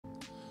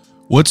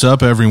What's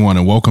up, everyone,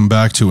 and welcome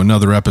back to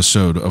another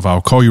episode of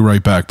I'll Call You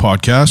Right Back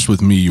podcast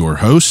with me, your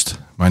host.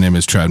 My name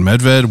is Chad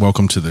Medved.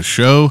 Welcome to the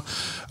show.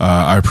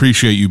 I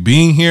appreciate you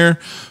being here.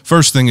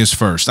 First thing is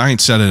first. I ain't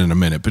said it in a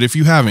minute, but if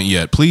you haven't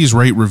yet, please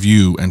rate,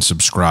 review, and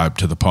subscribe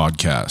to the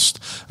podcast.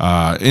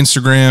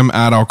 Instagram,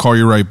 at I'll Call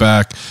You Right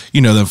Back. You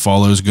know, them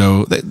follows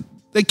go.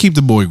 They keep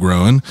the boy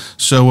growing.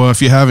 So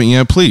if you haven't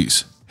yet,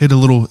 please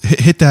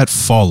hit that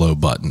follow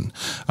button.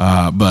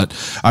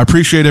 But I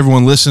appreciate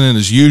everyone listening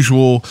as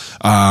usual.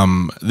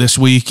 This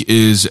week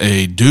is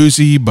a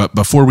doozy, but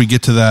before we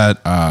get to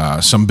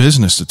that, some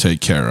business to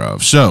take care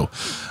of. So,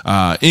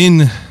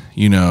 in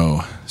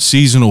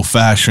seasonal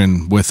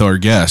fashion with our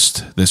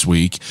guest this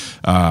week,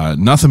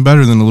 nothing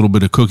better than a little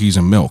bit of cookies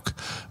and milk.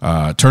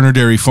 Turner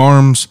Dairy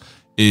Farms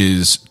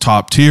is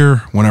top tier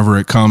whenever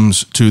it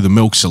comes to the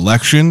milk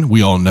selection.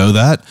 We all know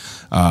that.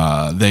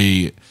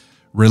 They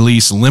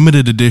release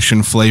limited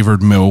edition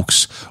flavored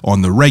milks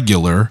on the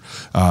regular,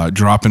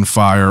 dropping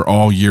fire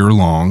all year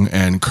long.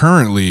 And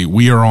currently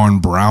we are on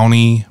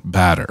brownie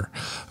batter.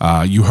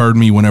 You heard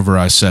me whenever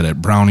I said it,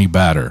 brownie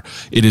batter.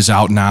 It is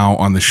out now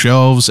on the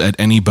shelves at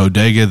any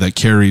bodega that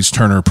carries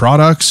Turner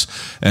products.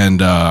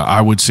 And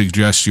I would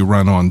suggest you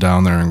run on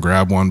down there and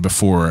grab one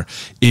before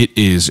it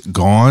is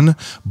gone.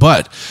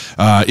 But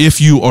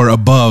if you are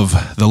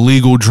above the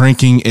legal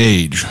drinking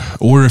age,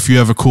 or if you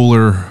have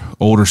a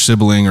older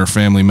sibling or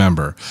family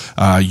member,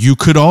 you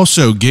could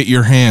also get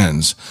your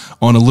hands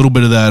on a little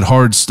bit of that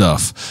hard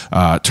stuff.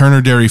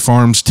 Turner Dairy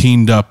Farms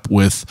teamed up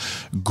with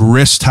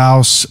Grist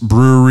House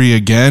Brewery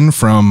again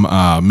from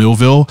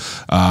Millville,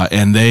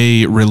 and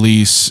they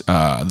release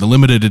the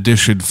limited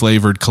edition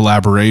flavored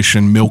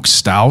collaboration milk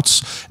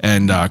stouts,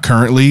 and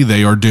currently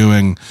they are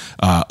doing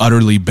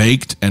utterly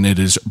baked, and it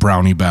is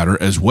brownie batter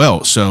as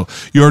well. So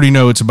you already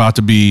know it's about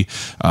to be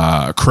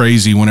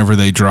crazy whenever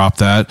they drop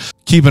that.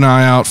 Keep an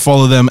eye out.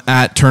 Follow them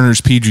at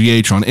Turner's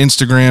PGH on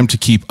Instagram to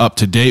keep up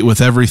to date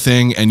with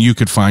everything, and you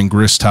could find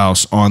Grist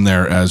House on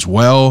there as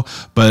well.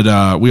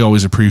 But we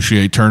always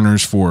appreciate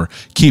Turner's for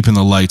keeping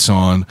the lights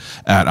on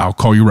at I'll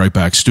Call You Right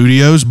Back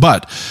Studios.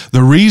 But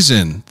the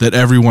reason that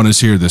everyone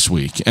is here this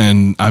week,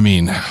 and I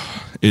mean,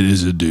 it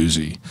is a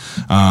doozy.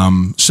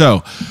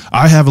 So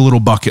I have a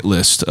little bucket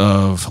list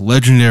of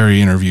legendary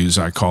interviews,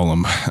 I call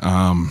them.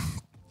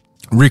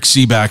 Rick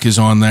Seaback is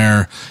on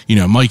there,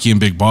 Mikey and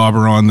Big Bob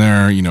are on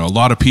there, a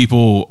lot of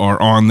people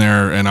are on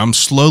there, and I'm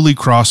slowly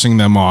crossing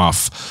them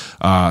off,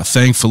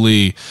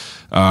 thankfully,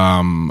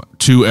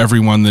 to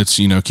everyone that's,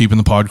 keeping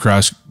the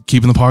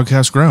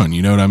podcast growing.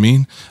 You know what I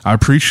mean? I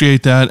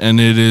appreciate that.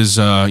 And it is,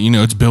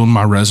 it's building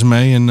my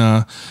resume,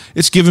 and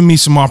it's given me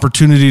some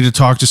opportunity to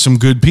talk to some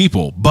good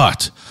people.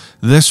 But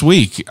this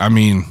week, I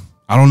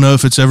don't know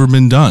if it's ever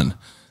been done.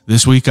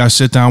 This week, I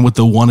sit down with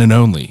the one and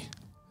only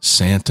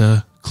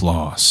Santa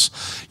Claus.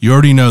 You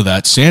already know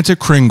that. Santa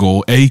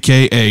Kringle,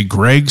 aka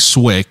Greg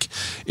Swick,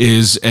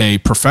 is a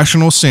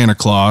professional Santa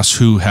Claus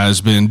who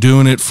has been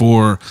doing it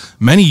for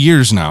many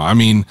years now.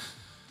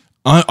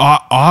 Not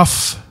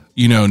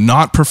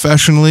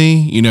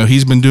professionally,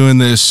 he's been doing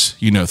this,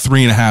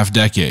 3.5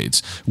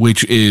 decades,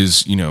 which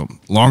is,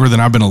 longer than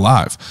I've been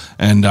alive.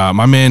 And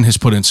my man has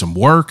put in some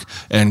work,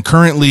 and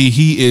currently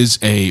he is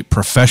a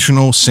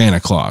professional Santa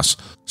Claus.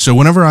 So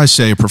whenever I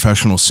say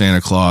professional Santa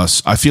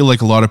Claus, I feel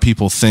like a lot of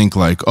people think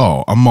like,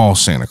 oh, a mall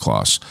Santa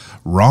Claus.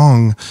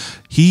 Wrong.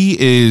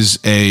 It's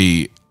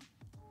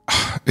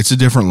a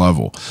different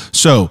level.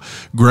 So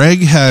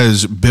Greg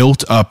has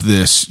built up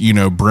this,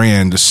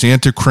 brand,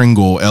 Santa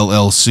Kringle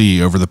LLC,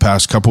 over the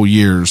past couple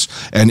years,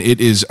 and it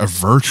is a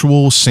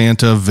virtual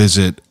Santa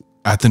visit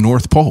at the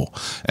North Pole.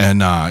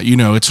 And,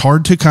 it's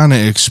hard to kind of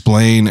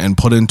explain and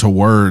put into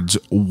words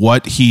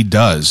what he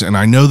does. And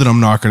I know that I'm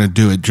not going to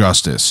do it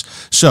justice.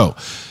 So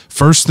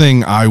first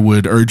thing I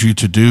would urge you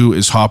to do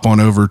is hop on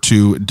over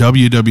to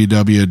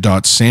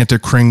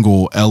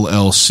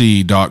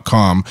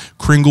www.santacringlellc.com,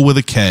 Kringle with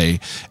a K,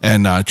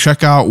 and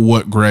check out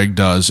what Greg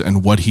does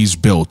and what he's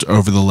built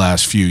over the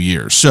last few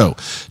years. So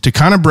to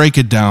kind of break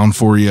it down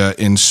for you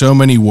in so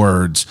many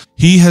words,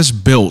 he has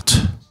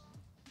built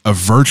a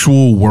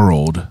virtual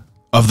world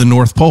of the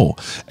North Pole,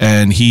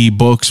 and he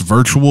books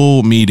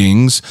virtual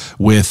meetings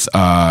with,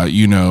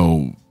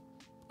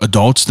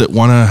 adults that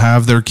want to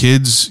have their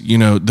kids,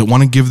 that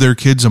want to give their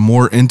kids a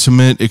more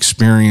intimate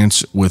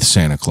experience with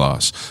Santa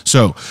Claus.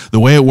 So the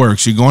way it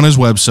works, you go on his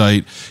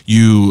website,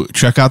 you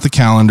check out the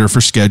calendar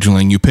for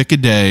scheduling, you pick a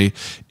day,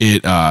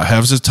 it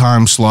has a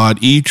time slot.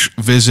 Each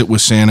visit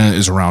with Santa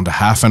is around a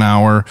half an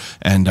hour,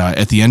 and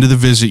at the end of the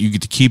visit, you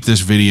get to keep this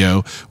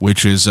video,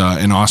 which is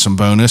an awesome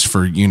bonus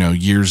for,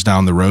 years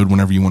down the road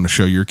whenever you want to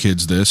show your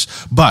kids this.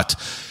 But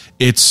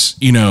it's,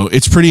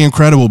 it's pretty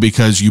incredible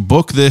because you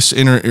book this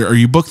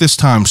you book this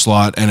time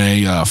slot, and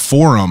a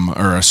forum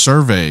or a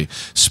survey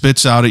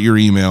spits out at your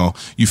email.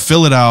 You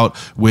fill it out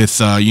with,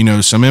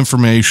 some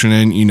information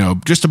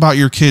and, just about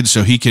your kid,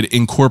 so he could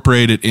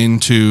incorporate it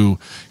into,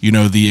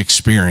 the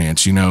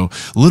experience.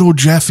 Little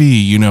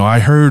Jeffy, I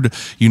heard,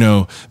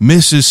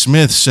 Mrs.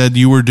 Smith said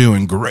you were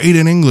doing great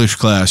in English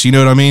class. You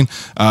know what I mean?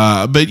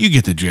 But you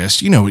get the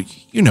gist.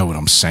 You know what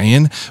I'm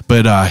saying.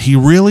 But he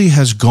really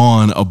has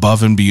gone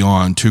above and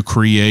beyond to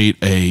create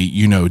a,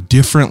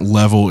 different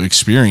level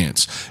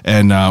experience.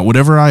 And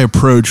whenever I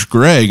approached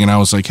Greg and I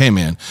was like, hey,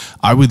 man,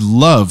 I would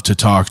love to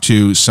talk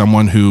to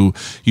someone who,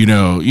 you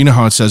know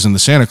how it says in the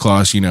Santa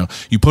Claus,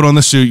 you put on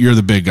the suit, you're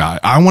the big guy.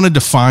 I wanted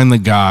to find the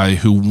guy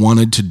who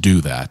wanted to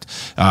do that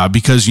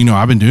because,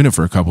 I've been doing it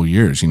for a couple of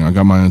years. I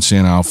got my own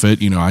Santa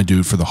outfit. I do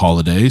it for the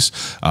holidays.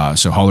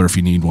 So holler if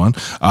you need one.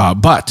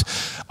 But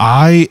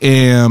I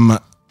am...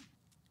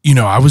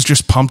 I was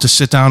just pumped to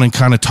sit down and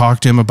kind of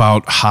talk to him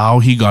about how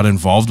he got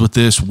involved with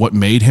this, what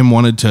made him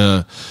wanted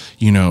to,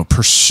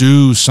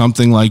 pursue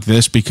something like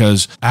this.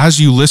 Because as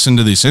you listen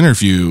to this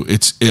interview,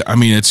 it's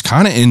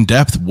kind of in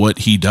depth what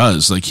he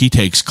does. Like, he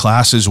takes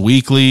classes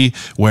weekly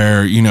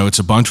where, it's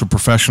a bunch of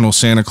professional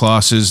Santa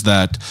Clauses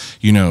that,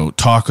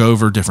 talk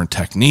over different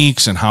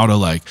techniques and how to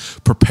like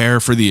prepare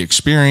for the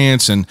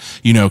experience and,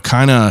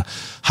 kind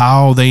of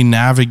how they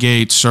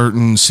navigate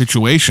certain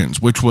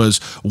situations, which was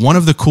one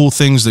of the cool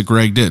things that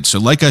Greg did. So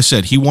like I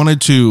said, he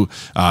wanted to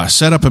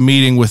set up a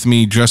meeting with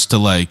me just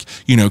to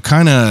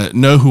kind of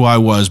know who I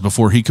was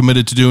before he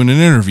committed to doing an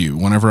interview.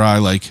 Whenever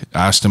I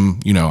asked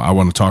him, I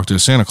want to talk to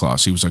Santa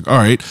Claus, he was like, all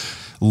right,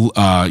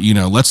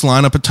 let's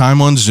line up a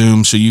time on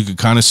Zoom so you could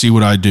kind of see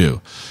what I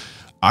do.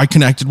 I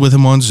connected with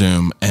him on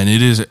Zoom, and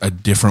it is a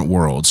different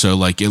world. So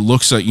it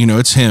looks like,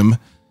 it's him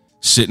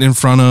sitting in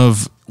front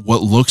of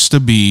what looks to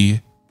be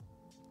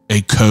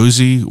a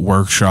cozy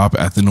workshop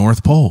at the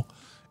North Pole.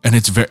 And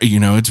it's very,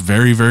 it's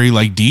very, very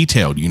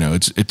detailed,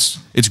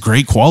 it's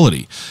great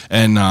quality.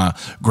 And,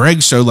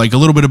 Greg, so a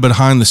little bit of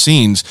behind the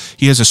scenes,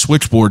 he has a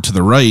switchboard to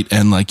the right,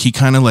 and he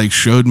kind of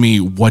showed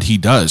me what he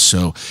does.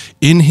 So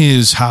in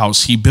his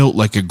house, he built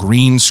a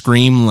green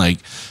screen,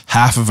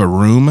 half of a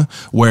room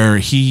where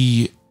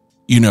he,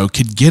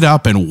 could get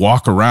up and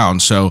walk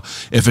around. So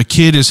if a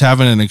kid is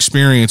having an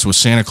experience with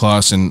Santa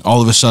Claus and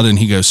all of a sudden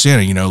he goes,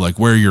 Santa,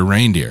 where are your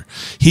reindeer?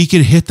 He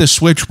could hit the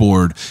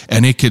switchboard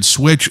and it could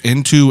switch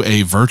into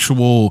a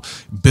virtual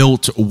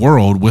built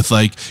world with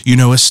a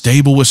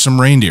stable with some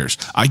reindeers.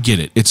 I get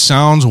it. It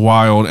sounds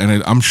wild,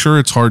 and I'm sure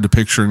it's hard to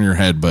picture in your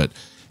head, but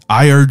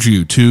I urge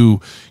you to,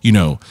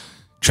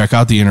 check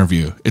out the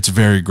interview. It's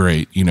very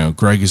great.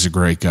 Greg is a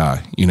great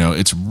guy.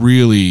 It's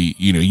really,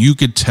 you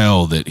could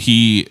tell that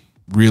he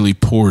really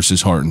pours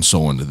his heart and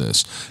soul into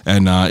this.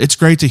 And it's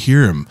great to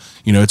hear him.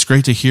 It's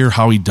great to hear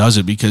how he does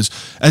it, because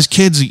as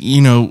kids,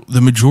 the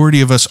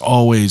majority of us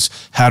always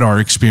had our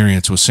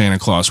experience with Santa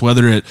Claus,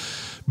 whether it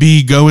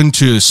be going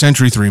to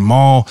Century 3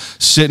 Mall,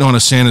 sitting on a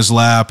Santa's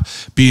lap,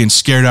 being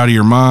scared out of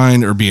your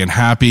mind, or being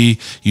happy.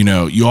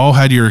 You all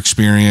had your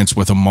experience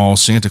with a mall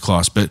Santa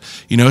Claus, but,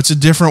 it's a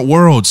different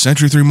world.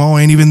 Century 3 Mall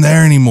ain't even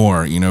there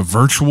anymore.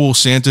 Virtual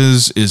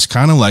Santas is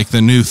kind of like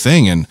the new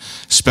thing, and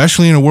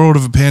especially in a world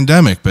of a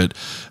pandemic. But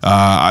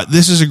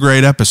this is a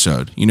great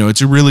episode.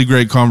 It's a really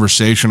great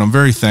conversation. I'm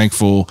very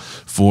thankful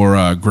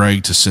for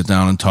Greg to sit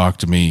down and talk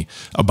to me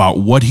about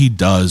what he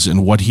does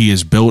and what he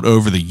has built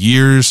over the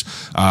years.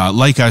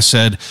 Like I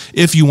said,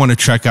 if you want to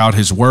check out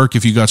his work,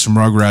 if you got some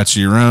Rugrats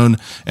of your own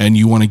and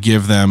you want to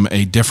give them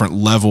a different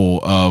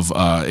level of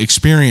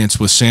experience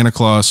with Santa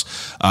Claus,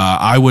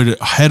 I would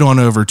head on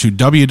over to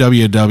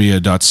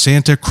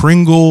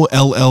www.SantaKringle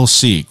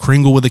LLC,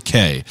 Kringle with a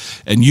K,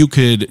 and you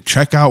could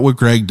check out what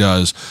Greg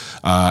does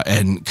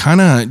and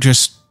kind of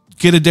just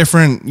get a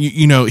different,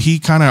 he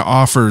kind of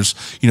offers,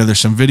 there's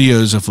some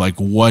videos of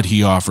what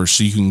he offers,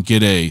 so you can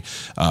get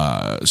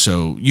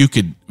so you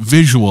could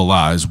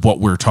visualize what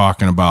we're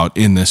talking about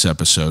in this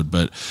episode.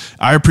 But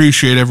I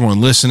appreciate everyone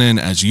listening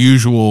as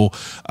usual.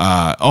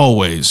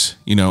 Always,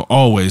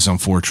 always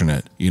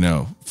unfortunate,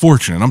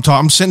 fortunate.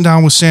 I'm sitting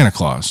down with Santa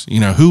Claus,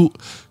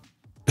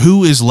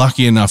 who is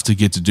lucky enough to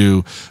get to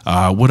do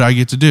what I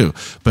get to do.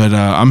 But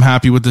I'm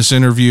happy with this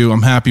interview.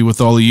 I'm happy with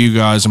all of you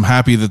guys. I'm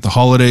happy that the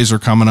holidays are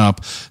coming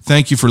up.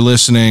 Thank you for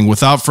listening.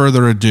 Without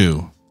further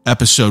ado,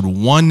 episode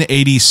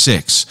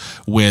 186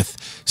 with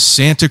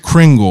Santa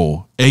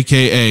Kringle,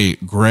 a.k.a.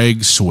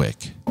 Greg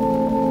Swick. I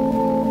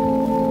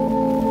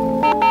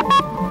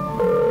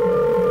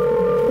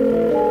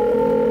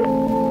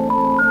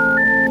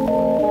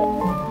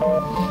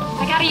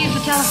gotta use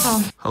the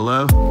telephone.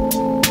 Hello?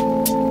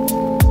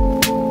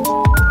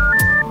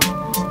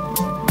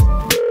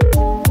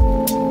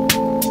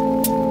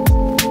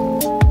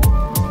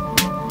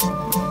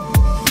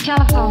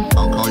 Telephone.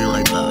 I'll call you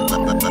right back.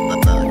 I'll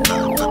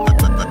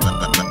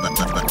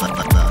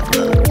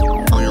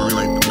call you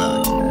right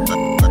back.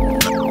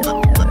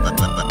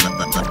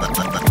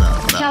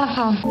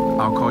 Telephone.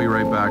 I'll call you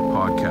right back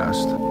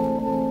podcast.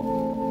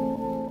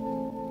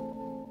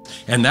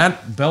 And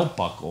that belt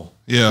buckle,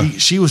 Yeah.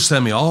 she was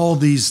sending me all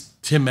these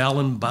Tim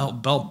Allen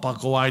belt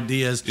buckle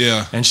ideas.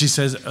 Yeah. And she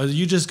says, "Are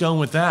you just going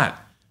with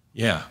that?"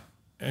 Yeah.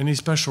 Any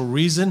special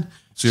reason?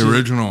 It's the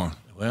original one.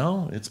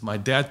 Well, it's my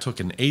dad took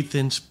an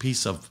 1/8-inch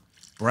piece of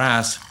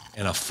brass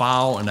and a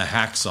file and a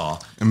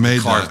hacksaw And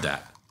made carved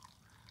that.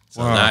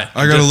 So Wow. that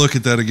I got to just- look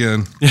at that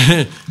again.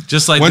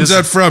 Just like When's this,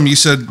 that from? You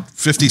said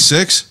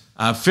 56?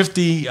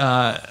 50.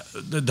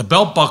 The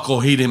belt buckle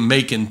he didn't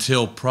make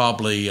until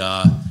probably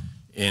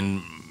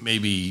in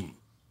maybe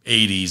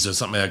 80s or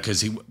something like that,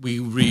 because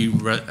we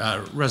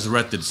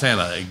resurrected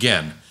Santa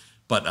again.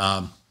 But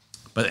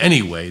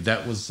anyway,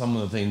 that was some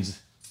of the things.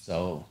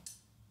 So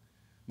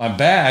my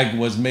bag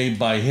was made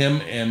by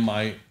him and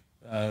my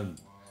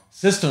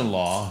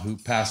sister-in-law, who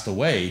passed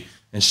away,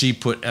 and she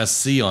put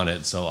SC on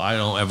it, so I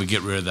don't ever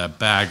get rid of that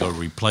bag or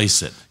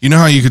replace it. You know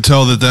how you could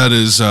tell that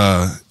is,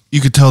 you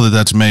could tell that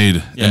that's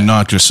made and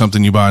not just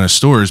something you buy in a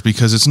store, is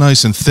because it's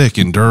nice and thick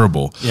and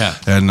durable. Yeah.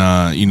 And,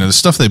 the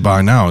stuff they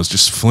buy now is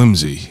just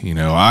flimsy.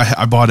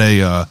 I bought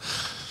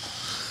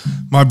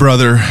my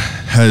brother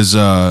has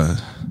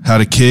had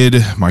a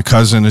kid. My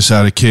cousin has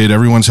had a kid.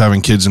 Everyone's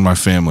having kids in my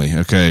family.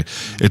 Okay.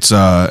 It's,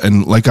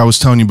 and like I was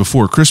telling you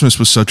before, Christmas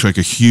was such like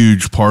a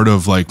huge part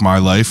of like my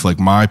life. Like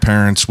my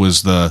parents'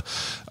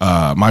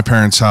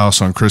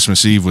 house on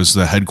Christmas Eve was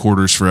the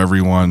headquarters for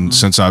everyone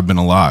since I've been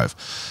alive.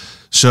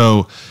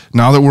 So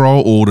now that we're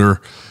all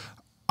older,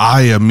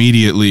 I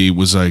immediately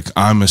was like,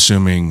 I'm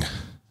assuming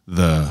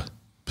the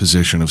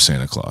position of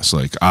Santa Claus.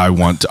 Like I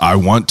want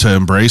to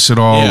embrace it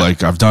all. Yeah.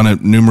 Like I've done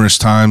it numerous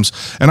times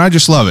and I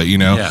just love it,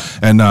 Yeah.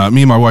 and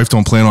me and my wife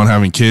don't plan on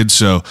having kids,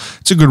 so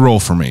it's a good role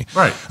for me.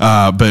 Right.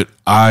 But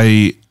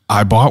I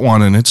bought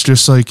one and it's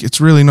just like, it's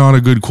really not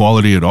a good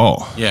quality at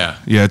all. Yeah.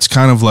 Yeah. It's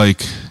kind of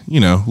like,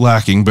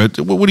 lacking, but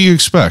what do you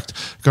expect?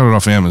 Got it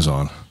off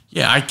Amazon.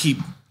 Yeah, I keep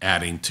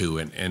adding to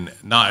it, and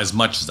not as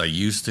much as I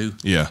used to.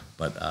 Yeah.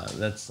 But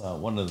that's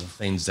one of the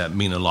things that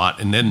mean a lot.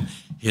 And then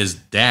his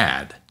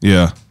dad,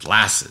 Yeah.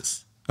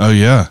 glasses. Oh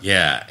yeah.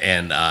 Yeah,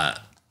 and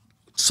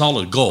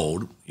solid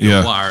gold,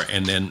 Yeah. wire.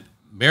 And then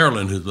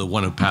Marilyn, who's the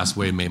one who passed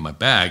away, made my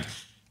bag,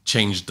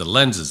 changed the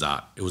lenses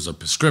out. It was a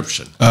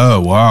prescription. Oh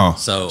wow.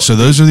 So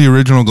those are the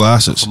original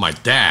glasses. for my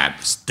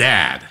dad's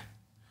dad.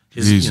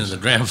 Jesus.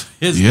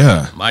 His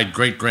my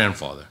great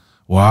grandfather.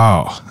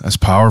 Wow, that's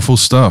powerful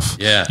stuff.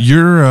 Yeah.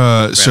 Your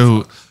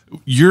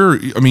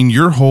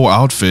whole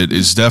outfit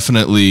is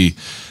definitely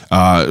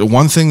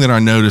one thing that I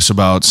notice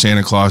about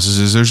Santa Claus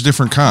is there's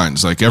different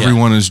kinds. Like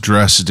everyone is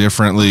dressed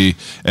differently.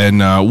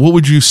 And what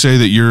would you say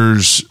that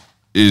yours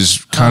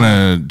is kind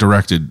of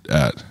directed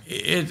at?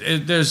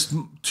 There's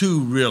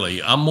two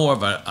really. I'm more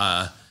of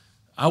a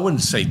I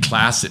wouldn't say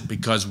classic,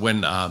 because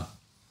when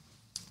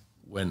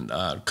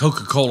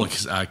Coca-Cola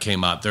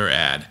came out, their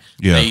ad,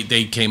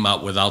 they came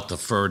out without the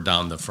fur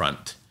down the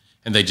front,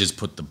 and they just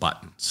put the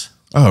buttons.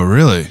 Oh,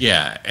 really?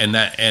 Yeah, and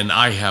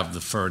I have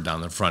the fur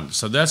down the front.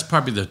 So that's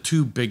probably the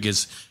two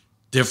biggest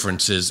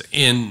differences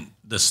in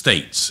the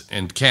States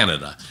and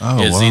Canada.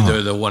 Oh, is wow.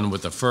 either the one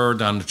with the fur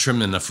down the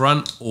trim in the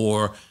front,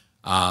 or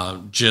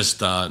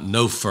just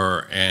no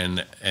fur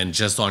and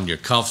just on your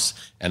cuffs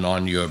and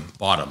on your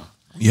bottom.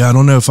 Yeah, I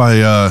don't know if I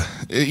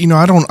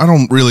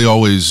don't really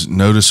always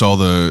notice all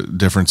the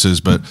differences,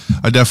 but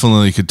I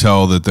definitely could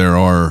tell that there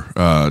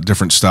are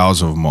different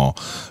styles of them all.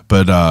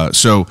 But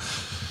so,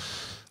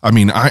 I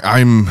mean,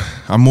 I'm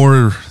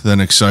more than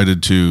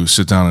excited to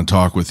sit down and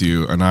talk with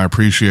you, and I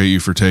appreciate you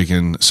for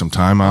taking some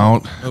time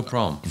out. No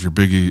problem. Of your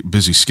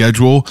busy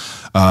schedule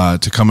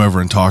to come over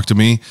and talk to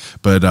me.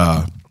 But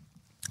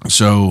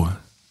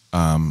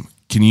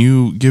can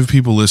you give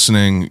people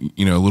listening,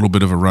 a little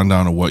bit of a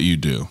rundown of what you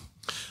do?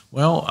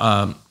 Well,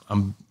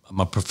 I'm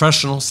a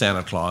professional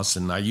Santa Claus,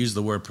 and I use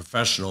the word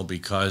professional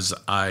because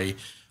I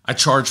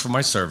charge for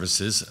my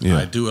services. Yeah.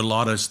 I do a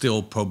lot of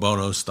still pro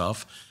bono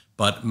stuff,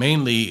 but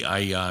mainly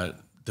I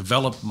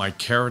develop my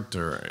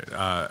character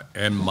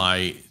and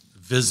my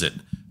visit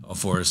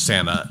for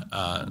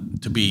Santa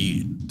to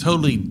be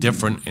totally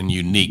different and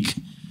unique.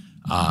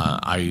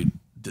 I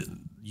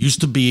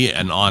used to be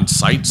an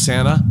on-site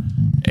Santa,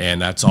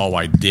 and that's all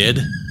I did.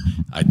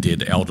 I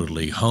did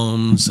elderly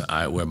homes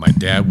where my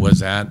dad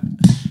was at,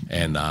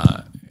 and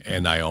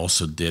I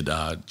also did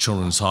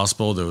Children's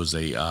Hospital. There was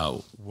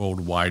a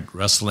worldwide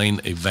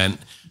wrestling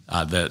event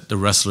that the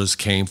wrestlers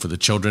came for the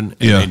children,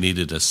 and they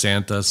needed a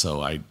Santa,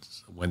 so I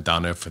went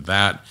down there for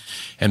that.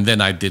 And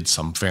then I did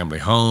some family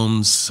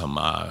homes, some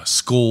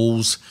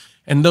schools,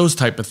 and those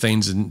type of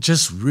things, and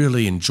just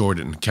really enjoyed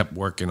it and kept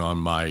working on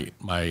my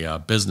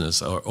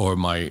business or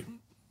my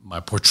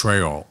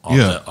portrayal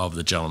of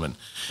the gentleman.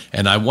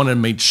 And I want to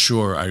make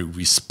sure I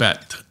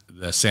respect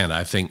the Santa.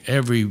 I think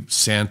every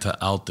Santa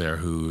out there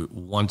who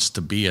wants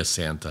to be a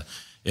Santa,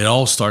 it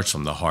all starts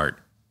from the heart.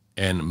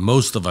 And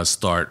most of us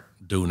start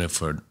doing it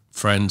for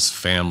friends,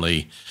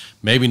 family,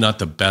 maybe not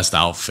the best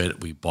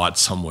outfit we bought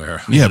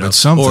somewhere. Yeah, but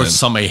something. Or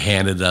somebody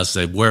handed us,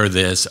 they wear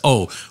this.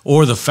 Oh,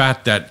 or the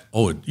fact that,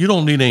 you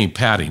don't need any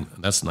padding.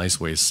 That's a nice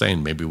way of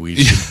saying maybe we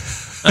should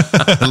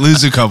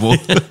Lose a couple.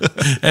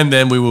 And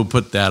then we would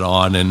put that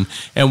on,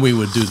 and we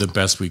would do the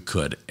best we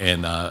could.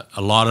 And a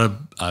lot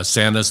of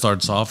Santa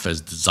starts off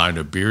as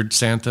designer beard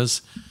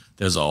Santas.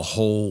 There's a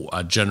whole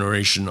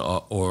generation,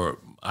 or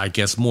I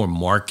guess more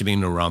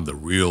marketing around the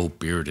real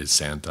bearded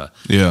Santa.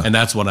 Yeah. And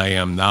that's what I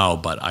am now,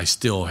 but I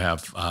still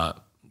have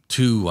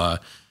two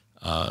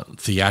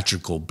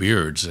theatrical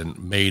beards and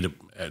made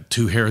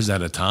 2 hairs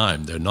at a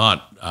time. They're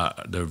not,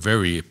 they're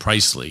very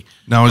pricey.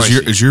 Now,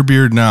 is your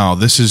beard now,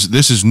 this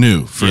is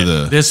new for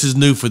This is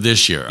new for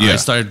this year. Yeah. I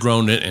started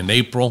growing it in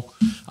April,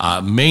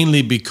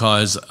 mainly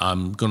because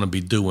I'm going to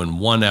be doing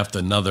one after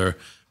another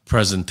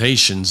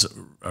presentations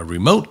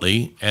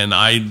remotely, and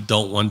I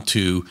don't want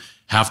to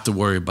have to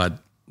worry about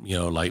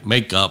like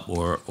makeup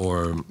or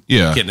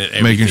getting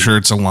it, making sure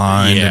it's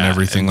aligned and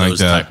everything like those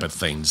that. type of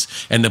things.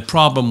 And the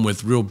problem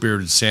with real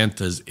bearded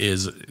Santas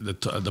is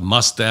the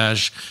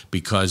mustache,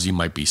 because you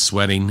might be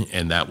sweating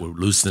and that will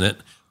loosen it,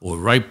 or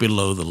right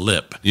below the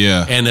lip.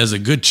 Yeah. And there's a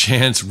good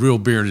chance real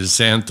bearded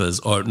Santas,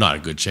 or not a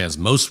good chance,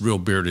 most real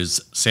bearded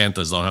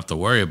Santas don't have to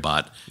worry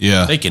about.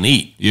 Yeah. They can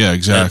eat. Yeah,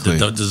 exactly.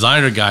 The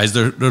designer guys,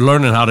 they're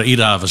learning how to eat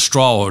out of a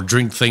straw or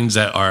drink things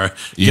that are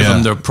give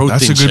them their protein.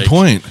 That's a good shake.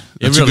 point.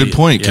 That's really a good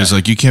point, because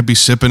like you can't be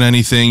sipping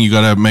anything. You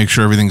got to make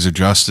sure everything's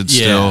adjusted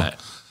still.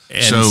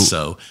 And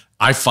so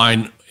I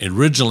find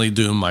originally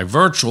doing my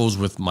virtuals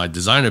with my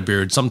designer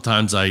beard,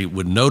 sometimes I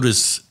would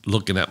notice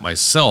looking at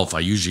myself. I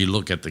usually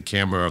look at the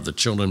camera of the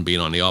children being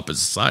on the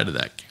opposite side of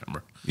that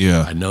camera.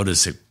 Yeah. I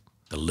notice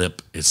the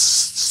lip is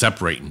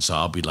separating, so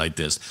I'll be like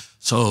this.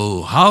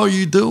 So how are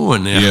you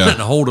doing? And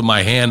holding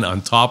my hand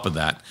on top of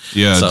that.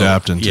 Yeah, so,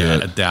 adapting to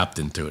it.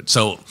 Adapting to it.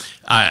 So,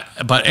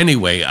 but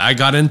anyway, I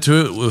got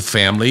into it with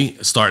family,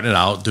 starting it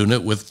out, doing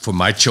it for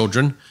my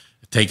children,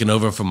 taking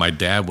over from my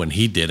dad when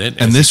he did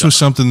it. And this was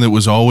something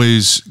that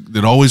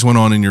always went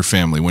on in your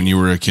family when you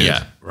were a kid.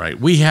 Yeah, right.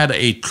 We had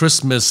a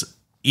Christmas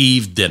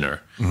Eve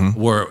dinner.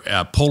 We're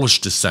Polish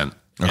descent,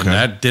 and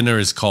that dinner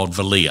is called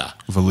Velia.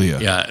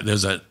 Velia. Yeah,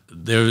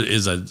 there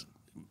is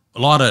a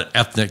lot of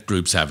ethnic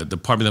groups have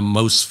it. Probably the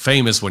most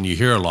famous one you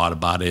hear a lot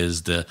about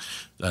is the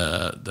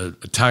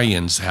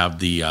Italians have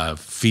the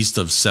Feast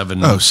of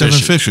Seven Fishes. 7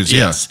 Fishes,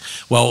 yes.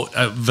 Well,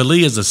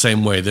 Velia is the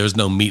same way. There's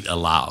no meat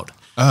allowed.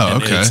 Oh,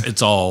 and okay.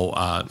 It's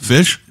all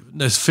fish?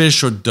 There's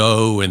fish or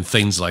dough and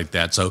things like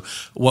that. So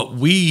what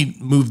we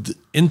moved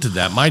into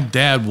that, my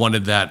dad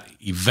wanted that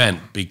event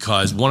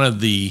because one of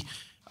the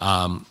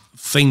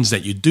things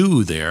that you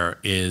do there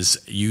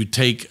is you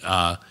take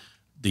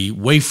the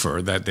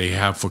wafer that they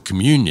have for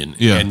communion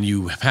and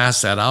you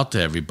pass that out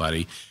to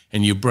everybody,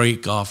 and you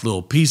break off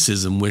little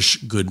pieces and wish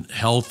good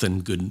health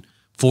and good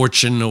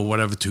fortune or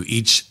whatever to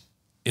each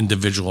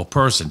individual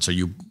person. So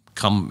you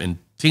come in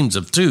teams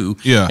of 2,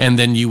 and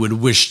then you would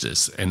wish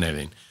this and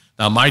everything.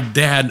 Now, my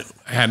dad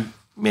had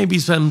maybe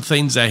some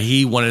things that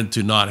he wanted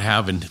to not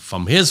have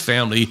from his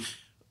family,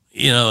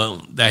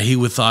 that he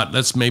would thought,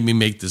 let's maybe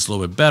make this a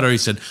little bit better. He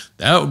said,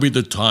 that would be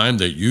the time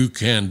that you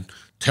can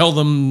tell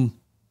them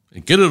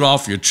and get it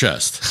off your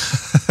chest.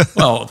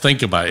 Well,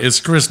 think about it. It's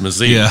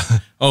Christmas Eve. Yeah.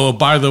 Oh,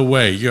 by the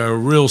way, you're a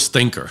real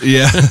stinker.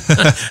 Yeah.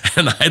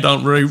 And I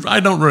don't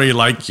really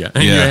like you.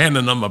 And you're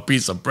handing them a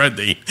piece of bread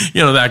to eat,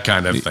 that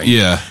kind of thing.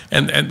 Yeah.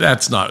 And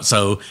that's not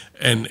so.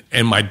 And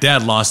my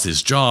dad lost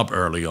his job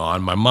early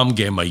on. My mom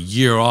gave him a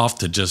year off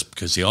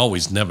because he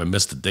always never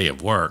missed a day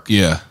of work.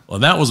 Yeah. Well,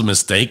 that was a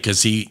mistake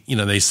because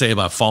they say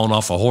about falling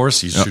off a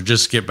horse, you should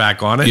just get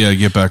back on it. Yeah,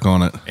 get back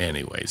on it.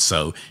 Anyway,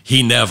 so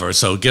he never.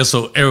 So guess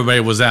what? Everybody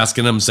was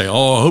asking him, say,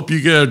 "Oh, I hope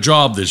you get a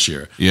job this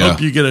year. Yeah.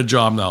 Hope you get a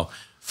job now."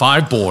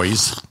 5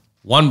 boys,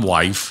 1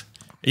 wife,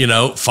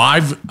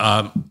 5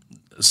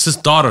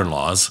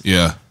 daughter-in-laws.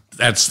 Yeah.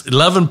 That's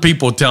 11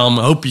 people tell him,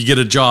 "Hope you get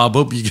a job.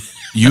 Hope you."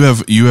 You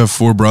have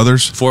 4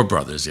 brothers? 4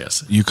 brothers,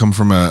 yes. You come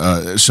from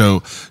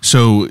so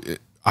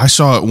I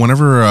saw it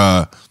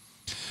whenever.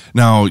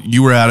 Now,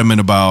 you were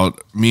adamant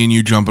about me and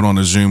you jumping on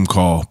a Zoom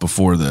call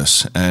before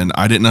this, and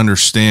I didn't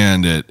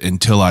understand it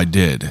until I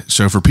did.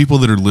 So for people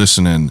that are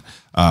listening,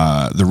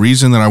 the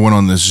reason that I went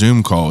on this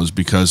Zoom call is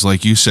because,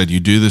 like you said, you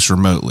do this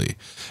remotely.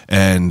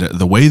 And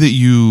the way that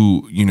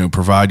you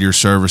provide your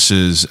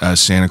services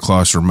as Santa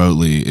Claus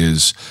remotely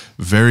is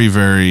very,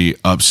 very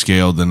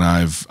upscaled than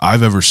I've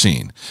ever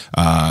seen.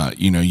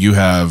 You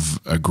have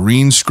a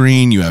green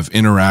screen, you have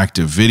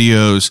interactive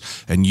videos,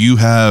 and you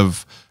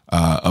have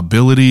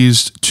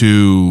abilities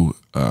to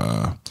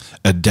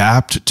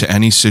adapt to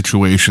any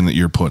situation that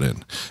you're put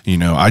in.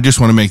 I just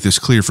want to make this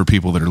clear for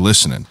people that are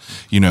listening.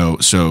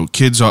 So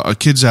kids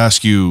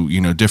ask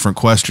you, different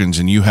questions,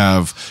 and you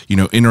have,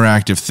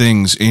 interactive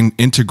things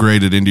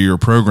integrated into your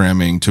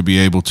programming to be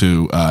able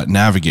to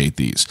navigate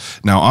these.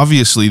 Now,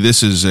 obviously,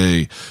 this is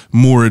a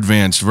more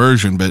advanced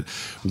version, but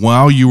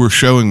while you were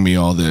showing me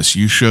all this,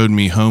 you showed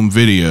me home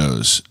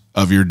videos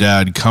of your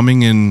dad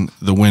coming in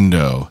the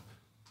window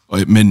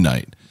at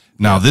midnight.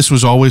 Now, this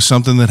was always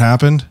something that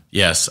happened?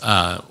 Yes.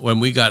 When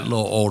we got a little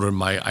older,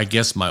 I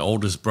guess my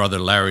oldest brother,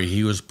 Larry,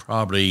 he was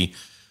probably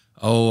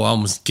Oh, I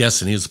was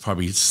guessing he was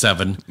probably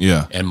 7.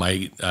 Yeah. And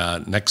my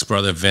next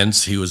brother,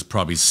 Vince, he was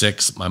probably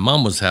 6. My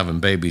mom was having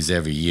babies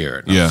every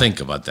year. Now Yeah. think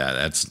about that.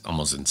 That's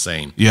almost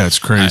insane. Yeah, it's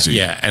crazy.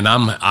 Yeah, and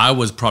I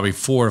was probably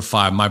 4 or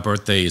 5. My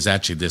birthday is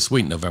actually this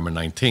week, November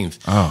 19th.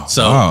 Oh,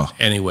 so wow.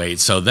 anyway,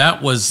 so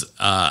that was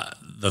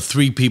the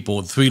 3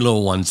 people, 3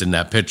 little ones in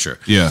that picture.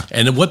 Yeah.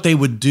 And what they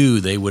would do,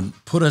 they would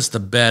put us to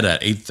bed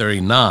at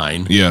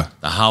 8:39. Yeah.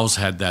 The house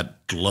had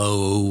that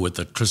glow with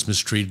the Christmas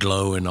tree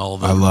glow and all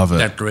the I love it.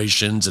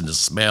 decorations and the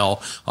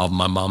smell of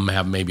my mom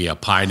having maybe a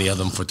pie near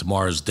them for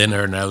tomorrow's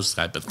dinner and those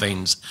type of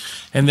things.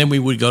 And then we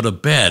would go to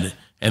bed,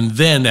 and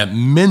then at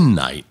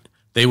midnight,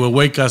 they would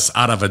wake us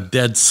out of a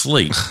dead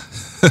sleep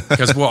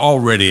because we're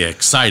already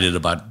excited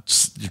about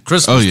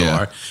Christmas. Oh, yeah.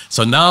 Star.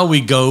 So now we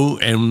go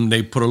and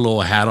they put a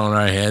little hat on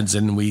our heads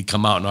and we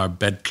come out in our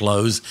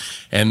bedclothes.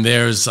 And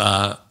there's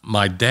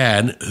my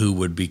dad who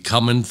would be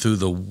coming through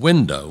the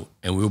window,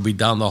 and we'll be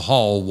down the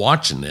hall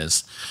watching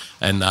this.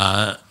 And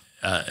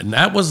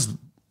that was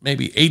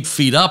maybe 8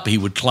 feet up. He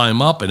would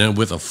climb up, and then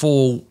with a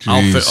full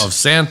outfit of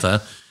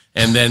Santa.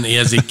 And then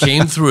as he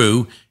came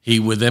through, he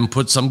would then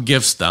put some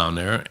gifts down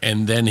there,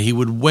 and then he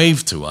would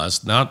wave to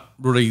us, not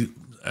really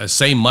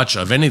say much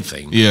of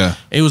anything. Yeah.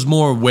 It was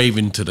more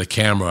waving to the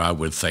camera, I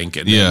would think,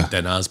 Yeah.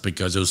 than us,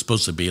 because it was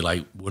supposed to be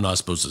like we're not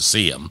supposed to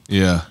see him.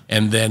 Yeah.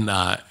 And then,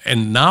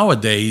 and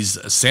nowadays,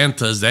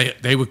 Santas,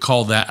 they would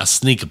call that a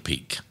sneak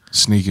peek.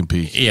 Sneak and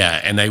peek.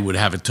 Yeah, and they would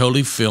have it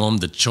totally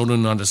filmed. The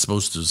children aren't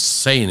supposed to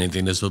say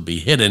anything. This would be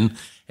hidden,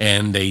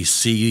 and they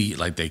see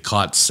like they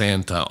caught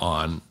Santa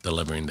on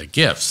delivering the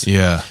gifts.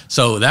 Yeah.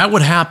 So that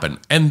would happen.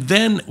 And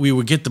then we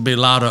would get to be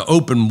allowed to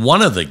open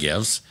one of the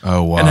gifts.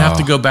 Oh, wow. And have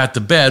to go back to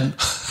bed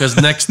because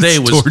next day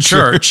was torture.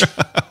 church.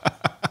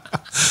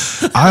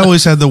 I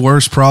always had the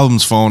worst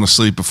problems falling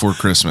asleep before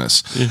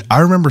Christmas. I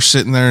remember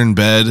sitting there in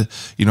bed,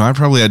 I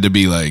probably had to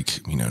be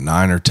like,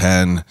 9 or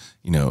 10,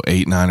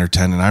 8, 9 or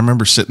 10. And I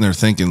remember sitting there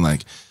thinking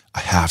like, I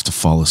have to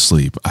fall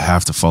asleep. I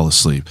have to fall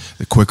asleep.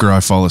 The quicker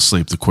I fall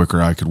asleep, the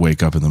quicker I could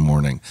wake up in the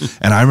morning.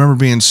 And I remember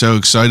being so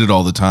excited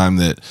all the time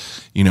that,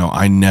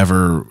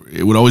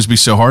 it would always be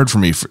so hard for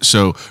me.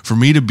 So for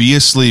me to be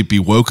asleep, be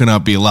woken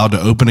up, be allowed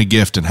to open a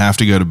gift and have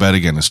to go to bed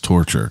again is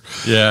torture.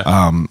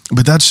 Yeah.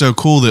 But that's so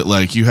cool that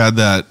like you had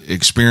that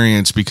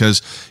experience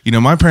because,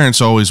 my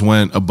parents always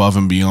went above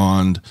and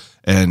beyond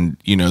and,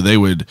 they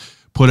would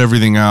put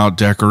everything out,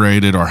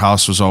 decorated. Our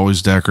house was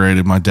always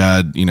decorated. My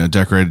dad,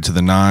 decorated to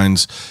the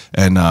nines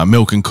and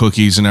milk and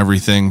cookies and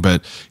everything.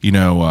 But,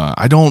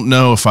 I don't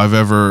know if I've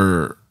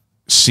ever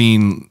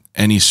seen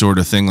any sort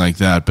of thing like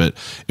that, but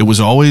it was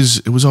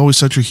always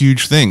such a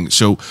huge thing.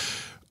 So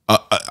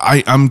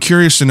I'm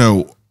curious to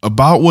know,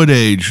 about what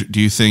age do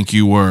you think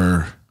you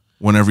were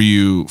whenever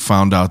you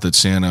found out that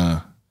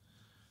Santa,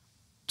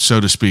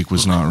 so to speak,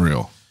 was not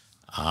real?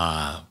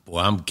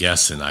 Well, I'm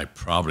guessing I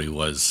probably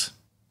was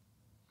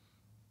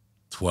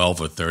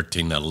 12 or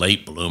 13, a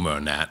late bloomer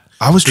on that.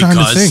 I was trying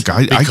to think.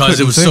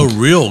 Because it was think. so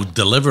real,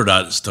 delivered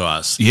to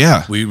us.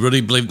 Yeah. We really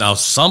believe. Now,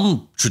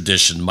 some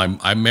tradition,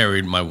 I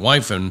married my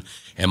wife, and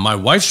my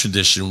wife's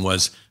tradition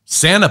was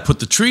Santa put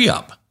the tree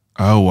up.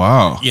 Oh,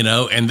 wow.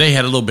 And they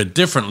had a little bit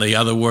differently. In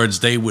other words,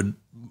 they would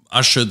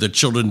usher the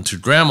children to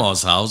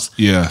grandma's house,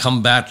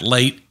 come back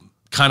late,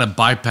 kind of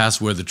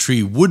bypass where the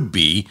tree would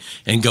be,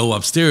 and go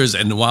upstairs.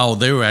 And while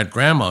they were at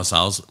grandma's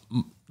house,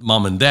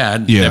 mom and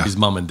dad, Debbie's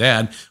mom and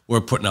dad,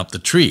 were putting up the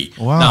tree.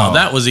 Wow. Now,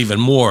 that was even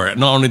more.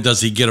 Not only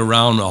does he get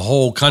around the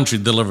whole country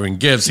delivering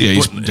gifts.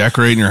 He's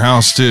decorating your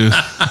house, too.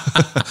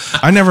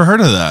 I never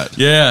heard of that.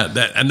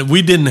 Yeah, and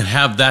we didn't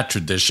have that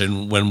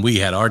tradition when we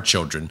had our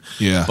children.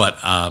 Yeah. But,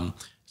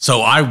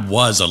 so I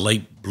was a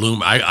late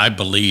bloomer. I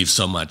believe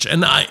so much.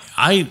 And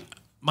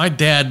my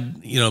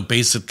dad,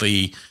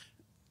 basically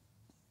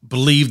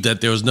believed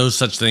that there was no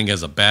such thing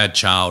as a bad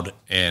child,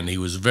 and he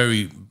was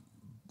very,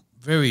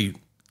 very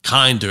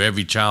kind to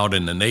every child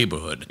in the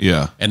neighborhood.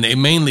 Yeah. And they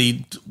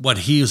mainly, what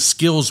his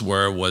skills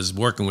was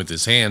working with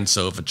his hands.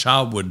 So if a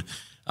child would,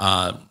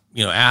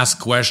 ask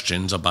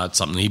questions about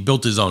something, he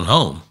built his own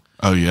home.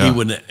 Oh, yeah.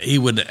 He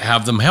would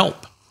have them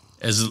help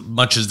as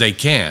much as they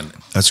can.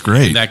 That's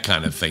great. That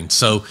kind of thing.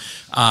 So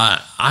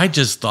I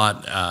just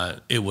thought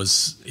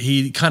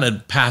he kind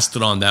of passed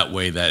it on that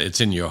way, that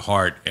it's in your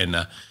heart.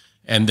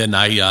 And then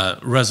I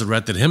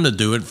resurrected him to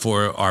do it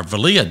for our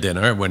Valia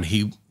dinner when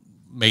he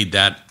made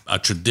that a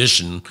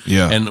tradition.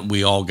 Yeah. And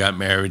we all got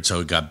married,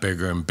 so it got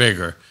bigger and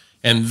bigger.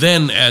 And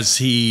then as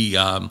he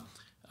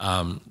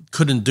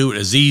couldn't do it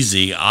as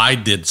easy, I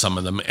did some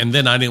of them. And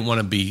then I didn't want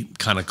to be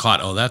kind of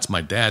caught, oh, that's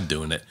my dad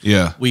doing it.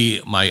 Yeah.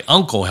 My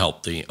uncle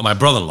helped my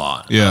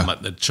brother-in-law, Yeah.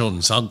 The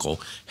children's uncle,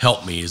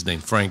 helped me. His name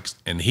Frank,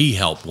 and he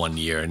helped one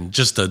year, and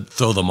just to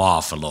throw them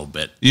off a little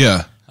bit.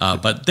 Yeah.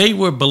 But they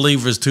were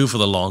believers too for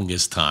the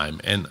longest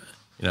time. And,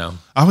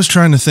 I was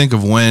trying to think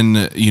of when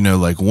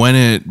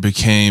it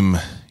became,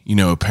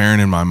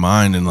 apparent in my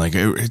mind, and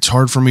it's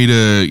hard for me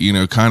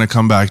to, kind of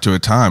come back to a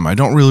time. I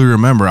don't really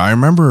remember. I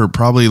remember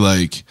probably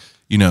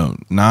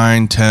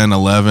 9, 10,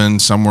 11,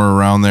 somewhere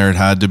around there it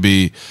had to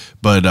be.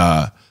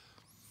 But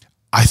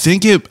I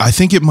think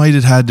it might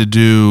have had to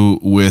do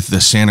with the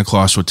Santa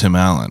Claus with Tim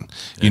Allen.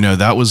 Yeah. You know,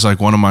 that was like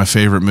one of my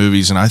favorite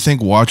movies, and I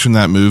think watching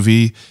that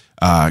movie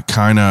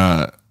kind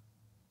of.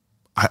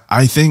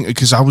 I think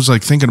because I was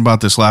like thinking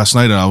about this last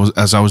night, and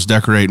as I was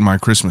decorating my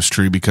Christmas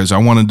tree, because I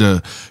wanted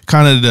to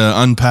kind of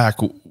unpack,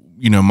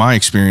 you know, my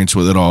experience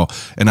with it all,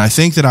 and I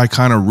think that I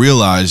kind of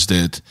realized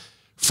it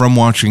from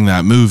watching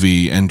that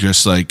movie, and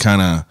just like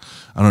kind of,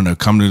 I don't know,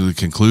 come to the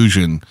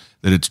conclusion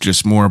that it's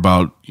just more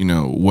about, you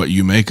know, what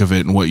you make of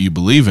it and what you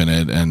believe in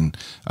it, and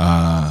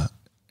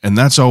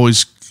that's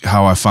always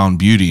how I found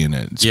beauty in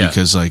it. It's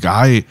because like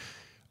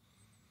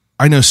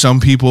I know some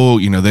people,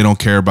 you know, they don't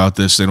care about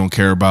this. They don't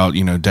care about,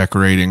 you know,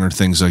 decorating or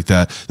things like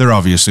that. They're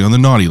obviously on the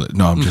naughty list.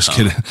 No, I'm just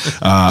kidding.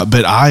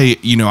 But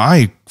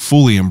I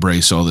fully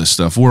embrace all this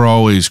stuff. We're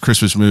always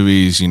Christmas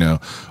movies, you know,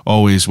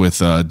 always with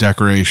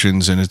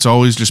decorations. And it's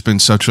always just been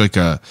such like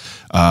a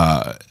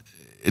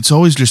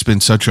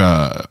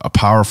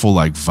powerful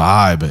like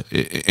vibe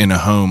in a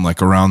home,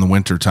 like around the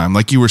winter time.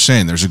 Like you were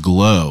saying, there's a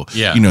glow.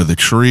 Yeah. You know, the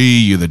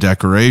tree, the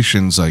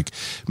decorations, like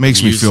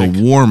makes me feel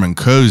warm and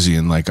cozy.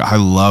 And like, I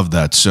love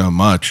that so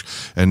much.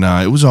 And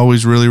it was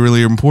always really,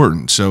 really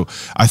important. So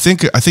I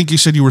think you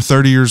said you were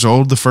 30 years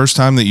old the first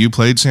time that you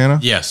played Santa?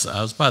 Yes.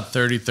 I was about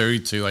 30,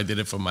 32. I did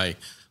it for my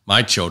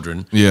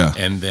children. Yeah.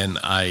 And then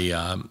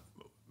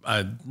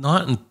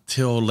not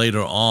until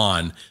later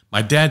on,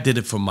 my dad did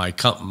it for my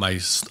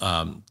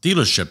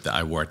dealership that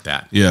I worked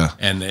at. Yeah,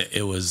 and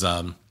it was,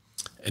 and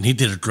he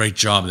did a great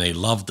job, and they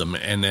loved him.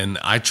 And then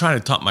I tried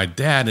to talk my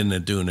dad into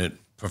doing it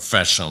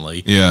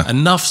professionally. Yeah,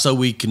 enough so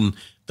we can.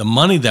 The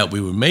money that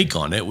we would make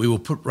on it, we will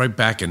put right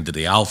back into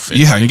the outfit.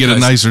 Yeah, and get a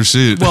nicer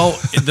suit. Well,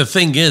 the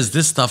thing is,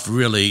 this stuff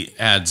really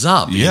adds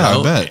up. Yeah,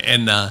 you know? I bet.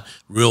 And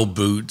real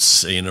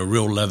boots, you know,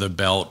 real leather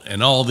belt,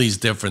 and all these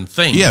different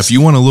things. Yeah, if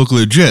you want to look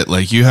legit,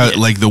 like you have,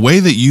 like the way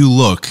that you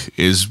look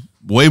is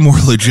way more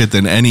legit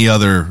than any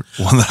other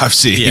one that I've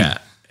seen. Yeah,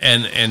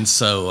 and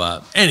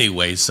so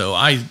anyway, so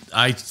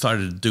I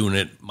started doing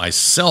it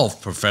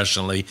myself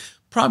professionally.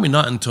 Probably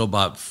not until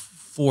about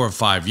 4 or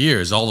 5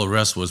 years. All the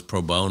rest was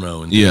pro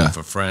bono and doing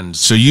for friends.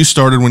 So you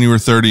started when you were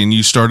 30, and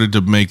you started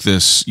to make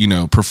this, you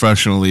know,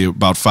 professionally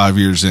about 5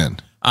 years in.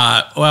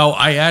 Well,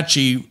 I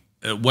actually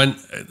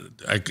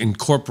I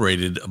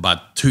incorporated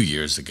about 2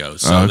 years ago.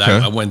 So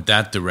I went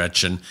that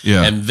direction.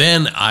 Yeah. And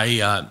then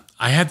I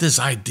had this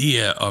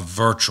idea of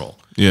virtual.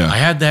 Yeah. I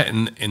had that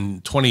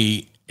in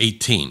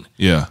 2018.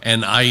 Yeah.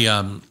 And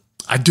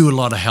I do a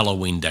lot of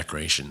Halloween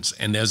decorations.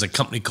 And there's a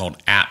company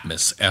called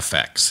Atmos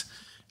FX.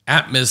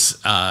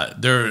 Atmos,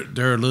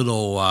 their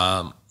little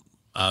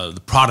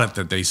the product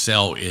that they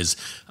sell is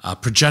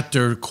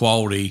projector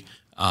quality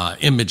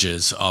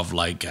images of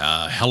like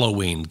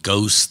Halloween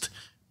ghost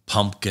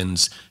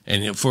pumpkins.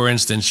 And for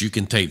instance, you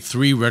can take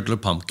 3 regular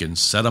pumpkins,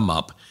 set them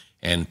up,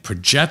 and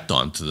project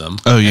onto them.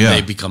 Oh, yeah. And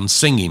they become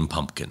singing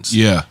pumpkins.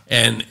 Yeah.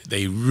 And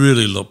they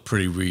really look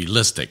pretty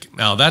realistic.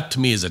 Now, that to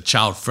me is a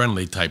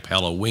child-friendly type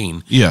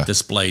Halloween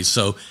display.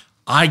 So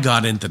I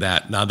got into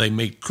that. Now they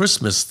make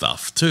Christmas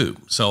stuff too,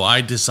 so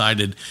I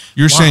decided.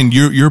 You're saying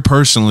you're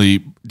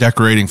personally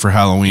decorating for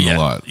Halloween a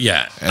lot,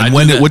 yeah. And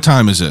what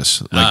time is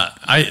this? Like,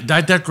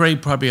 I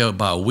decorate probably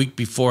about a week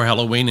before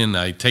Halloween, and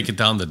I take it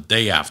down the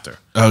day after.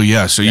 Oh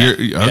yeah, so you're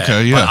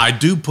okay, yeah.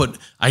 But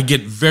I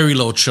get very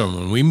low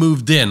children. When we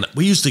moved in,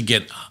 we used to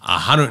get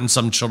 100 and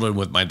some children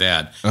with my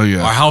dad. Oh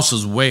yeah, our house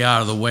was way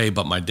out of the way,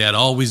 but my dad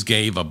always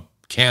gave a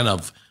can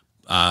of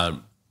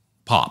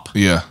pop.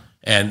 Yeah.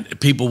 And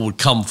people would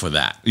come for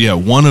that. Yeah,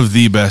 one of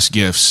the best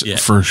gifts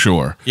for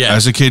sure. Yeah.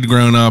 As a kid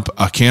growing up,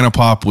 a can of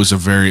pop was a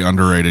very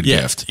underrated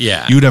gift.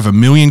 Yeah. You would have a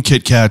million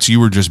Kit Kats,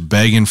 you were just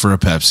begging for a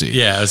Pepsi.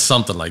 Yeah,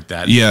 something like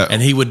that. Yeah.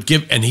 And he would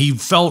give, and he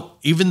felt,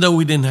 even though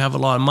we didn't have a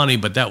lot of money,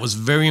 but that was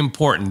very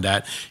important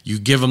that you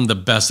give him the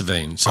best of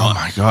things. So oh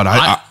my God.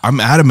 I'm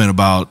adamant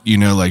about, you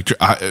know, like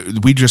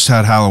we just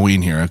had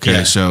Halloween here. Okay.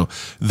 Yeah. So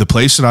the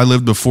place that I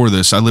lived before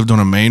this, I lived on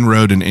a main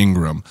road in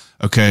Ingram.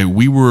 Okay.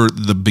 We were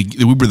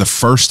the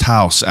first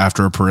house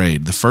after a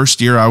parade. The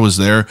first year I was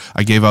there,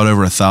 I gave out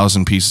over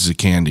 1,000 pieces of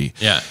candy.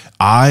 Yeah.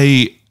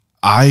 I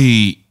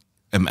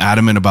am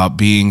adamant about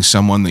being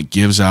someone that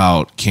gives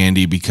out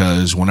candy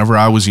because whenever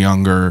I was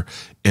younger,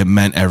 it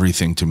meant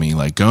everything to me.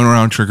 Like going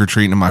around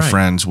trick-or-treating to my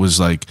friends was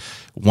like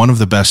one of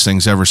the best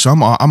things ever. So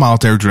I'm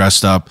out there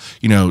dressed up,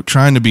 you know,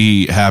 trying to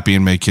be happy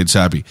and make kids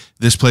happy.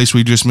 This place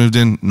we just moved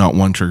in, not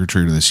one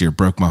trick-or-treater this year.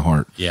 Broke my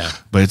heart. Yeah.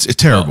 But it's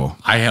terrible. Well,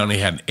 I only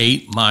had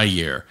 8 my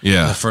year.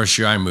 Yeah. The first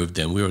year I moved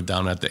in, we were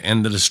down at the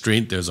end of the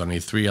street. There's only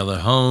 3 other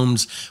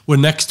homes. We're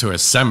next to a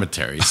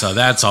cemetery, so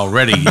that's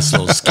already a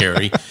little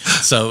scary.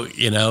 So,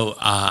 you know,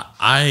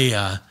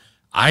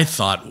 I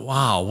thought,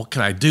 wow, what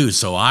can I do?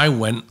 So I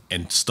went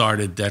and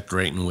started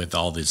decorating with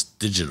all this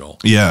digital.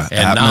 Yeah,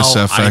 and Atmos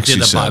now FX, I did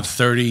about said.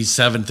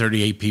 37,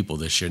 38 people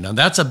this year. Now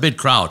that's a big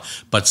crowd,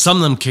 but some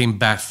of them came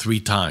back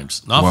 3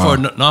 times.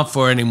 Not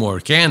for any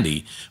more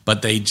candy,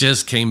 but they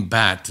just came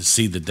back to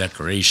see the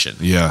decoration.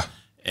 Yeah.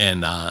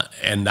 And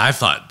I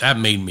thought that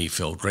made me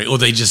feel great. Or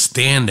they just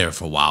stand there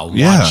for a while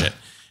and watch it.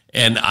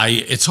 And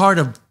it's hard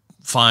to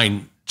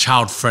find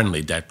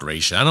child-friendly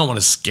decoration. I don't want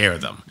to scare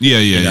them.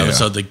 Yeah.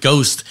 So the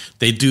ghost,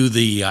 they do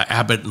the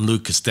Abbott and Lou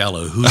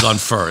Costello, who's on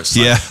first.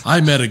 Yeah. I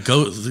met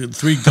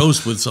 3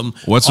 ghosts with some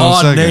What's on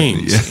odd second?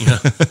 names. Yeah.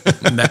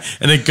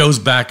 and it goes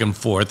back and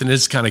forth, and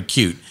it's kind of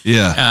cute.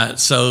 Yeah.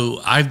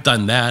 So I've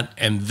done that.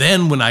 And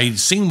then when I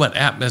seen what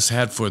Atmos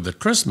had for the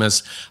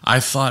Christmas, I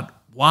thought,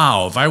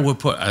 wow, if I would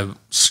put a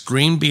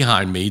screen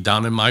behind me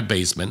down in my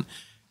basement,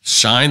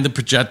 shine the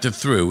projector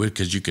through it,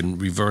 because you can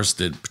reverse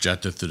the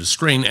projector through the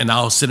screen, and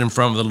I'll sit in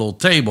front of the little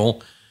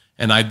table.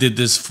 And I did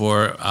this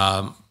for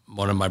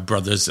one of my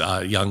brother's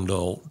young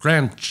little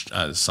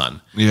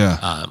grandson.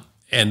 Yeah.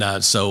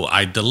 So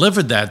I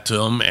delivered that to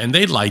them, and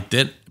they liked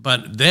it.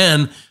 But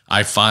then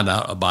I found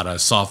out about a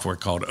software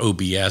called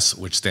OBS,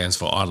 which stands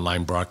for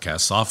Online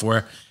Broadcast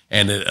Software,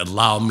 and it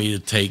allowed me to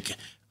take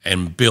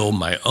and build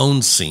my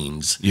own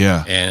scenes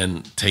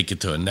and take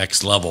it to a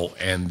next level.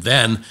 And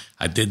then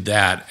I did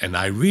that, and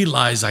I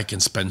realized I can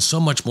spend so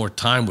much more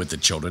time with the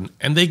children,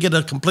 and they get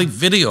a complete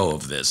video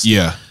of this.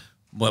 Yeah.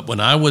 But when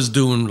I was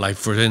doing, like,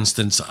 for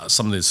instance,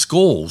 some of the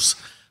schools,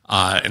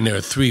 and there are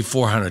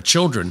 300-400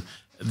 children,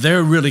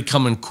 they're really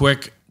coming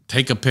quick,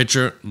 take a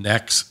picture,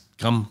 next,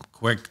 come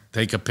quick,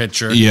 take a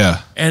picture.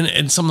 Yeah.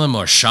 And some of them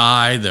are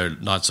shy, they're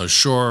not so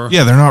sure.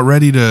 Yeah, they're not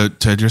ready to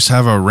just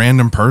have a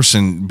random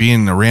person be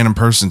in a random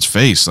person's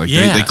face. Like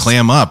they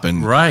clam up,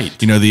 and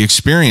the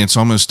experience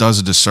almost does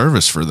a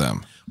disservice for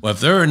them. Well, if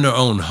they're in their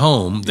own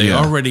home, they're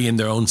already in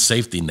their own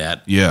safety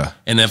net. Yeah.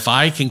 And if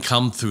I can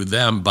come through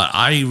them, but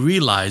I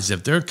realize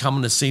if they're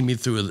coming to see me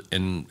through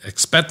and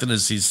expecting to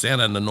see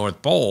Santa in the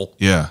North Pole.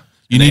 Yeah.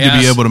 You need to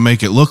be able to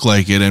make it look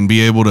like it, and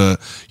be able to,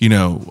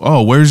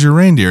 oh, where's your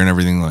reindeer and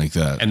everything like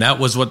that. And that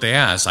was what they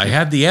asked. I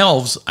had the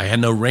elves. I had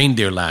no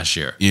reindeer last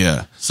year.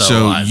 Yeah.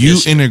 So you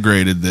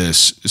integrated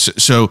this.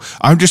 So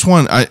I just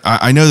want,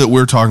 I know that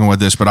we're talking about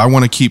this, but I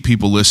want to keep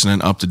people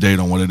listening up to date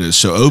on what it is.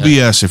 So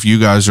OBS, if you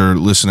guys are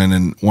listening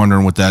and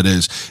wondering what that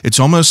is, it's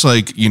almost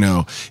like,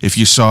 if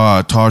you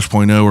saw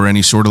Taj.0 or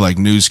any sort of like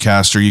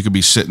newscaster, you could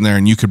be sitting there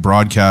and you could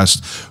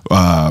broadcasting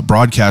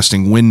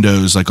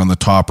windows like on the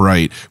top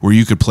right, where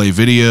you could play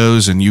videos,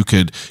 and you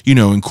could,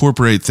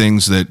 incorporate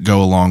things that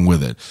go along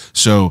with it.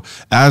 So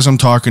as I'm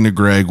talking to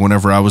Greg,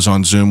 whenever I was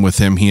on Zoom with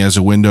him, he has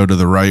a window to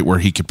the right where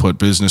he could put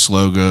business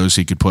logos,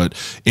 he could put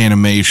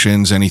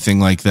animations, anything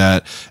like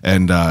that.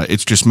 And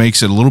it just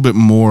makes it a little bit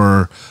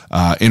more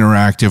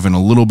interactive and a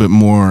little bit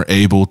more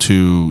able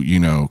to,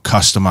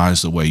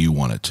 customize the way you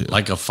want it to.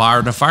 Like a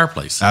fire to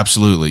fireplace.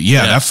 Absolutely.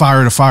 Yeah, that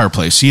fire to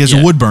fireplace. He has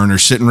a wood burner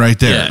sitting right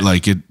there. Yeah.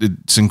 Like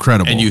it's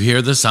incredible. And you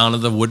hear the sound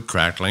of the wood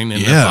crackling in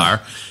the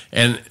fire.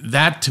 And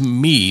that, to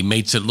me,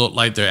 makes it look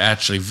like they're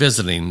actually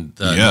visiting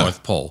the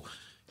North Pole.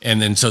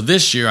 And then so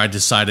this year I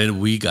decided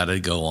we got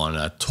to go on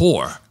a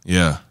tour.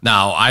 Yeah.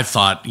 Now, I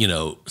thought,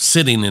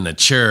 sitting in a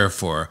chair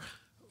for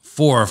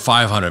 400 or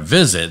 500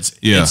 visits,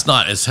 it's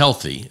not as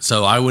healthy.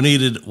 So I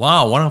needed,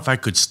 what if I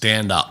could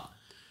stand up?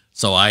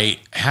 So I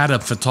had a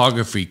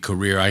photography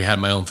career. I had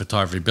my own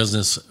photography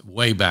business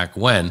way back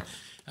when.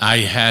 I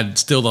had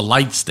still the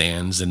light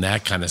stands and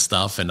that kind of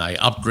stuff, and I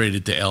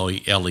upgraded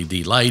to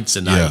LED lights,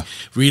 and I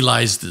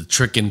realized the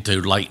trick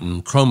into light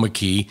and chroma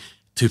key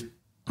to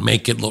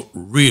make it look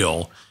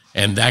real,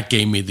 and that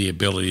gave me the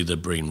ability to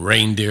bring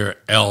reindeer,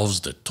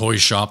 elves, the toy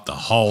shop, the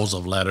halls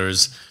of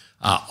letters,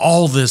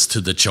 all this to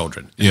the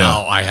children. Yeah.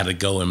 Now I had to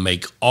go and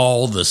make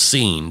all the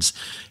scenes,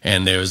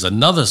 and there's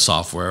another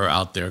software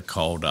out there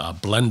called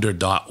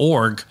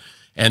blender.org,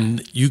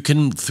 and you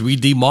can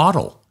 3D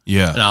model.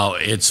 Yeah. Now,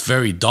 it's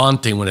very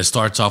daunting when it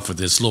starts off with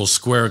this little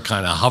square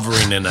kind of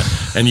hovering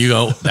and you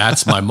go,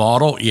 that's my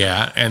model?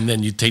 Yeah. And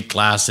then you take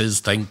classes,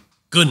 thank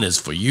goodness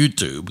for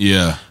YouTube.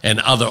 Yeah.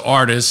 And other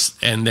artists,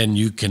 and then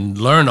you can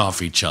learn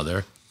off each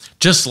other.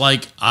 Just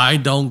like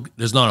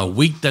there's not a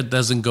week that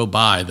doesn't go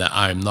by that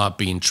I'm not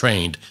being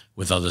trained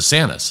with other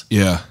Santas.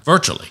 Yeah.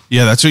 Virtually.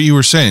 Yeah, that's what you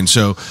were saying.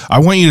 So I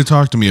want you to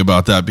talk to me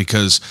about that,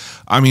 because,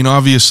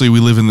 obviously we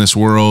live in this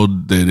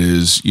world that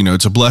is,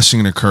 it's a blessing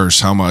and a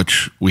curse how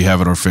much we have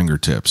at our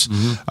fingertips.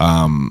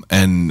 Mm-hmm.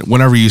 And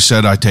whenever you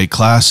said I take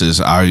classes,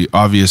 I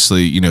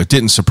obviously, it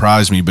didn't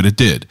surprise me, but it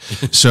did.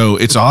 So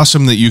it's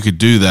awesome that you could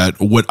do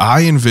that. What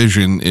I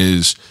envision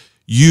is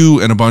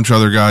you and a bunch of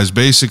other guys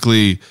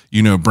basically,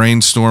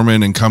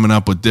 brainstorming and coming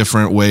up with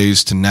different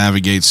ways to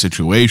navigate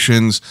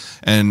situations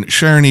and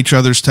sharing each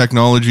other's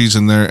technologies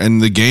and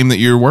the game that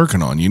you're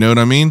working on. You know what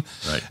I mean?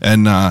 Right.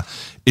 And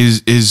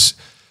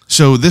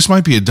so this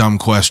might be a dumb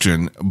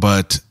question,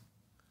 but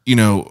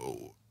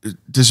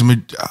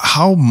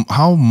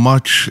how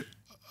much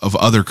of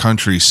other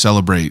countries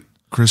celebrate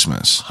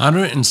Christmas?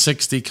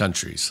 160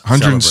 countries.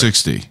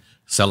 160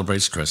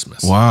 celebrates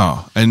Christmas.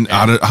 Wow. And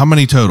out of how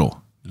many total?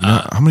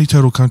 How many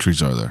total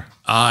countries are there?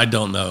 I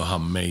don't know how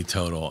many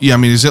total. Yeah,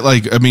 is it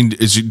like?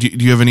 Do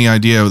you have any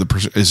idea of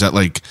the? Is that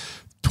like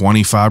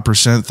 25%,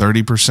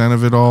 30%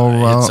 of it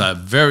all? It's a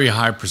very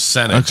high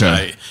percentage.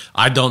 Okay.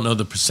 I don't know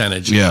the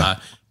percentage. Yeah.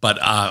 But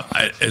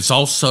it's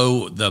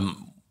also the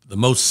the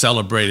most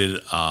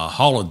celebrated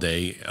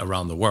holiday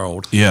around the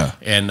world. Yeah.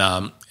 And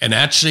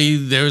actually,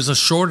 there's a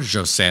shortage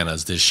of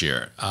Santas this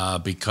year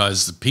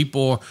because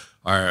people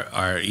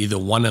are either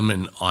want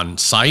them on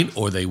site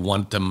or they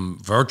want them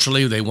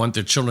virtually. They want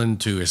their children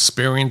to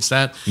experience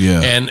that.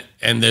 Yeah.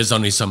 And there's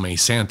only so many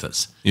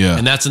Santas. Yeah.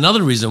 And that's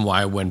another reason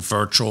why I went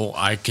virtual.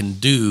 I can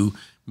do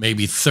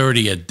maybe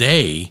 30 a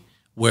day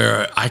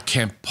where I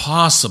can't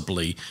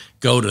possibly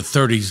go to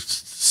 30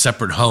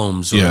 separate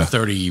homes or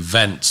 30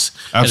 events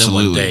in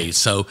one day.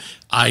 So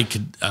I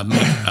could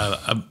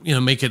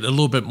make it a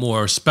little bit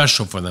more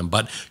special for them.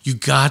 But you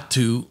got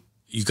to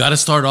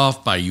start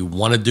off by you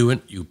want to do it,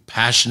 you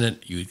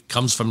passionate, it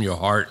comes from your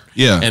heart.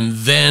 Yeah. And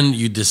then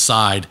you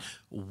decide,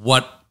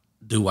 what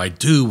do I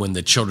do when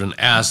the children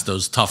ask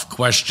those tough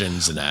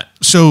questions and that?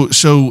 So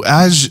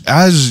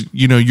as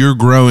you're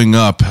growing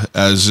up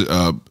as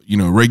a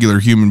regular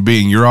human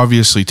being, you're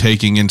obviously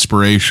taking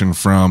inspiration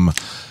from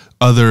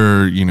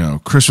other,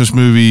 Christmas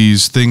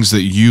movies, things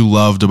that you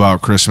loved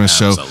about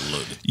Christmas.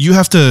 Absolutely. So you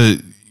have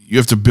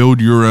to build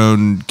your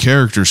own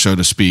character, so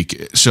to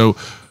speak. So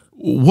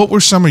what were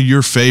some of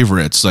your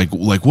favorites? Like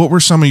what were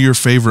some of your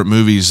favorite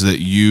movies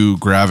that you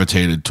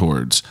gravitated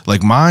towards?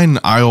 Like mine,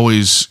 I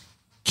always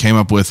came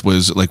up with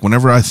was like,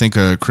 whenever I think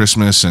of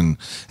Christmas and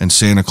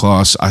Santa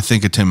Claus, I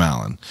think of Tim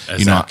Allen.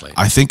 Exactly.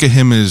 I think of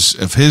him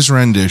of his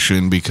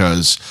rendition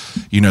because,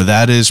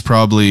 that is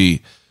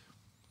probably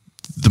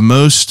the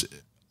most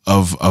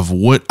of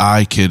what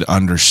I could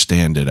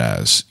understand it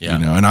as,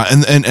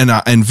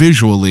 and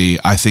visually,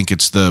 I think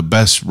it's the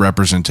best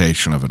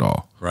representation of it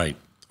all. Right.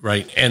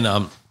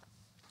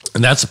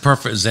 And that's a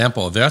perfect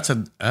example. That's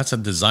a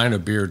designer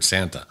beard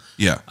Santa.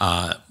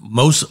 Yeah.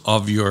 Most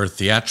of your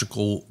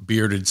theatrical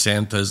bearded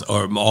Santas,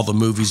 or all the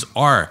movies,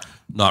 are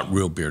not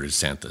real bearded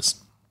Santas.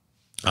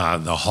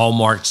 The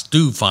Hallmarks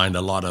do find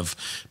a lot of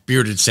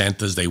bearded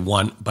Santas they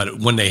want, but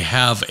when they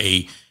have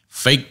a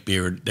fake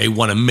beard, they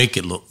want to make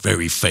it look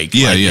very fake.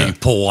 Yeah, They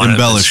pull on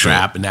the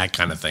strap it. and that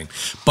kind of thing.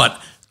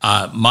 But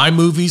my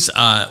movies,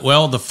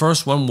 the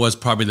first one was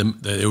probably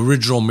the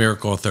original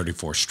Miracle on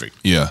 34th Street.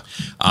 Yeah.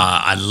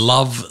 I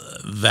love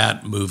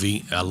that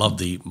movie. I love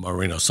the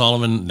Maureen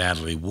O'Sullivan,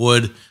 Natalie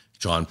Wood,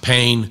 John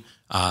Payne,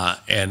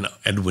 and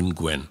Edwin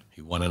Gwynn.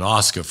 He won an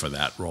Oscar for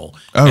that role.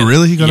 Oh,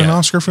 really? He got an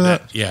Oscar for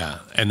that? Yeah.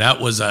 And that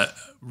was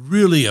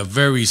really a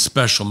very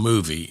special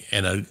movie.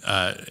 And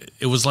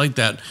it was like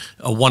that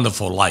A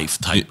Wonderful Life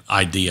type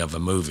idea of a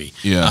movie.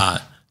 Yeah.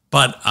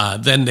 But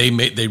then they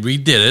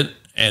redid it.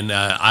 And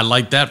I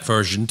like that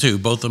version too.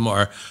 Both of them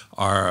are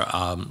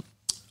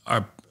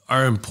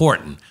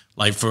important.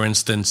 Like for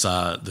instance,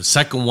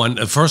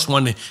 the first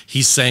one,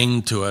 he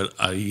sang to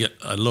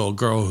a little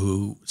girl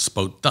who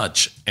spoke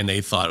Dutch, and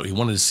they thought he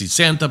wanted to see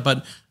Santa,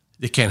 but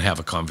they can't have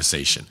a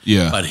conversation.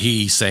 Yeah. But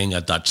he sang a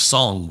Dutch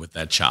song with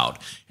that child.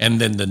 And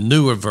then the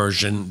newer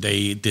version,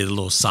 they did a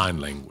little sign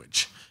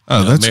language.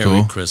 Oh, that's Merry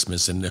cool.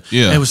 Christmas. And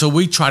Yeah. so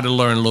we try to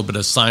learn a little bit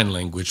of sign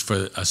language,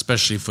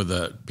 especially for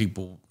the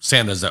people,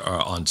 Santas that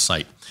are on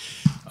site.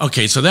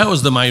 Okay, so that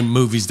was my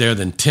movies there.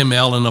 Then Tim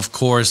Allen, of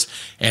course,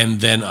 and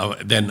then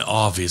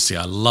obviously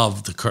I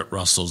love the Kurt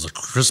Russells, the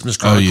Christmas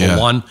Chronicle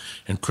 1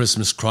 and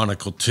Christmas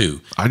Chronicle 2.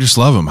 I just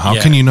love him.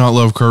 How can you not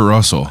love Kurt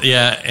Russell?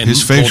 Yeah, and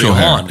his facial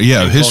Goldie hair. Hawn.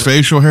 Yeah, And his Goldie-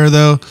 facial hair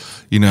though,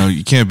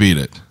 you can't beat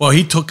it. Well,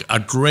 he took a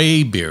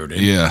gray beard,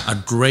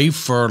 a gray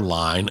fur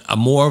line,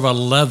 more of a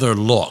leather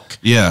look.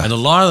 Yeah. And a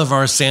lot of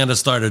our Santa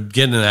started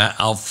getting that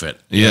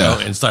outfit,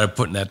 and started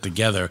putting that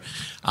together.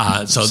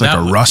 So It's that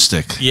like a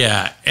rustic.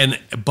 Yeah,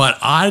 but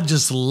I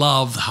just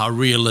loved how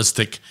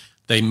realistic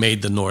they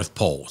made the North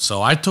Pole.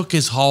 So I took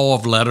his Hall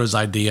of Letters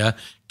idea.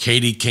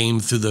 Katie came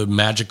through the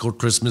magical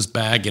Christmas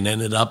bag and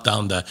ended up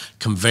down the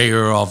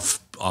conveyor of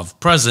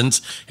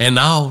presents, and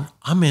now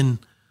I'm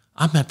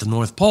at the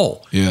North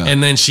Pole. Yeah.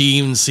 And then she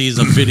even sees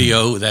a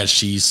video that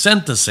she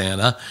sent to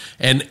Santa,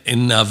 and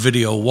in a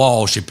video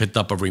wall, she picked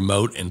up a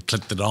remote and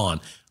clicked it on.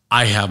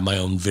 I have my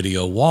own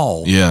video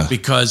wall. Yeah.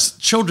 Because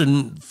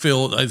children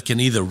feel they can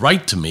either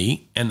write to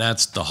me, and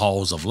that's the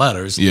halls of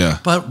letters. Yeah.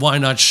 But why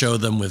not show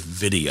them with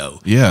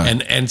video? Yeah.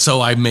 And so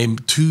I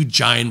made 2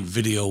 giant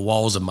video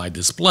walls of my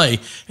display,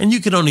 and you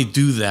can only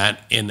do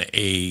that in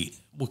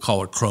we'll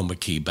call it chroma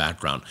key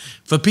background.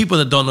 For people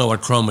that don't know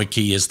what chroma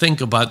key is,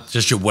 think about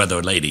just your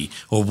weather lady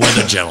or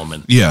weather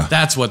gentleman. Yeah.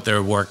 That's what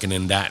they're working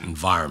in that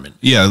environment.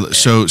 Yeah,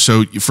 so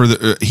for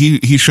the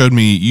he showed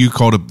me, you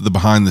called it the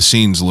behind the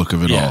scenes look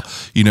of it all.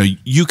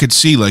 You could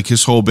see like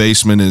his whole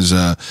basement is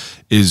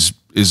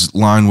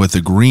lined with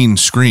a green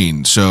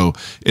screen, so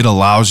it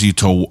allows you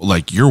to,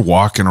 like, you're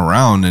walking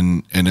around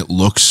and it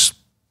looks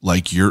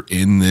like you're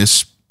in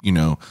this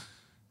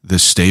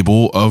this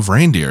stable of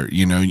reindeer.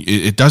 You know,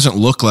 it doesn't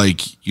look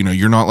like, you know,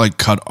 you're not like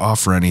cut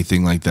off or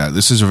anything like that.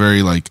 This is a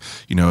very like,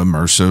 you know,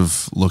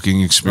 immersive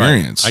looking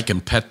experience. Right. I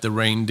can pet the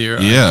reindeer.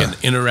 Yeah. I can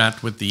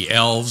interact with the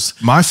elves.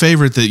 My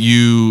favorite that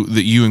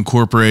you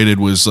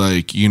incorporated was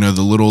like, you know,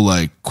 the little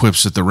like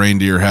quips that the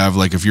reindeer have.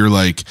 Like if you're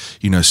like,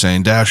 you know,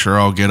 saying Dasher,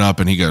 I'll get up,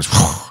 and he goes,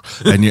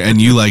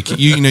 and you like,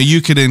 you know,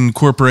 you could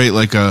incorporate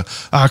like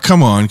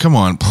come on,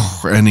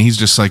 and he's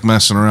just like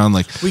messing around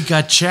like, we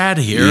got Chad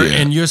here, Yeah.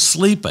 and you're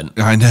sleeping.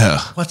 I know.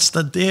 What's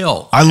the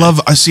deal? I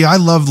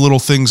love little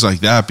things like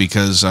that,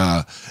 because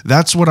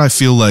that's what I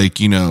feel like,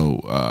 you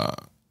know,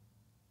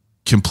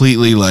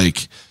 completely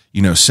like,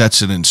 you know,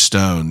 sets it in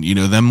stone, you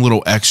know, them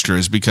little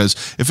extras. Because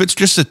if it's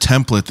just a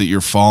template that you're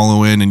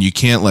following and you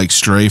can't like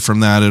stray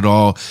from that at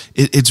all,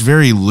 it's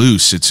very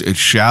loose. It's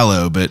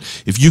shallow. But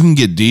if you can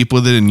get deep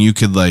with it, and you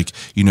could like,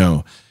 you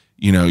know,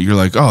 you're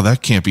like, oh,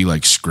 that can't be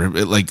like script,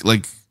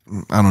 like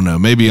I don't know.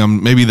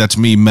 Maybe that's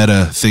me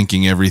meta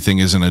thinking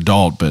everything as an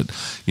adult, but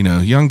you know,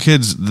 young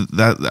kids,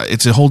 that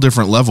it's a whole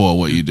different level of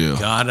what you do.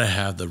 Gotta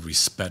have the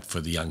respect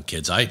for the young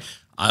kids.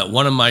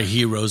 One of my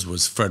heroes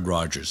was Fred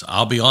Rogers.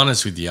 I'll be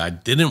honest with you, I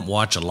didn't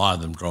watch a lot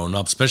of them growing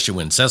up, especially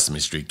when Sesame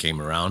Street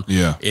came around.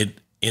 Yeah.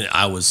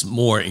 I was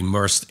more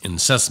immersed in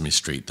Sesame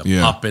Street,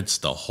 the puppets,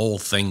 the whole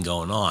thing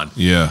going on.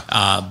 Yeah.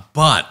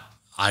 But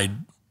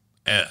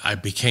I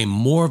became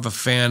more of a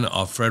fan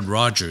of Fred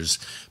Rogers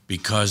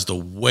because the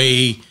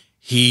way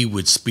he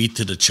would speak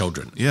to the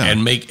children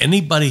and make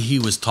anybody he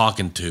was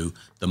talking to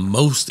the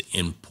most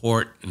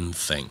important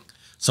thing.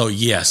 So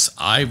yes,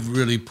 I've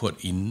really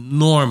put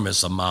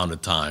enormous amount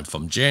of time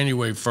from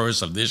January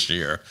 1st of this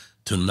year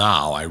to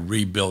now. I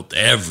rebuilt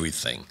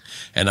everything,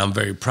 and I'm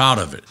very proud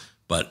of it.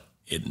 But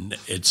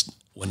it's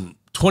when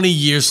 20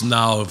 years from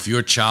now, if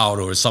your child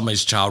or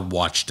somebody's child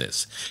watched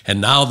this,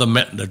 and now the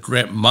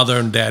mother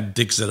and dad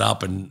digs it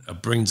up and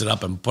brings it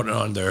up and put it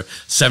on their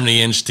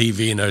 70-inch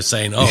TV, and they're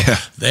saying,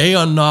 they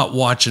are not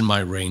watching my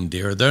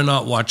reindeer. They're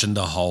not watching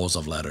the halls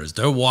of letters.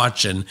 They're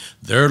watching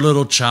their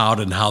little child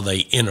and how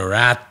they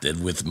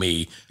interacted with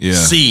me,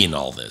 seeing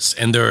all this,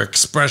 and their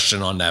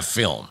expression on that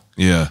film.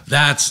 Yeah.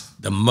 That's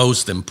the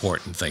most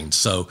important thing.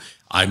 So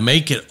I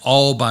make it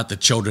all about the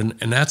children,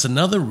 and that's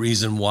another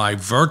reason why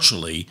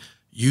virtually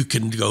you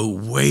can go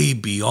way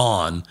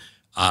beyond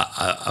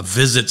a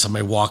visit,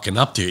 somebody walking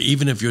up to you,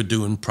 even if you're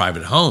doing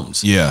private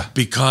homes. Yeah.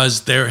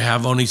 Because they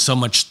have only so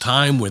much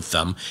time with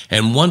them.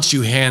 And once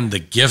you hand the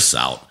gifts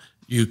out,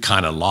 you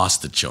kind of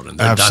lost the children.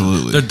 They're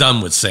Absolutely. They're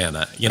done with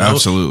Santa. You know?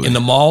 Absolutely. In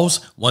the malls,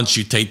 once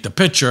you take the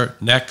picture,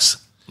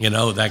 next, you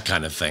know, that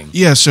kind of thing.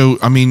 Yeah. So,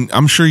 I mean,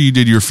 I'm sure you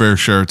did your fair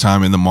share of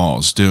time in the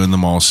malls doing the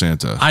mall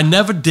Santa. I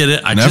never did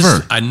it.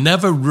 Never. I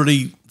never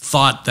really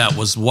thought that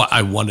was what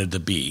I wanted to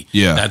be.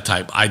 Yeah. That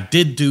type. I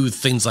did do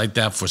things like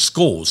that for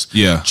schools.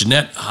 Yeah.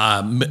 Jeanette,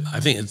 I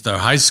think it's their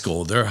high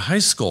school. Their high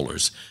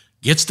schoolers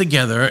gets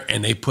together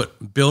and they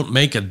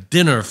make a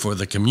dinner for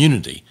the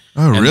community.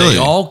 Oh, and really? They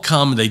all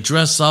come. They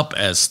dress up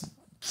as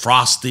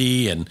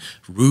Frosty and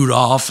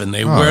Rudolph, and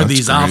they wear that's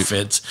these great.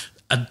 outfits.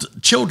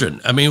 Children,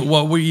 I mean,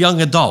 well, we're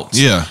young adults.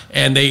 Yeah.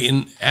 And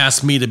they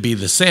asked me to be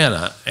the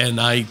Santa, and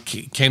I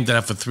came to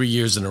that for 3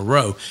 years in a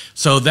row.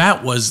 So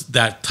that was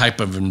that type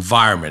of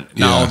environment.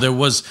 Now, there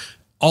was,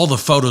 all the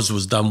photos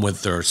was done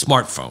with their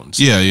smartphones.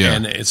 Yeah, yeah.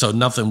 And so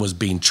nothing was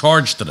being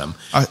charged to them.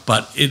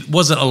 But it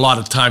wasn't a lot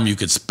of time you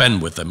could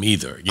spend with them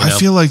either. You know? I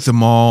feel like the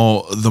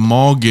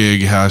mall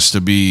gig has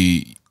to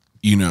be,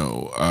 you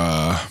know,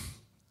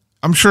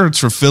 I'm sure it's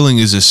fulfilling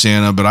as a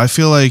Santa, but I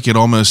feel like it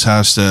almost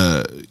has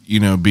to, you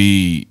know,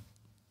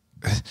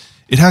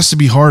 it has to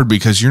be hard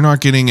because you're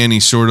not getting any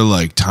sort of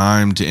like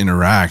time to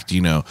interact,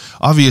 you know.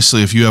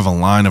 Obviously, if you have a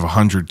line of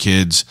 100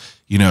 kids,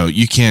 you know,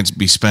 you can't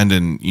be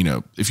spending, you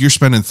know, if you're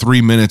spending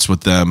 3 minutes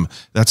with them,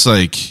 that's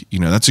like, you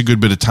know, that's a good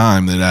bit of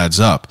time that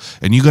adds up.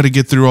 And you got to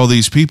get through all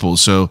these people.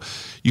 So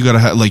you got to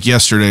have, like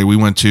yesterday, we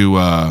went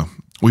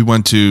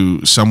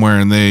to somewhere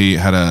and they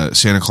had a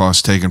Santa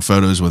Claus taking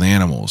photos with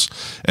animals.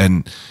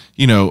 And,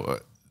 you know,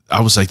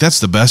 I was like, that's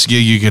the best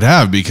gig you could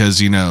have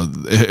because, you know,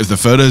 if the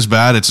photo's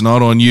bad, it's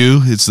not on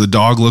you. It's the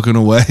dog looking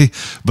away.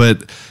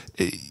 But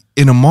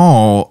in a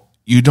mall,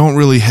 you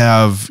only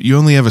have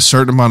a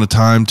certain amount of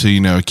time to, you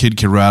know, a kid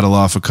can rattle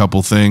off a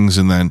couple things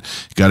and then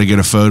you got to get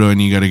a photo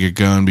and you got to get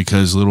going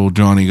because little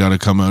Johnny got to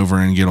come over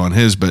and get on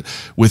his. But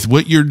with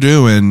what you're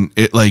doing,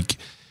 it like,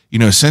 you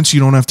know, since you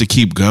don't have to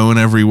keep going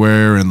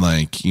everywhere and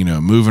like, you know,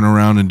 moving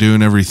around and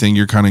doing everything,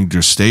 you're kind of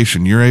just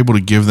stationed. You're able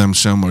to give them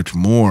so much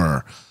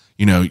more,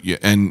 you know,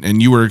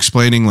 and you were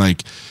explaining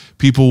like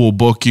people will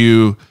book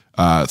you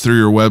through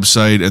your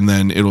website and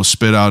then it'll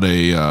spit out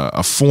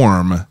a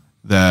form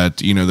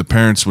that, you know, the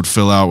parents would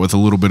fill out with a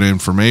little bit of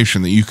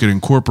information that you could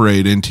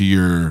incorporate into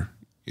your,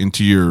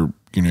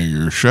 you know,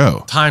 your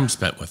show. Time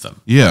spent with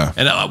them. Yeah.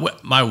 And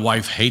my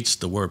wife hates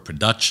the word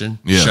production,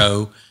 Yeah.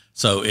 show,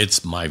 So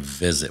it's my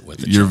visit with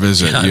the Your children.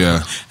 visit,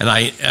 yeah.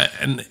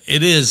 And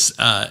it is,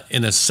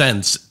 in a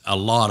sense, a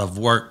lot of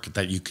work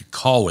that you could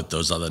call with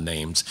those other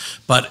names.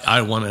 But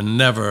I want to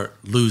never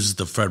lose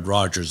the Fred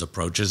Rogers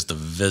approach, is the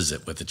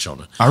visit with the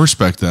children. I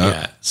respect that.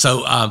 Yeah.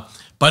 So,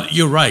 but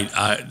you're right.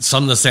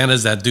 Some of the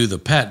Santas that do the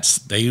pets,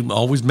 they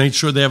always make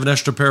sure they have an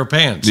extra pair of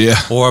pants,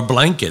 or a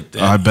blanket.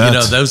 I bet. You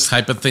know, those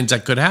type of things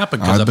that could happen,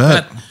 because a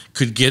pet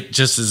could get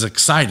just as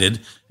excited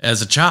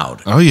as a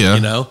child. Oh yeah.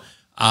 You know.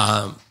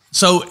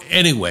 So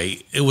anyway,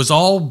 it was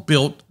all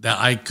built that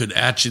I could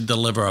actually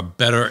deliver a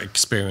better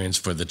experience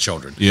for the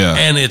children. Yeah.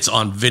 And it's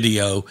on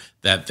video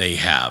that they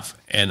have,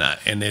 and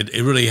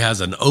it really has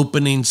an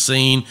opening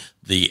scene,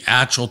 the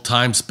actual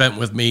time spent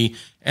with me,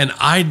 and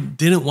I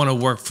didn't want to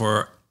work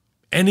for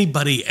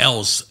anybody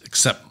else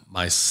except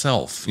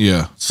myself.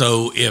 Yeah.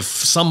 So if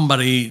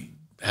somebody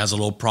has a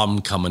little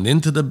problem coming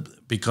into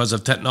because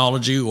of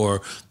technology,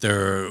 or they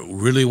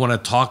really want to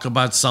talk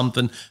about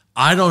something,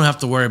 I don't have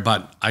to worry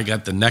about, I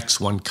got the next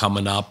one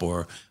coming up,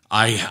 or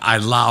I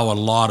allow a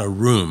lot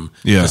of room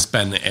to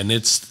spend. And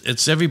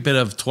it's every bit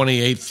of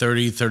 28,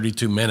 30,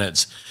 32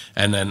 minutes.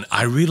 And then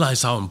I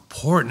realize how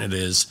important it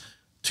is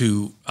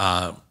to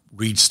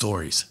read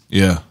stories.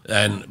 Yeah.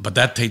 But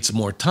that takes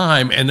more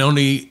time, and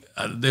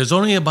there's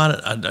only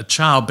about a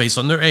child, based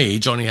on their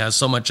age, only has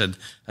so much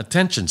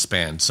attention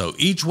span. So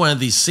each one of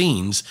these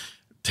scenes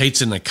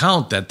takes into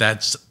account that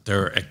that's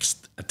their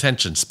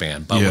attention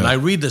span. But when I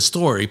read the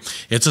story,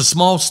 it's a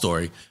small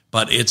story,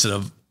 but it's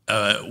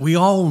we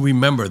all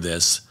remember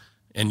this,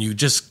 and you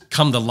just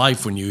come to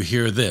life when you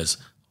hear this.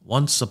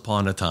 Once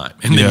upon a time,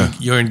 and then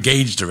you're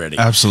engaged already.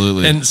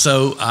 Absolutely. And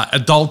so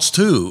adults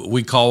too,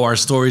 we call our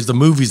stories the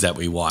movies that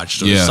we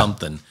watched or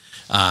something.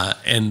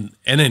 And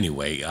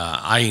anyway,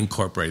 I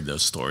incorporated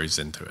those stories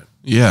into it.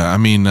 Yeah, I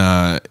mean,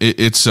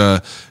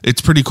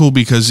 it's pretty cool,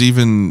 because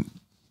even,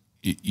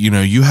 you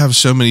know, you have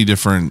so many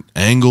different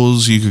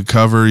angles you could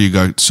cover. You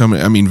got so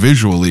many. I mean,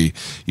 visually,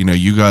 you know,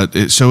 you got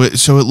it. So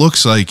it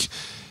looks like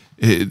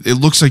it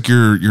looks like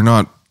you're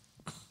not.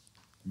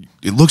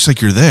 It looks like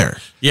you're there.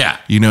 Yeah.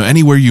 You know,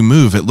 anywhere you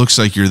move, it looks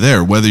like you're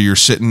there, whether you're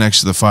sitting next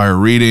to the fire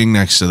reading,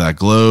 next to that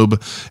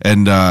globe.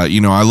 And,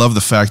 you know, I love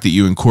the fact that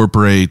you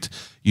incorporate,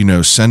 you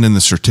know, send in the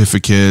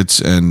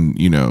certificates, and,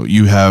 you know,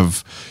 you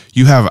have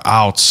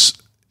outs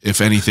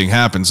if anything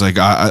happens.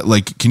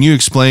 Like, can you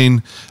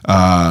explain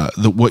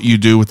what you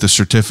do with the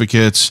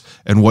certificates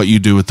and what you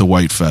do with the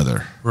white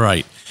feather?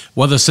 Right.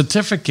 Well, the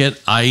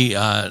certificate,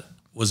 it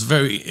was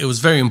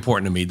very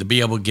important to me to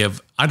be able to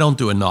give. I don't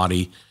do a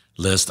naughty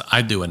list.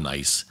 I do a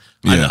nice.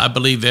 Yeah. I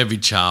believe every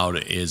child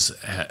is,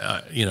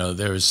 you know,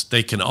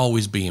 they can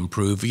always be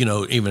improved. You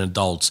know, even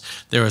adults,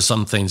 there are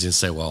some things you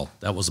say, well,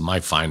 that was my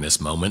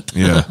finest moment.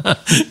 Yeah.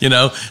 You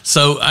know.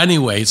 So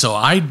anyway,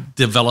 I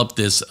developed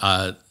this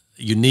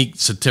unique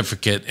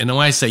certificate, and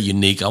when I say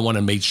unique, I want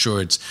to make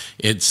sure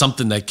it's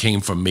something that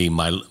came from me.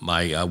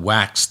 My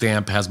wax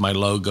stamp has my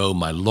logo.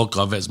 My look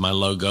of it is my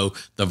logo.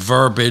 The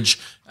verbiage,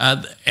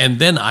 and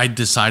then I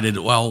decided,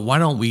 well, why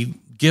don't we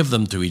give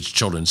them to each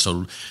children?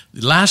 So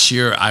last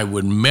year I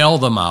would mail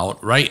them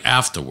out right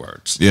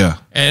afterwards. Yeah.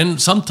 And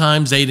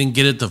sometimes they didn't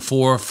get it to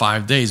 4 or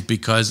 5 days,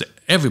 because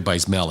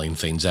everybody's mailing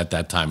things at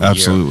that time of year.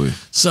 Absolutely.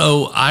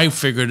 So I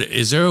figured,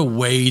 is there a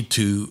way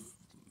to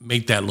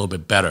make that a little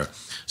bit better?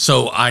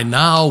 So I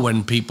now,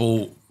 when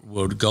people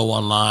would go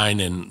online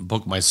and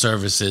book my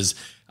services,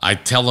 I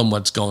tell them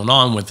what's going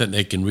on with it.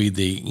 They can read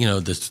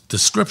the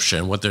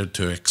description, what they're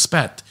to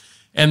expect.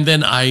 And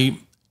then I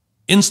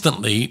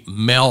instantly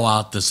mail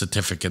out the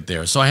certificate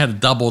there. So I had to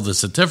double the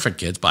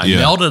certificates, but I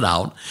mailed it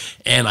out,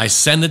 and I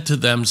send it to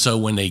them. So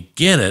when they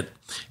get it,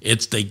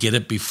 they get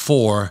it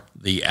before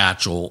the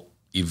actual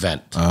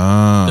event,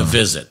 the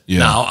visit. Yeah.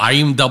 Now, I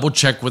even double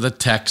check with a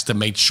text to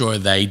make sure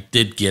they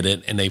did get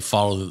it and they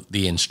follow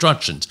the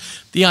instructions.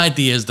 The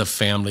idea is the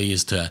family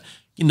is to,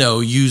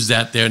 use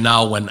that there.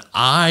 Now, when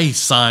I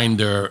sign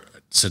their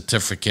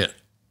certificate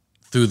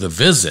through the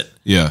visit,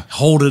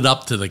 hold it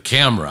up to the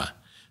camera,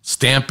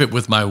 stamp it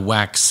with my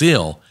wax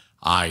seal,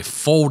 I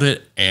fold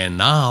it, and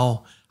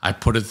now I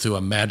put it through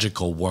a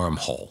magical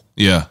wormhole.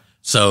 Yeah.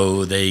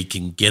 So they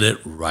can get it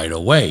right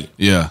away.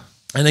 Yeah.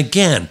 And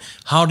again,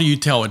 how do you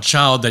tell a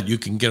child that you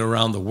can get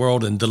around the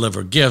world and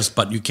deliver gifts,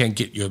 but you can't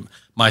get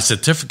my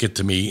certificate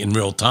to me in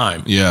real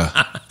time?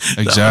 Yeah,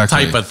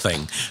 exactly. Type of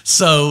thing.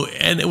 So,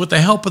 and with the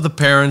help of the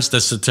parents,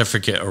 the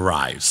certificate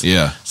arrives.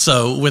 Yeah.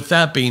 So with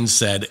that being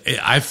said,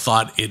 I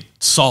thought it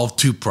solved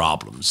two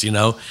problems,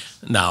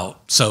 Now,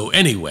 so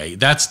anyway,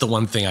 that's the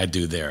one thing I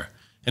do there.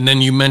 And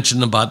then you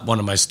mentioned about one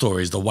of my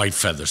stories, the white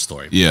feather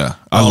story. Yeah,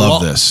 I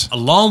love this.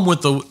 Along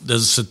with the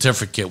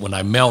certificate, when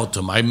I mail it to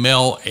them, I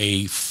mail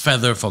a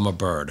feather from a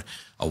bird,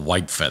 a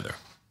white feather.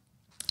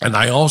 And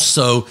I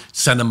also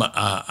send them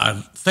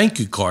a thank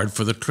you card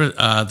for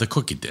the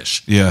cookie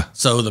dish. Yeah.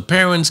 So the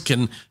parents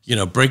can,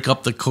 break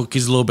up the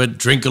cookies a little bit,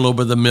 drink a little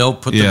bit of the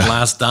milk, put the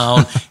glass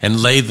down, and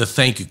lay the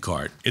thank you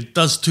card. It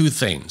does two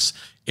things.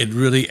 It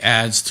really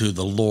adds to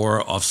the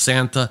lore of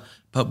Santa,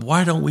 but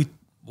why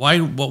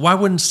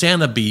wouldn't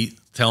Santa be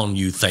telling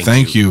you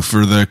Thank you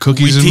for the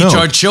cookies we and teach milk.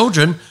 our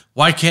children.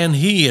 Why can't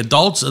he?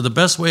 Adults are the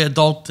best way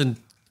adult can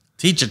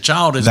teach a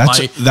child is That's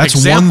by one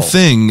example.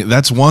 thing.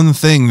 That's one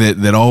thing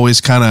that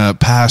always kind of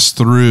passed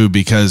through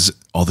because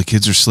all the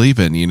kids are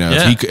sleeping. You know,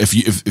 Yeah.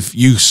 if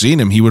you seen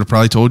him, he would have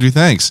probably told you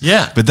thanks.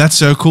 Yeah. But that's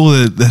so cool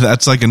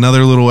that's like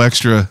another little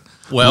extra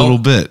little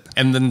bit.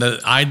 And then the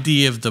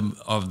idea of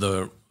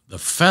the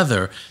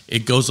feather,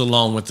 it goes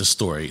along with the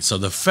story. So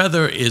the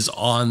feather is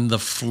on the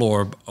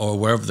floor or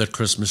wherever the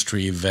Christmas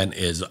tree event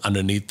is,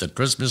 underneath the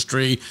Christmas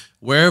tree,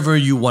 wherever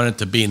you want it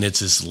to be, and it's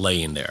just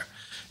laying there.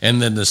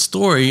 And then the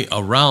story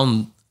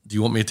around, do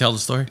you want me to tell the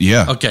story?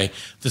 Yeah. Okay.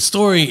 The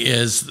story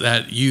is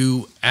that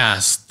you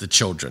ask the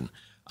children,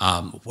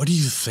 what do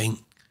you think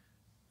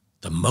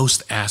the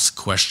most asked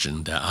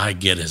question that I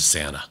get as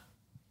Santa?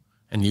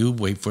 And you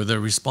wait for their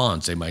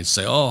response. They might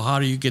say, "Oh, how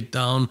do you get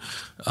down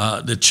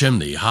the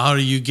chimney? How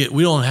do you get?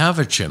 We don't have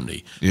a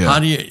chimney. Yeah.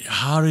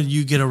 How did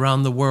you get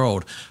around the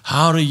world?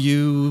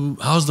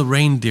 How's the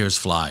reindeers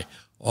fly?"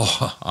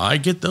 Oh, I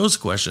get those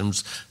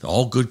questions. They're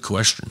all good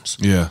questions.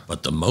 Yeah.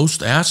 But the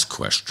most asked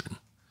question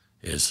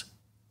is,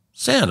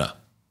 Santa,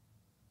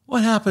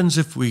 what happens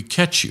if we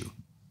catch you?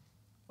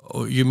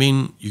 Oh, you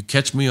mean you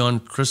catch me on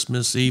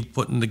Christmas Eve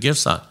putting the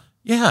gifts on?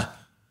 Yeah.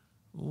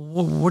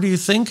 What do you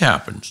think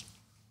happens?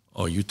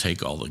 Oh, you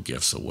take all the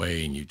gifts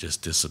away and you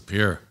just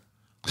disappear.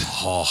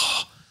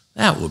 Oh,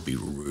 that would be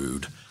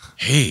rude.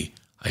 Hey,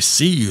 I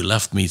see you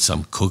left me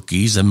some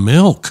cookies and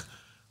milk.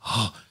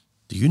 Oh,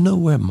 do you know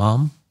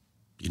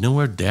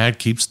where Dad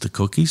keeps the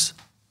cookies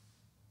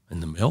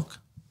and the milk?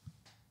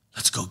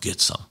 Let's go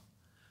get some.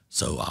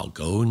 So I'll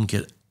go and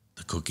get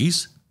the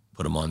cookies,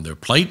 put them on their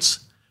plates.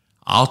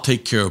 I'll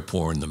take care of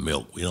pouring the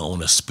milk. We don't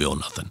want to spill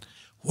nothing.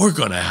 We're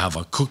going to have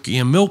a cookie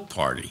and milk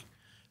party.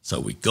 So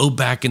we go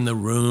back in the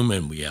room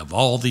and we have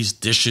all these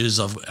dishes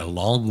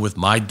along with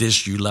my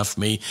dish you left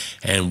me,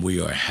 and we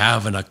are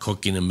having a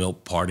cookie and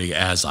milk party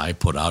as I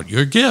put out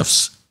your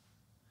gifts.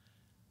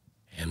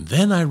 And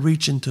then I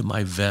reach into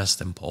my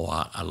vest and pull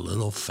out a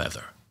little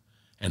feather,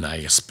 and I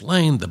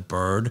explain the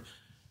bird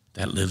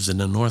that lives in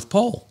the North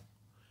Pole,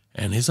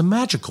 and he's a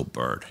magical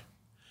bird.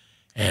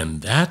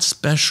 And that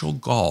special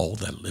gull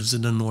that lives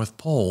in the North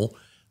Pole,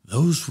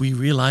 we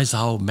realize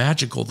how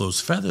magical those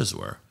feathers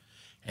were.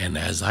 And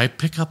as I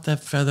pick up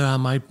that feather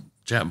on my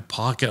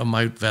pocket of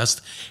my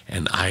vest,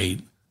 and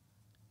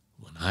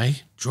when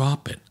I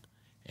drop it,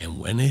 and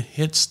when it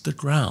hits the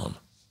ground,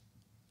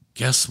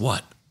 guess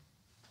what?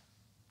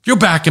 You're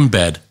back in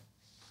bed.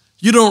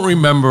 You don't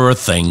remember a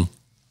thing.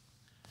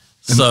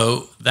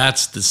 So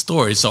that's the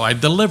story. So I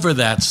deliver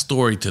that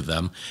story to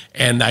them,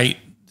 and I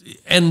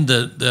end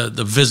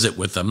the visit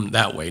with them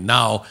that way.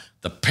 Now,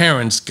 the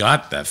parents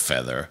got that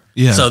feather,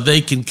 so they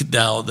can,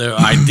 now their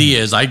idea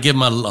is I give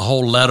them a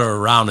whole letter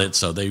around it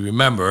so they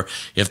remember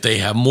if they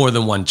have more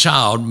than one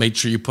child, make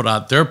sure you put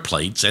out their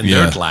plates and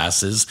their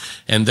glasses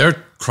and their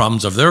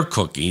crumbs of their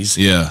cookies,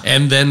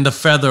 and then the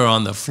feather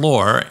on the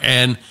floor.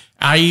 And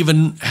I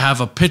even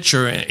have a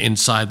picture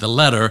inside the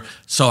letter,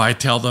 so I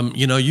tell them,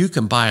 you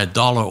can buy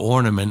 $1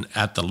 ornament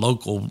at the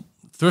local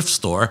thrift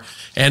store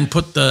and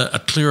put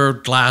a clear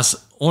glass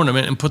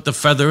ornament and put the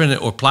feather in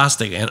it, or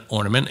plastic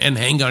ornament, and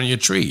hang it on your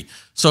tree.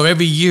 So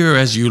every year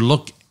as you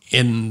look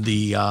in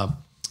the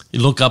you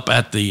look up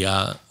at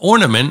the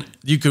ornament,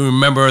 you can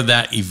remember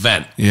that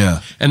event.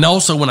 Yeah. And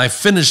also when I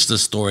finish the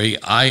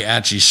story, I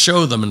actually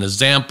show them an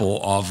example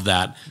of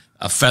that,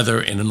 a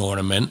feather in an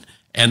ornament.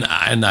 And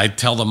I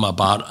tell them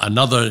about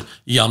another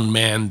young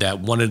man that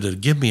wanted to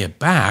give me it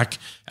back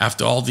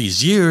after all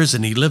these years,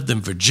 and he lived in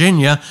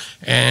Virginia,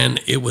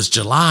 and it was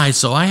July,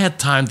 so I had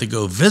time to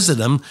go visit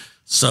him.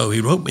 So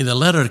he wrote me the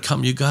letter to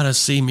come, you got to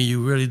see me,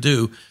 you really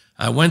do.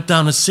 I went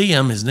down to see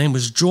him. His name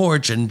was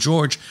George, and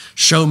George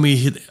showed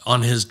me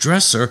on his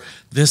dresser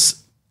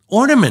this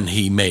ornament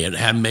he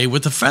had made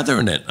with a feather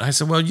in it. I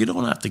said, well, you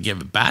don't have to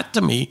give it back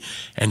to me.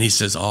 And he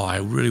says, oh, I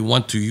really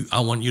want to.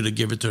 I want you to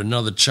give it to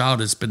another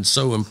child. It's been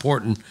so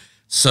important.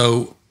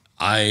 So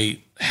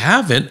I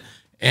have it,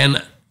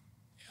 and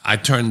I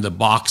turned the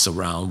box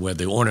around where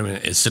the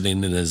ornament is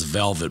sitting in his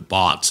velvet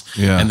box.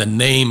 Yeah. And the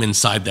name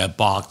inside that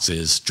box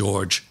is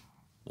George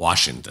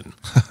Washington.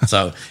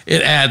 So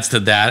it adds to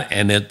that,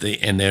 and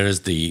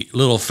there's the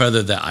little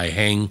feather that I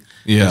hang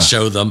and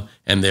show them,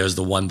 and there's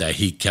the one that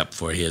he kept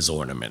for his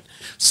ornament.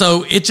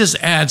 So it just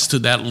adds to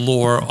that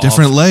lore.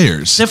 Different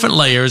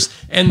layers.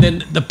 And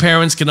then the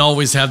parents can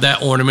always have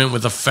that ornament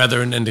with a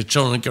feather, and then the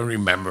children can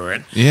remember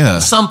it. Yeah.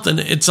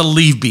 It's a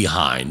leave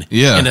behind,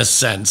 Yeah. in a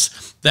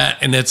sense.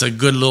 And it's a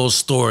good little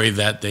story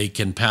that they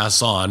can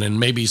pass on and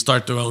maybe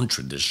start their own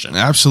tradition.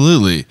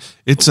 Absolutely.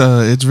 It's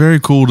very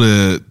cool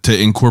to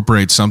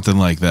incorporate something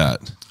like that.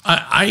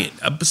 I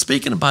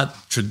speaking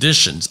about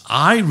traditions,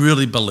 I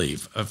really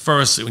believe,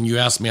 first, when you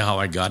asked me how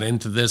I got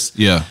into this,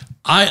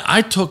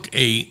 I took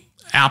a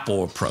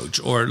Apple approach,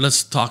 or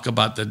let's talk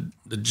about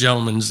the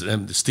gentlemen,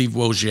 Steve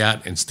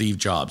Wozniak and Steve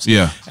Jobs.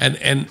 Yeah.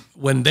 And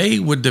when they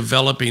were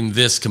developing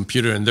this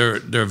computer and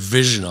their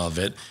vision of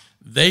it,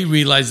 they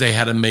realized they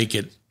had to make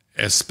it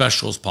as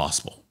special as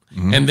possible.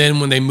 And then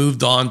when they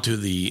moved on to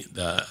the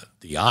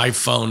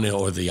iPhone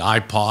or the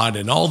iPod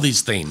and all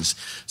these things,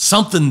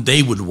 something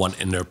they would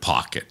want in their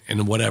pocket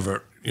and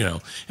whatever,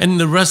 and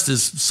the rest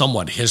is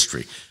somewhat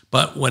history.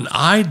 But when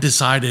I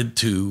decided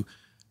to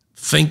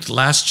think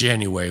last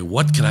January,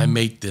 what can I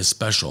make this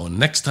special? And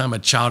next time a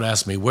child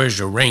asks me, where's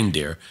your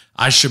reindeer?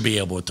 I should be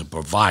able to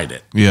provide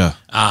it. Yeah.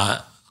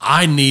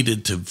 I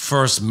needed to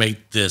first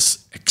make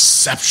this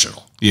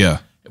exceptional. Yeah.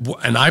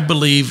 And I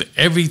believe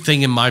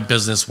everything in my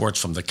business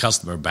works from the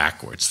customer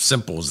backwards.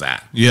 Simple as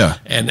that. Yeah.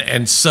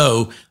 And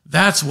so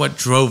that's what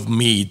drove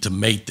me to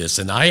make this.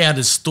 And I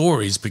added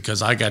stories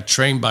because I got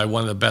trained by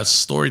one of the best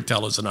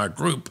storytellers in our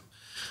group,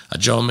 a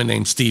gentleman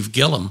named Steve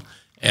Gillum.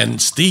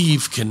 And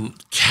Steve can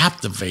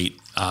captivate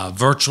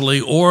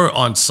virtually or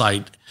on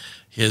site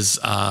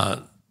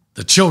the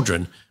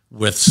children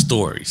with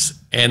stories.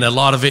 And a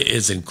lot of it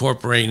is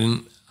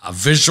incorporating a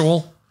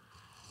visual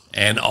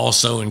and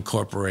also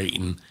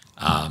incorporating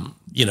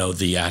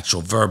the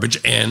actual verbiage,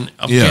 and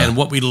again,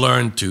 what we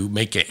learned to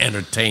make it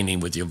entertaining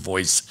with your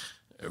voice.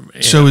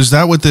 So is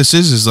that what this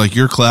is? Is like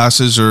your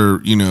classes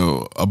are,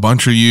 a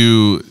bunch of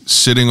you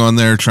sitting on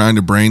there trying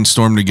to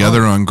brainstorm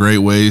together on great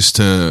ways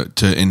to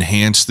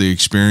enhance the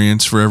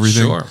experience for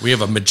everything? Sure. We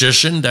have a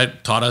magician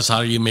that taught us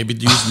how to maybe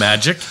use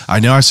magic. I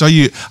know. I saw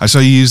you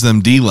use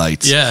them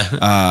D-lights.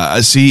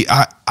 Yeah. See,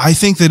 I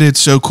think that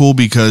it's so cool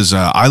because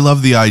I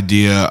love the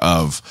idea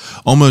of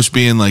almost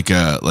being like do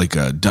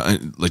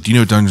you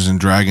know what Dungeons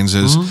and Dragons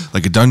is? Mm-hmm.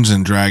 Like a Dungeons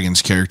and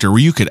Dragons character where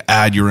you could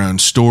add your own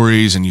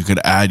stories and you could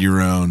add your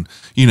own,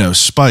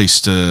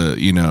 spice to,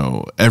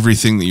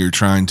 everything that you're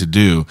trying to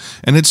do.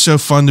 And it's so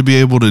fun to be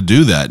able to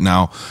do that.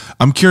 Now,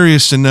 I'm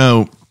curious to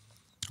know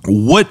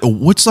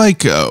what's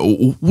like,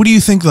 what do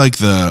you think like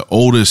the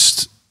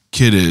oldest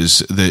kid is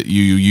that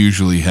you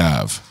usually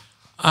have?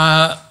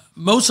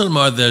 Most of them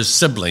are their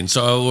siblings.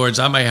 So in other words,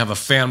 I might have a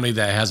family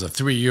that has a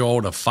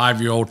 3-year-old, a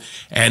 5-year-old,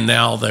 and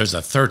now there's a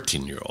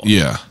 13-year-old.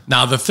 Yeah.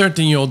 Now the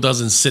 13-year-old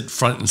doesn't sit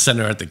front and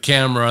center at the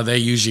camera. They're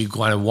usually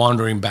kind of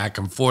wandering back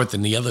and forth,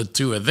 and the other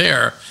two are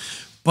there.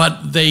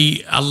 But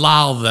they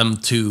allow them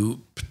to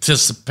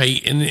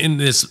participate in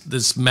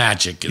this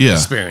magic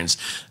experience.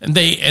 And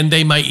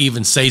they might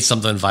even say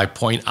something if I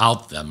point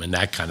out them and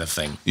that kind of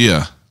thing.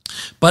 Yeah.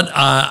 But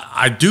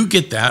I do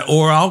get that,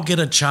 or I'll get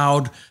a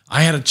child.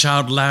 I had a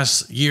child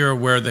last year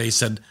where they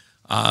said,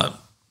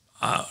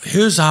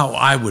 here's how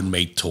I would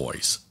make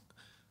toys.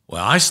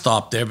 Well, I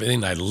stopped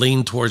everything. I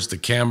leaned towards the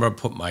camera,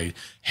 put my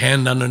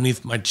hand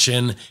underneath my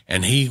chin,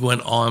 and he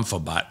went on for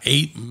about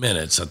 8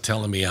 minutes of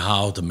telling me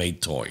how to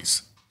make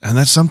toys. And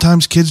that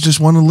sometimes kids just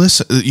want to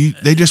listen.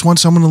 They just want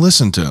someone to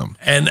listen to them.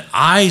 And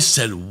I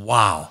said,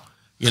 wow,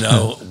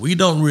 we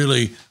don't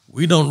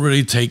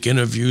really take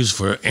interviews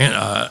for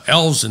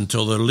elves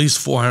until they're at least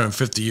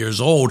 450 years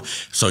old.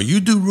 So you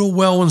do real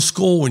well in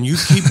school and you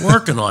keep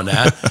working on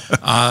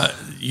that.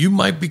 You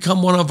might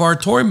become one of our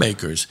toy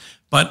makers.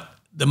 But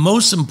the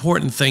most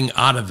important thing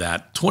out of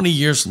that, 20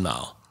 years from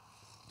now,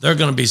 they're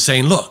going to be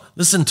saying, look,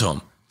 listen to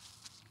him.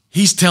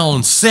 He's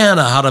telling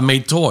Santa how to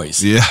make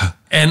toys. Yeah.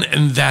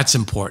 And that's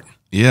important.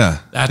 Yeah.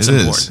 That's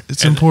important.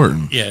 It's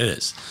important. Yeah, it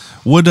is.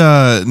 Would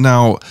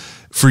now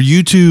for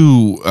you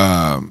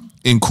to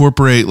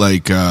incorporate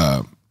like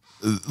the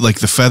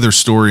feather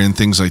story and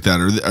things like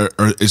that,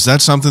 or is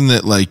that something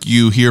that like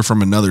you hear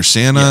from another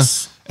Santa?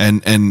 Yes.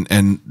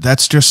 And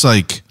that's just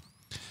like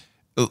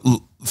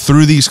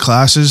through these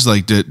classes,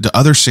 like do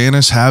other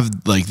Santas have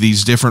like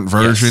these different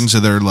versions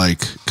of their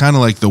like kind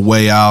of like the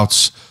way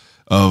outs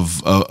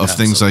of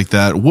things like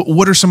that?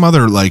 What are some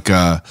other like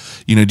do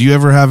you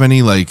ever have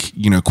any like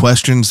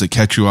questions that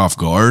catch you off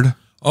guard?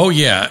 Oh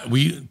yeah,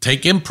 we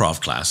take improv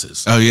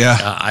classes. Oh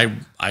yeah,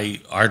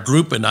 our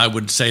group and I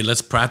would say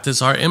let's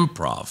practice our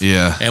improv.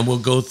 Yeah, and we'll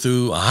go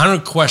through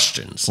 100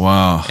 questions.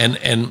 Wow,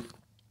 and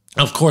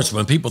of course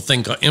when people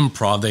think of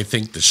improv, they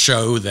think the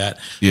show that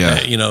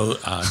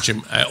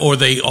Jim, or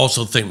they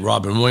also think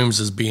Robin Williams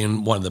as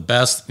being one of the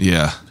best.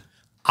 Yeah.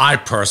 I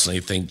personally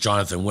think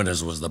Jonathan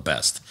Winters was the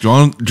best.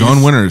 John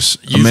Winters,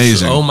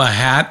 amazing. You throw him a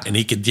hat, and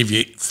he could give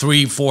you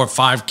 3, 4,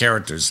 5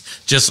 characters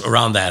just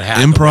around that hat.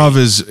 Improv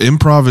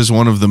is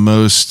one of the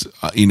most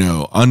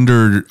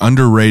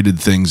underrated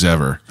things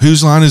ever.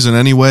 Whose Line Is It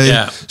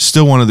Anyway?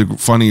 Still one of the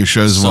funniest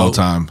shows of all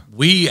time.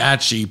 We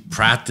actually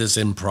practice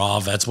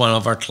improv. That's one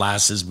of our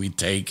classes we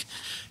take.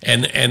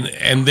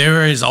 And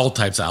there is all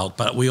types out,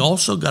 but we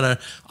also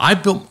I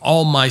built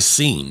all my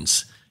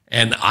scenes.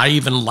 And I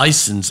even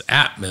licensed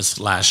Atmos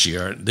last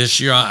year.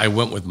 This year, I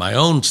went with my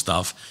own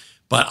stuff,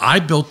 but I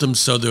built them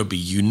so they'll be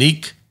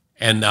unique,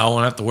 and I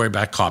won't have to worry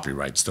about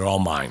copyrights. They're all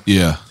mine.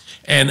 Yeah.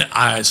 And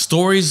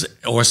stories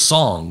or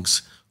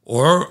songs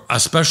or a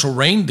special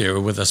reindeer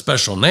with a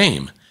special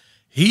name,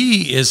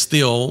 he is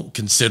still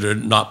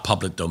considered not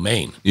public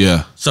domain.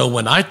 Yeah. So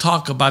when I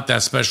talk about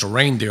that special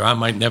reindeer, I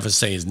might never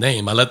say his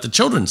name. I let the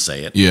children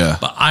say it. Yeah.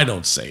 But I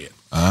don't say it.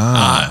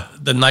 Ah.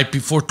 The Night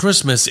Before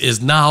Christmas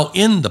is now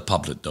in the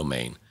public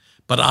domain,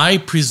 but I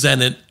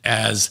present it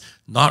as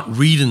not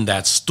reading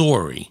that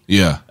story.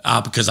 Yeah.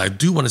 Because I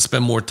do want to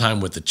spend more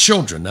time with the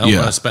children. I don't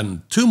want to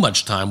spend too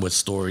much time with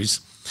stories.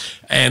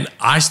 And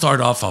I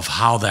start off of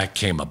how that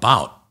came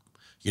about.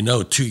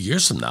 2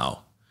 years from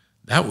now,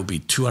 that would be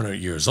 200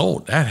 years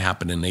old. That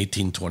happened in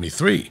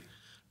 1823.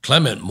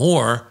 Clement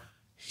Moore,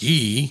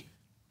 he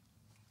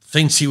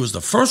thinks he was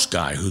the first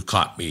guy who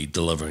caught me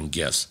delivering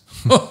gifts.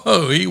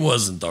 Oh, he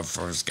wasn't the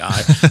first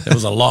guy. There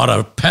was a lot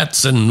of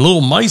pets and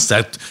little mice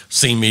that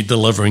seen me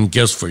delivering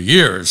gifts for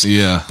years.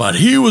 Yeah. But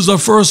he was the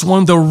first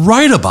one to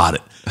write about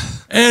it.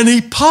 And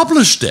he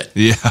published it.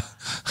 Yeah.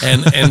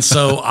 And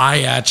so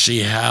I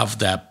actually have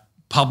that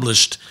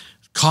published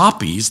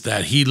copies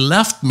that he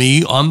left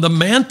me on the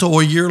mantle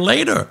a year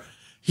later.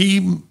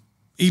 He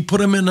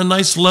put them in a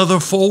nice leather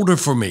folder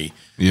for me.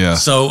 Yeah.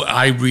 So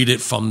I read it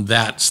from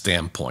that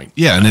standpoint.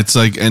 Yeah, and it's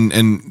like,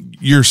 and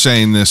you're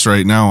saying this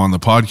right now on the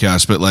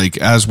podcast, but like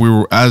as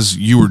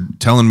you were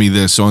telling me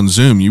this on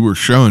Zoom, you were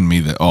showing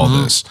me that all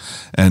this,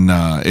 and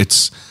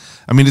it's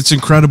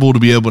incredible to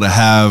be able to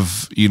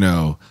have,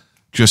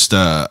 just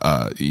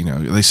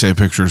they say a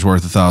picture is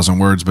worth 1,000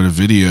 words, but a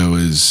video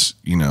is,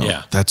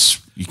 that's,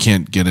 you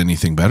can't get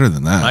anything better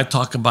than that. When I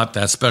talk about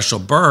that special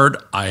bird,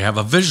 I have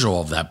a visual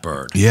of that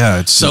bird. Yeah,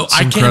 it's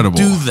incredible.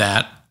 I can't do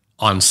that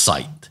on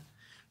site.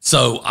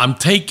 So I'm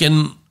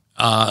taking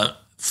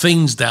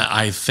things that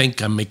I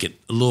think I make it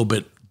a little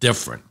bit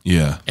different.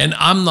 Yeah. And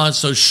I'm not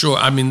so sure.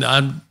 I mean,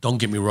 don't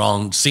get me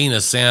wrong. Seeing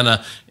a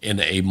Santa in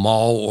a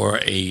mall or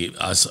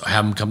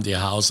have them come to your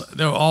house,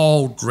 they're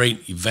all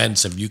great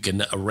events if you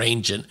can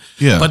arrange it.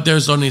 Yeah. But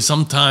there's only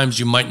sometimes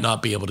you might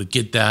not be able to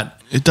get that.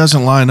 It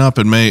doesn't line up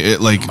and it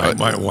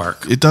might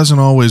work. It doesn't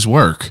always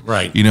work.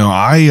 Right.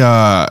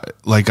 I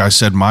like I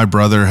said, my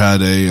brother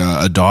had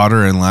a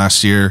daughter, and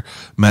last year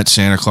met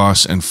Santa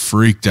Claus and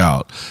freaked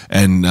out.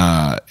 And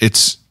I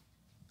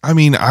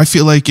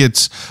feel like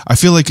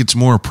it's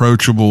more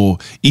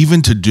approachable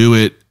even to do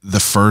it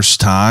the first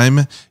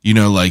time,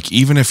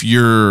 even if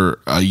you're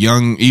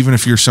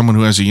someone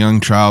who has a young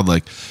child,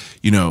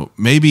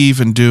 maybe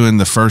even doing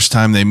the first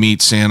time they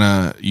meet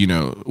Santa,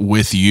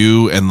 with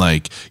you and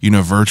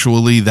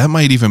virtually, that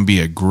might even be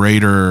a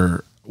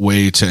greater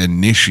way to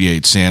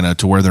initiate Santa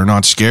to where they're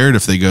not scared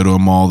if they go to a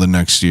mall the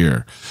next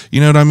year.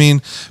 You know what I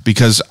mean?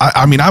 Because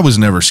I was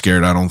never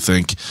scared, I don't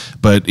think.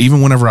 But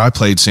even whenever I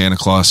played Santa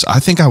Claus, I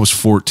think I was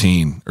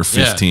 14 or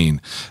 15. Yeah.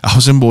 I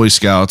was in Boy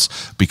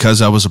Scouts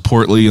because I was a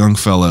portly young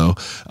fellow.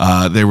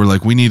 They were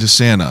like, we need a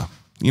Santa.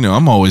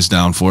 I'm always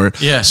down for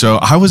it. Yeah. So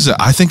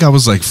I think I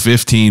was like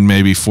 15,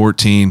 maybe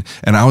 14,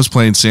 and I was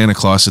playing Santa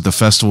Claus at the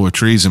Festival of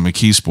Trees in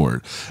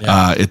McKeesport.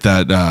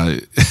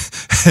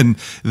 And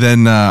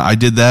then I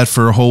did that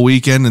for a whole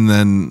weekend, and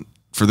then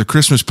for the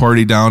Christmas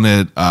party down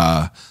at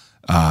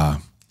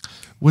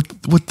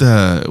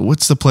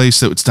what's the place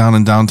that was down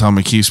in downtown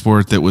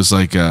McKeesport that was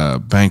like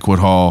a banquet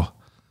hall?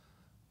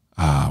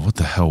 What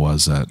the hell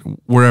was that?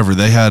 Wherever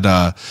they had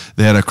a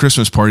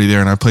Christmas party there,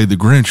 and I played the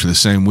Grinch the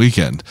same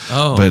weekend.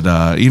 Oh, but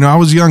I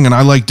was young and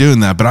I liked doing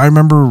that. But I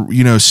remember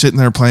sitting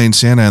there playing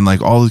Santa and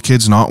like all the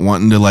kids not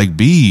wanting to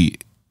be,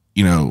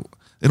 they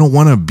don't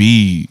want to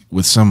be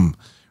with some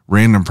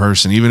random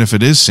person, even if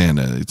it is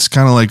Santa. It's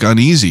kind of like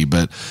uneasy.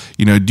 But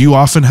do you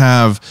often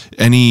have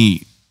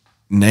any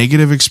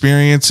negative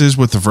experiences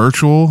with the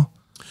virtual?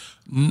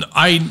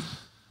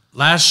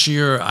 Last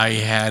year, I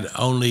had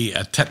only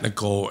a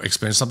technical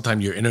experience.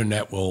 Sometimes your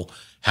internet will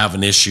have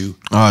an issue.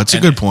 It's a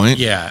good point.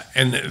 Yeah,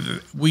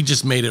 and we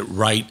just made it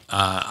right.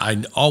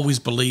 I always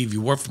believe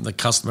you work from the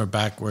customer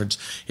backwards.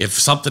 If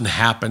something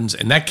happens,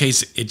 in that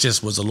case, it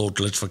just was a little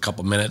glitch for a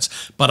couple minutes,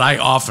 but I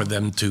offer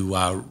them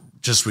to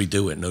just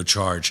redo it, no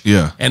charge.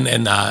 Yeah. And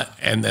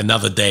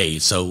another day,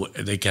 so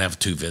they can have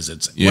 2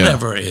 visits,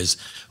 whatever it is.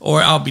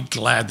 Or I'll be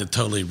glad to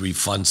totally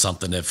refund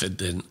something if it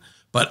didn't.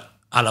 But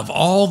out of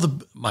all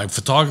my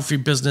photography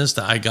business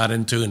that I got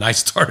into, and I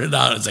started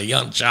out as a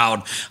young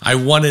child, I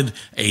wanted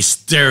a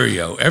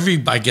stereo.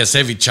 I guess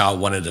every child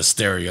wanted a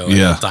stereo at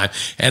the time.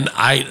 And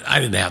I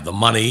didn't have the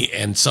money.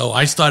 And so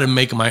I started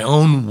making my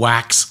own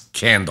wax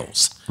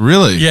candles.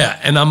 Really? Yeah.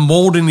 And I'm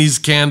molding these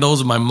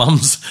candles. My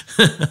mom's,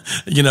 on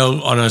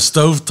a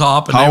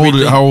stovetop. And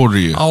How old are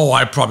you? Oh,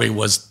 I probably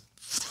was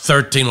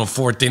 13 or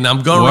 14.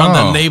 I'm going around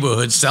the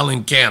neighborhood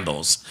selling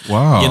candles.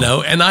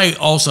 Wow. And I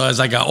also, as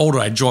I got older,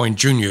 I joined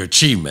Junior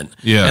Achievement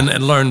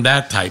and learned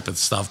that type of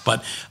stuff.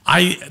 But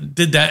I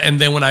did that.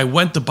 And then when I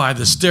went to buy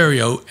the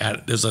stereo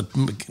there's a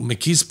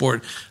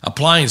McKeesport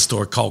appliance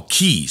store called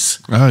Keys.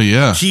 Oh,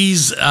 yeah.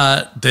 Keys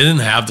didn't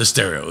have the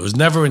stereo. It was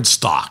never in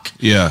stock.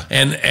 Yeah.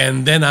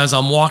 And then as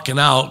I'm walking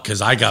out,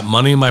 because I got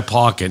money in my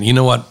pocket, you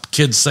know what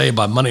kids say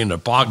about money in their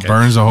pocket?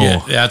 Burns a hole.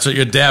 Yeah, that's what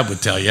your dad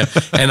would tell you.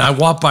 And I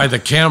walked by the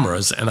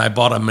cameras, and I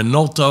bought a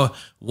Minolta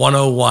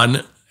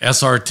 101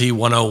 SRT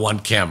 101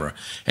 camera.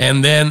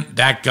 And then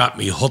that got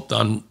me hooked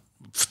on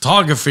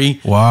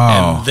photography.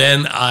 Wow. And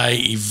then I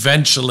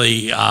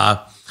eventually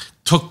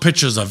took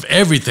pictures of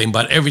everything.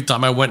 But every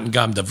time I went and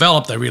got them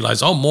developed, I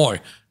realized, oh,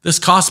 this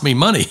cost me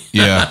money.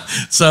 Yeah.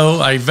 So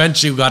I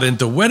eventually got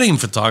into wedding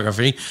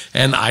photography,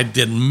 and I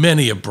did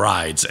many a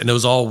brides, and it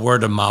was all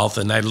word of mouth,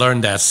 and I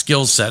learned that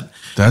skill set.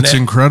 That's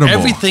incredible.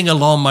 Everything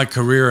along my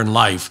career in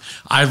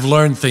life, I've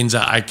learned things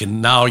that I can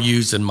now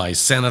use in my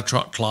Santa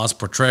Claus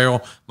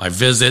portrayal, my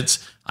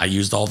visits. I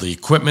used all the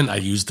equipment. I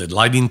used the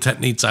lighting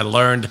techniques I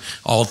learned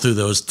all through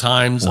those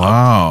times.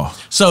 Wow.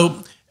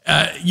 So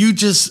you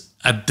just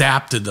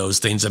adapt to those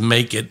things and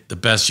make it the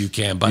best you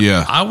can. But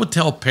I would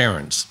tell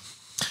parents,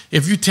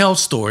 if you tell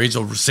stories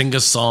or sing a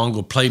song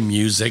or play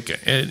music,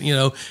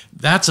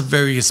 that's a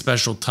very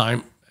special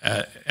time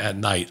at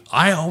night.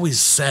 I always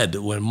said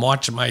when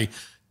watching my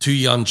two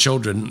young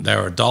children,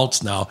 they're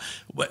adults now,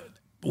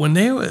 when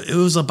it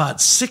was about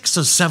 6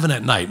 or 7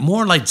 at night,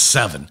 more like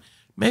 7,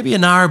 maybe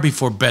an hour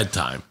before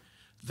bedtime,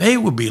 they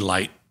would be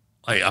like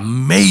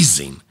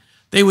amazing.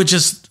 They would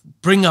just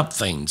bring up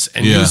things,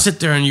 and you sit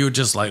there and you would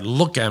just like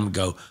look at them and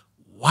go,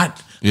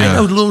 what? I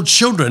know little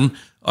children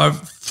are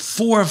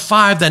 4 or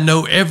 5 that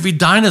know every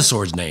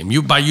dinosaur's name.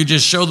 You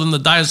just show them the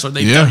dinosaur,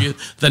 they tell you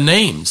the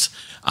names.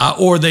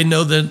 Or they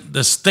know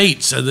the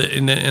states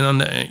in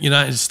the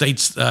United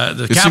States,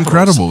 the it's capitals.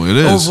 Incredible, it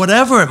is. Or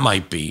whatever it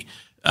might be.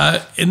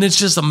 And it's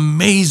just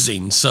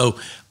amazing. So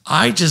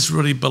I just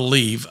really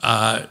believe,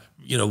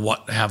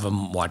 have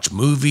them watch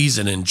movies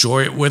and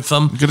enjoy it with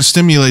them. You got to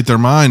stimulate their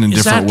mind in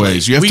different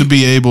ways. You have to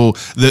be able,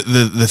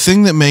 the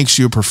thing that makes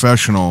you a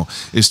professional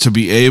is to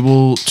be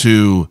able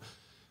to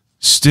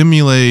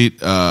stimulate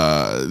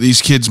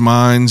these kids'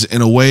 minds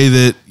in a way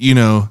that,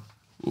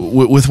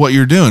 with what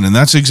you're doing, and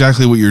that's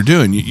exactly what you're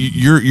doing.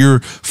 You're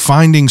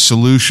finding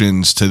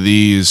solutions to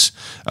these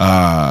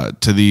things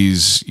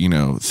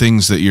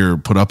that you're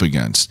put up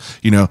against.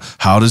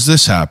 How does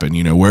this happen?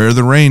 Where are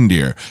the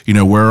reindeer?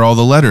 Where are all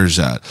the letters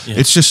at? Yeah.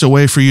 It's just a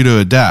way for you to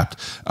adapt.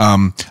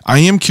 I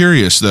am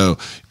curious though.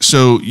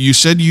 So you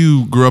said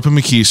you grew up in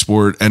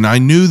McKeesport, and I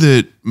knew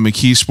that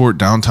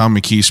downtown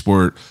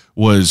McKeesport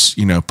was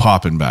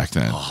popping back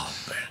then. Oh.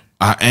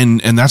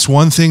 And that's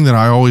one thing that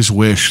I always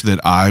wish that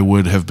I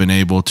would have been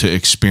able to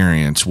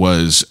experience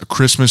was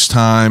Christmas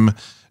time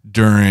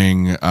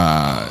during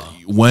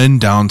when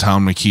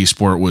downtown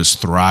McKeesport was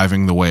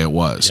thriving the way it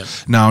was.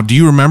 Yep. Now, do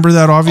you remember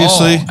that,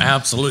 obviously? Oh,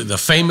 absolutely. The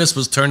Famous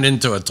was turned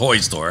into a toy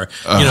store.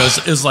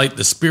 It's like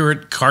the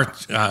spirit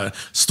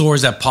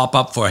stores that pop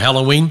up for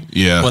Halloween.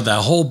 Yeah. But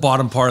that whole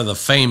bottom part of the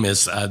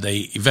Famous,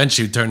 they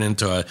eventually turned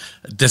into a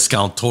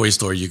discount toy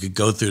store. You could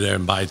go through there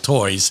and buy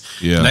toys.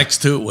 Yeah.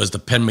 Next to it was the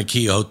Penn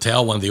McKee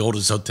Hotel, one of the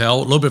oldest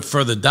hotels. A little bit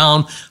further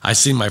down, I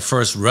seen my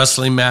first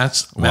wrestling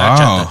match at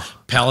the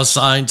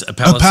Palisades.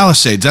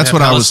 Palisades. That's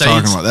what I was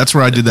talking about. That's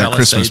where I did that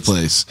Christmas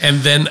place. And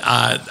then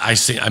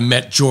I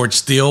met George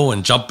Steele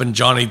and Jumpin'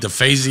 Johnny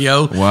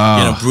DeFazio.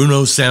 Wow.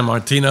 Bruno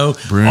Sammartino.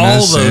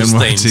 all those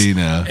things.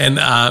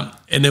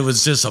 And it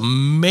was just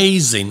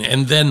amazing.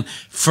 And then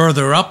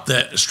further up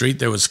the street,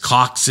 there was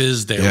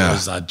Cox's. There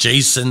was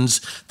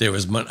Jason's.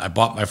 I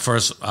bought my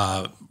first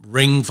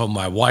ring from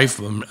my wife,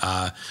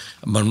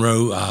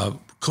 Monroe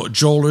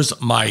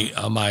Jewelers.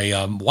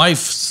 My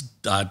wife's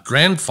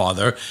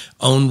grandfather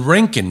owned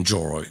Rankin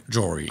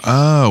Jewelry.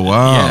 Oh,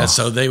 wow. Yeah,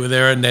 so they were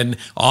there. And then,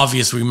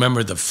 obviously,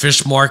 remember the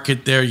fish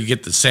market there? You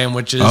get the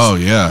sandwiches. Oh,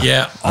 yeah.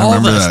 Yeah,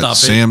 all that stuff.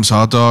 Sam's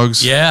hot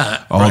dogs.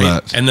 Yeah. All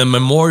that. And the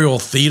Memorial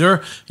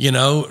Theater,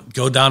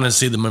 go down and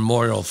see the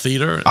Memorial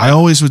Theater. I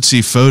always would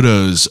see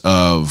photos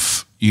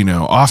of...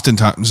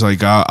 oftentimes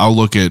like I'll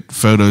look at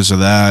photos of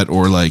that,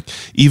 or like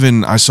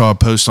even I saw a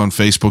post on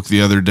Facebook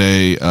the other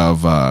day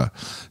of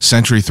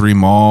Century 3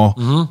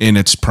 Mall in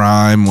its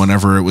prime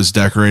whenever it was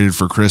decorated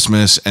for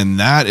Christmas. And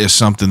that is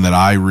something that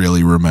I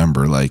really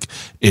remember. Like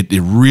it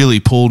really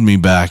pulled me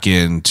back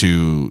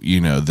into,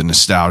 the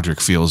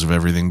nostalgic feels of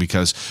everything,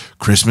 because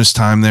Christmas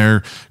time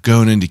there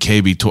going into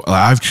KB,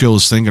 I have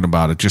chills thinking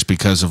about it just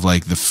because of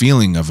like the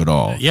feeling of it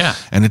all. Yeah.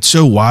 And it's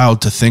so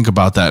wild to think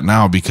about that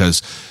now,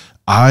 because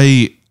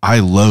I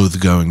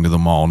loathe going to the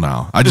mall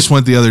now. I just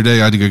went the other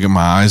day. I had to go get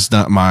my eyes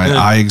done,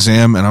 eye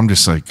exam, and I'm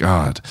just like,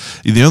 God.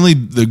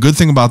 The good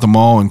thing about the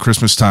mall and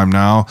Christmas time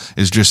now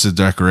is just the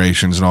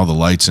decorations and all the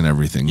lights and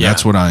everything. Yeah.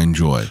 That's what I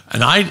enjoy.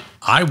 And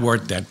I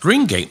worked at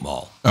Greengate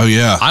Mall. Oh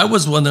yeah, I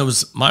was one that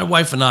was. My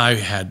wife and I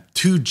had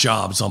 2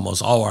 jobs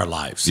almost all our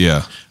lives.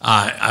 Yeah,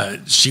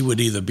 she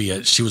would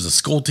either she was a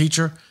school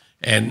teacher.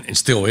 And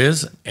still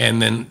is,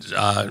 and then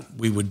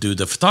we would do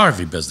the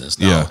photography business.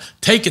 Now,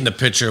 taking the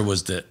picture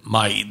was the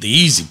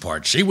easy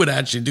part. She would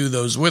actually do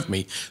those with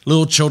me.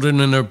 Little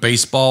children in their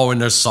baseball and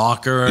their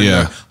soccer and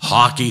their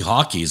hockey.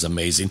 Hockey is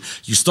amazing.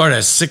 You start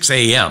at 6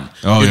 a.m.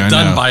 You're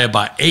done by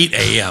about 8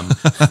 a.m.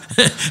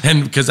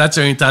 and because that's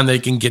the only time they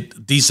can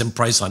get decent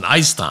price on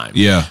ice time.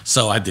 Yeah.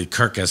 So I did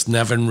Kirk S.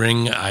 Nevin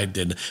ring. I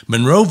did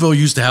Monroeville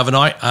used to have an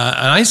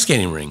ice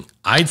skating ring.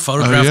 I'd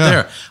photographed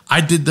there.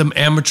 I did them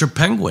amateur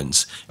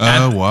penguins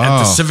at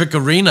the Civic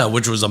Arena,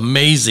 which was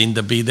amazing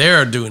to be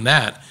there doing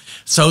that.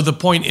 So the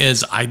point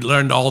is, I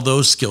learned all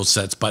those skill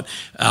sets. But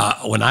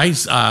when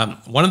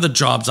one of the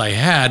jobs I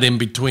had in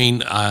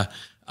between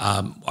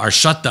our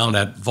shutdown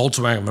at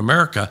Volkswagen of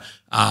America,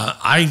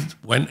 I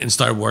went and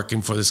started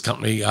working for this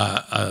company,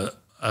 a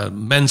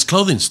men's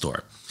clothing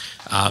store.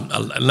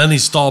 Lenny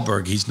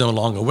Stahlberg, he's no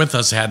longer with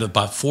us, had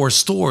about 4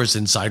 stores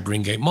inside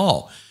Greengate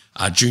Mall.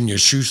 Junior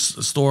shoe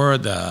store,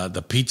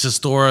 the pizza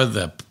store,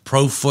 the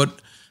Pro Foot,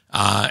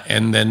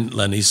 and then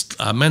Lenny's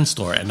men's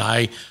store. And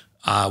I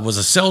was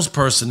a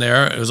salesperson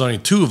there. It was only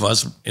 2 of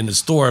us in the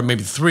store,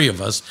 maybe 3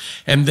 of us.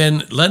 And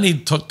then Lenny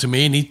took to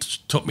me, and he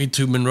took me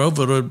to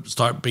Monroeville to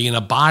start being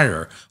a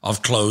buyer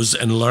of clothes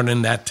and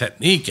learning that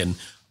technique and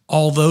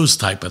all those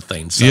type of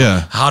things. So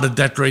how to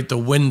decorate the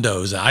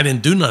windows. I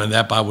didn't do none of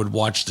that, but I would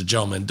watch the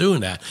gentleman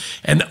doing that.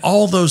 And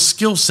all those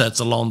skill sets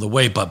along the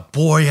way. But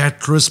boy,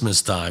 at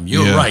Christmas time,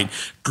 you're right.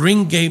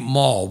 Greengate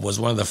Mall was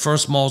one of the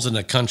first malls in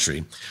the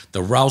country.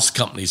 The Rouse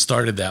Company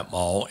started that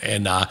mall.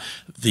 And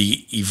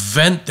the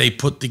event they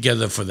put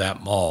together for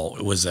that mall,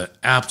 it was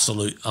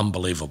absolute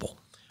unbelievable.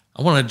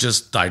 I want to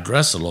just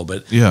digress a little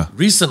bit. Yeah.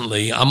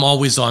 Recently, I'm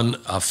always on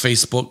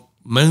Facebook,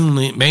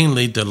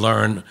 mainly to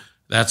learn.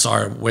 That's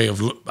our way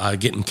of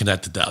getting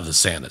connected to other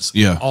Santas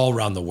all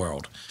around the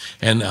world.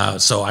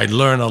 And so I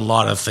learned a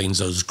lot of things,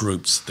 those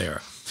groups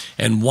there.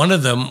 And one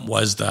of them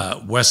was the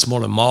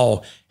Westmoreland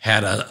Mall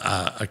had one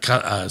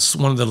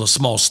of the little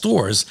small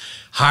stores,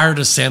 hired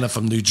a Santa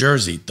from New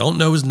Jersey. Don't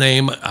know his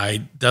name.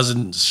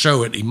 Doesn't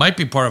show it. He might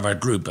be part of our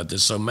group, but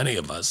there's so many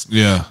of us.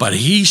 Yeah. But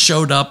he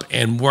showed up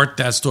and worked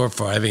that store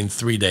for, I think,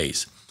 3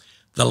 days.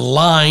 The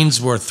lines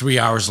were 3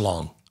 hours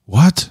long.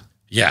 What?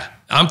 Yeah,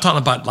 I'm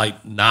talking about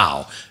like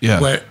now.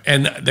 Yeah.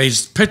 And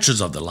there's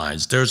pictures of the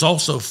lines. There's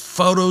also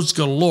photos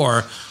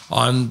galore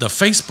on the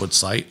Facebook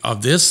site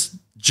of this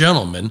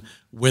gentleman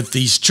with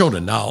these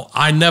children. Now,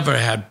 I never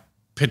had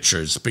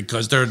pictures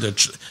because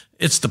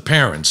it's the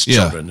parents'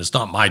 children. It's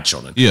not my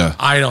children. Yeah.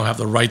 I don't have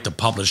the right to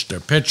publish their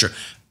picture.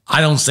 I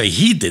don't say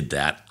he did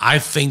that. I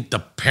think the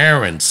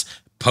parents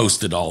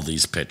posted all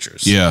these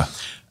pictures. Yeah.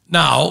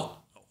 Now,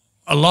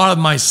 a lot of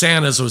my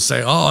Santas would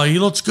say, oh, he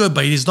looks good,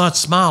 but he's not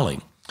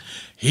smiling.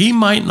 He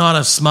might not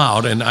have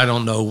smiled, and I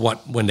don't know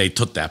when they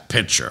took that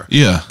picture.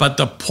 Yeah. But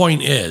the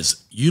point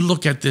is, you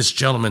look at this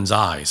gentleman's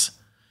eyes.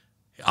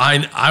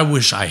 I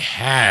wish I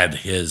had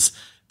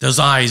those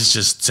eyes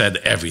just said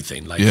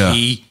everything. Like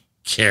he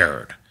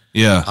cared.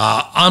 Yeah.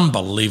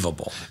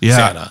 Unbelievable. Yeah.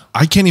 Santa.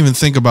 I can't even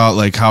think about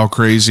like how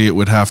crazy it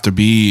would have to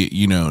be,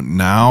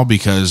 now,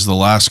 because the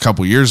last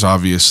couple years,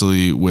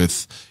 obviously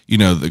with, the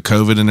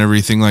COVID and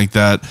everything like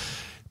that,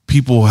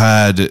 people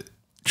had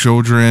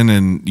children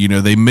and,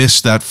 they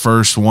missed that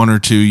first 1 or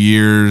 2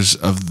 years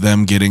of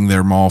them getting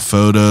their mall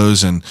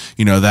photos and,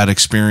 that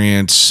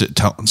experience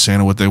telling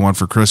Santa what they want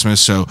for Christmas.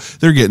 So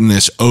they're getting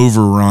this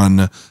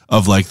overrun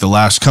of like the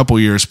last couple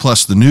years,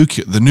 plus the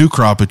new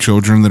crop of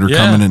children that are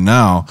coming in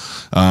now.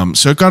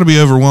 So it got to be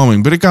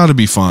overwhelming, but it got to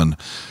be fun.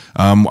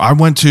 I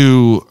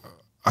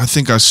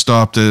think I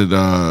stopped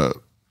at,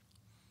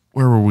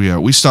 where were we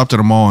at? We stopped at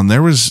a mall and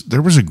there was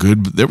a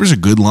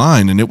good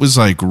line, and it was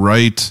like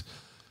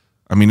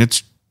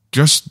it's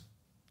just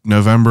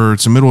November.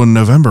 It's the middle of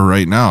November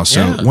right now.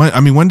 So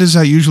when does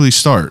that usually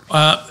start?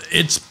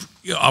 It's,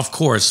 of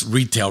course,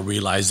 retail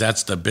realize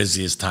that's the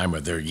busiest time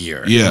of their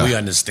year. Yeah. We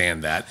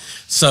understand that.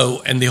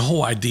 So, and the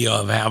whole idea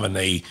of having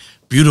a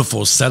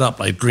beautiful setup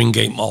like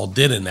Greengate Mall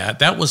did in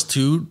that was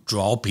to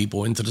draw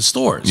people into the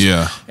stores.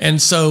 Yeah.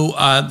 And so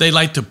they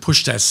like to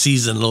push that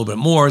season a little bit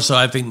more. So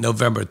I think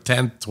November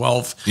 10th,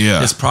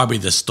 12th is probably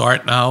the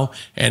start now.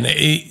 And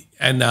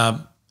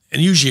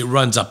usually it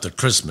runs up to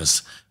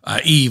Christmas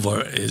Eve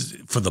is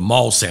for the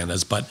mall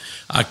Santas, but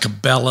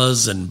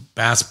Cabela's and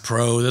Bass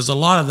Pro, there's a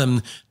lot of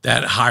them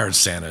that hired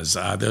Santas.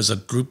 There's a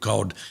group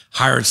called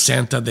Hired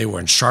Santa. They were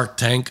in Shark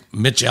Tank.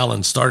 Mitch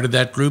Allen started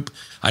that group.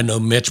 I know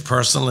Mitch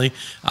personally,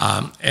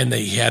 and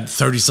they had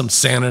 30-some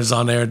Santas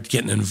on there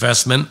getting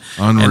investment.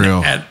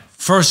 Unreal. And at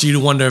first,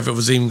 you'd wonder if it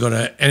was even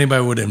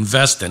anybody would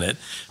invest in it,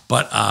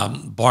 but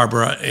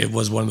Barbara, it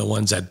was one of the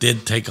ones that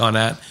did take on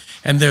that.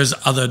 And there's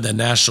the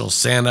National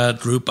Santa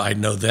group. I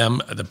know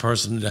them, the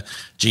person,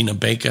 Gina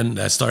Bacon,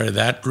 that started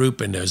that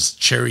group. And there's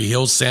Cherry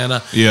Hill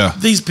Santa. Yeah.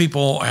 These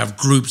people have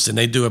groups, and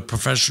they do a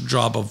professional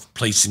job of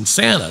placing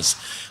Santas.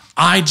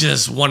 I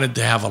just wanted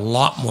to have a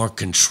lot more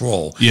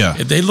control. Yeah.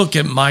 If they look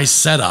at my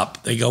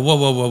setup, they go, whoa,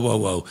 whoa, whoa, whoa,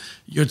 whoa.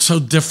 You're so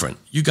different.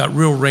 You got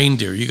real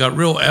reindeer. You got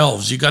real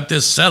elves. You got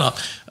this setup.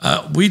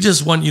 We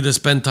just want you to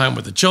spend time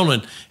with the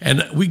children.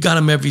 And we got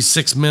them every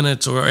 6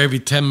 minutes or every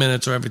 10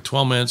 minutes or every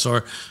 12 minutes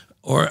or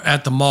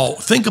at the mall.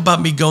 Think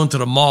about me going to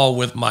the mall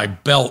with my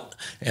belt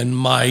and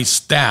my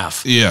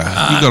staff.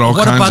 Yeah, you got all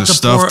kinds of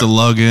stuff to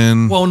lug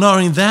in. Well, not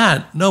only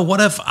that. No, what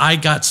if I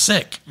got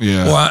sick?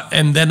 Yeah.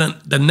 And then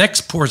the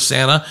next poor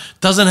Santa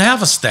doesn't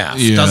have a staff,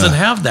 doesn't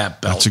have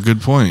that belt. That's a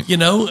good point.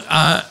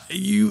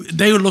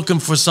 They were looking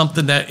for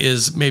something that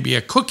is maybe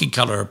a cookie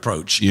cutter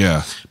approach.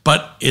 Yeah.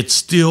 But it's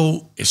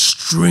still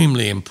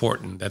extremely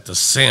important that the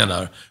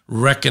Santa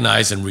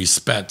recognize and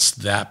respects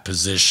that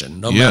position,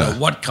 no matter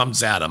what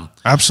comes at him.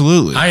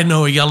 Absolutely. I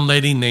know a young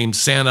lady named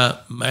Santa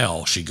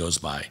Mel. She goes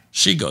by.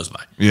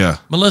 Yeah.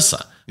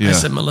 Melissa. Yeah. I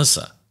said,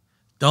 Melissa,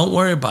 don't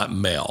worry about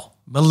Mel.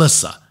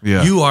 Melissa,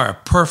 Yeah. you are a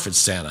perfect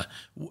Santa.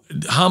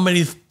 How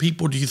many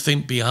people do you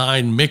think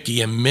behind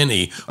Mickey and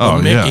Minnie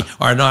or Mickey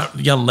are not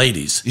young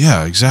ladies?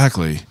 Yeah,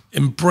 exactly.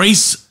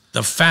 Embrace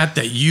the fact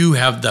that you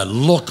have the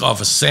look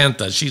of a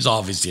Santa. She's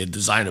obviously a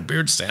designer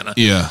beard Santa.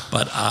 Yeah.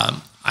 But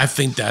I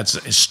think that's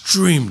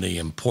extremely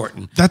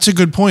important. That's a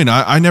good point.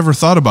 I never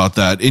thought about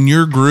that. In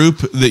your group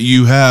that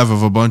you have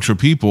of a bunch of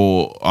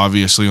people,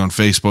 obviously on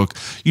Facebook,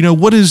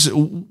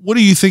 what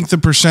do you think the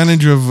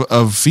percentage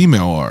of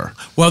female are?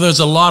 Well, there's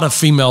a lot of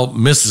female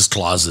Mrs.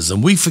 Clauses,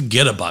 and we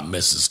forget about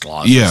Mrs.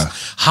 Clauses. Yeah.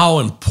 How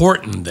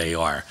important they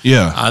are.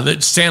 Yeah.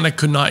 That Santa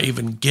could not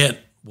even get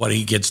what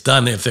he gets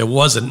done if there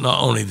wasn't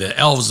not only the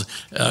elves,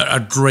 a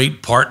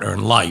great partner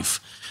in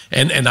life.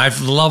 And I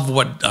love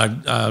what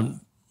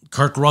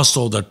Kurt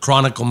Russell, the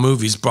Chronicle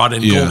movies, brought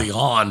in Goldie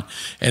Hawn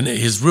and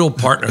his real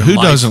partner in Who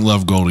life. doesn't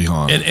love Goldie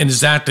Hawn? And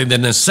exactly.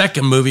 Then the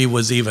second movie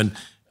was even,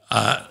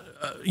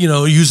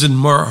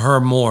 using her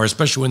more,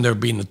 especially when they're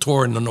being a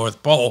tour in the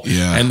North Pole.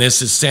 Yeah. And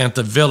this is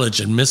Santa Village,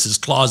 and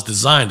Mrs. Claus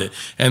designed it.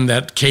 And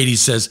that Katie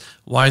says,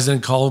 why isn't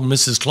it called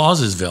Mrs.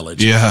 Claus's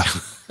Village? Yeah.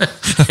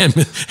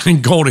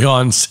 and Goldie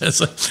Hawn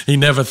says he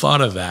never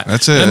thought of that.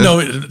 That's it. And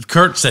no,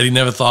 Kurt said he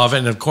never thought of it,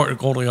 and of course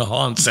Goldie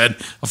Hawn said,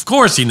 of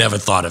course he never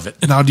thought of it.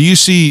 Now, do you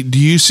see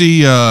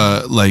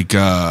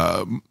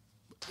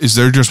is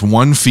there just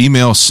one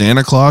female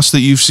Santa Claus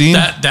that you've seen?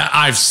 That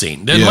I've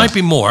seen. There might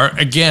be more.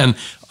 Again,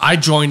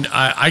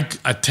 I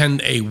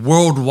attend a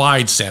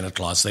worldwide Santa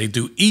Claus. They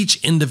do each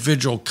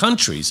individual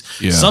countries.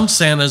 Yeah. Some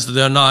Santas,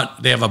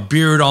 they have a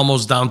beard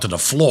almost down to the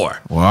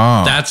floor.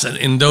 Wow. That's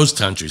in those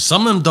countries.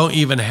 Some of them don't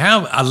even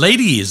have a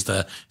lady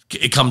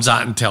it comes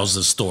out and tells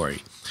the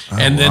story.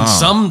 And then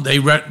some,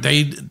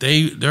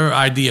 their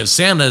idea of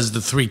Santa is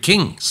the three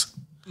kings.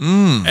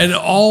 And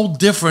all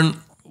different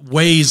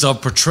ways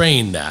of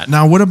portraying that.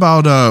 Now, what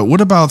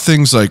about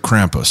things like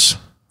Krampus?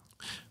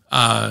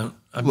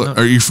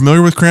 Are you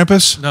familiar with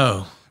Krampus?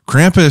 No.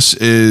 Krampus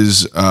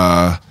is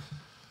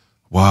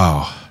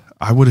wow.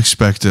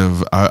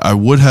 I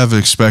would have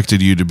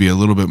expected you to be a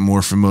little bit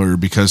more familiar,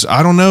 because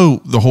I don't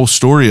know the whole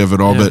story of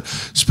it all, but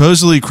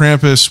supposedly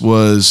Krampus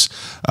was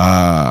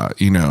a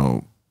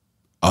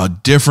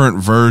different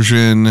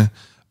version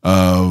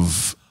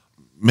of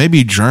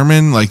maybe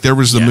German. Like there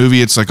was the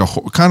movie, it's like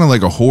kind of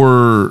like a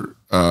horror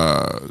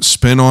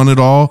spin on it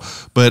all,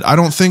 but I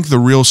don't think the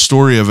real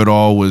story of it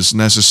all was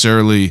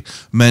necessarily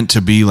meant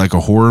to be like a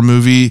horror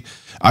movie.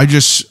 I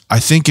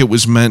think it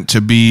was meant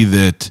to be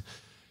that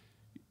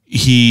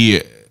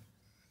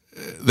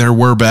there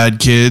were bad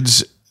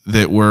kids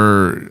that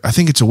were, I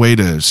think it's a way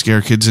to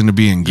scare kids into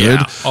being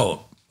good. Yeah.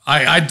 Oh,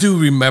 I do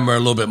remember a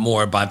little bit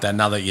more about that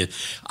now that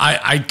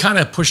I kind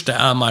of pushed it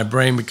out of my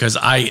brain because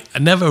I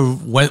never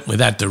went with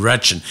that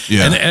direction.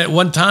 Yeah. And at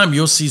one time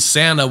you'll see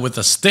Santa with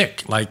a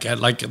stick, like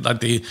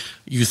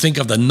you think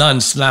of the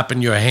nun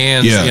snapping your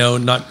hands,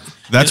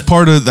 That's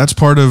part of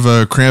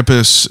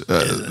Krampus.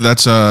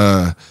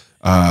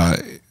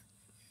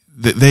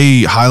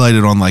 They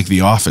highlighted on like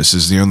The Office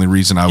is the only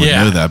reason I would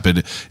know that,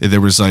 but there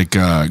was like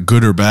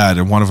good or bad,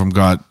 and one of them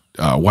got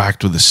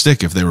whacked with a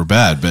stick if they were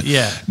bad. But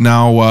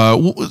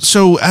now,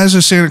 so as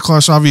a Santa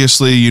Claus,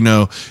 obviously,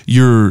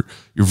 you're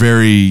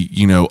very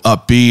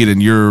upbeat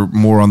and you're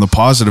more on the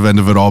positive end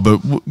of it all. But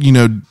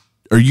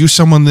are you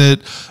someone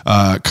that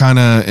kind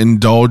of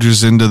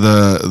indulges into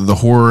the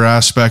horror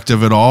aspect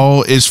of it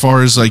all, as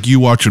far as like you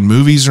watching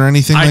movies or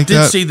anything like that?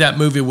 I did see that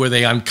movie where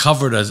they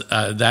uncovered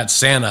that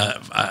Santa,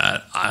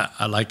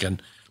 like an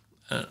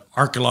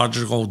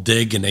archaeological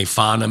dig, and they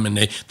found him,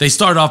 and they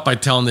start off by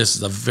telling this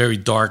is a very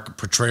dark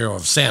portrayal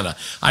of Santa.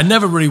 I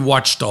never really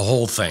watched the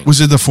whole thing.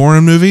 Was it the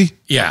foreign movie?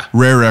 Yeah.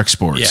 Rare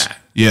Exports. Yeah.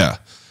 Yeah.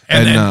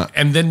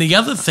 And then the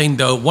other thing,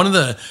 though, one of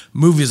the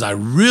movies I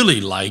really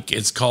like,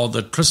 it's called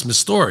The Christmas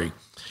Story.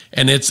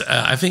 And it's,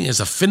 I think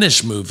it's a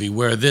Finnish movie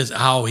where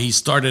how he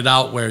started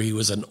out where he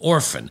was an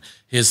orphan.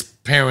 His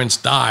parents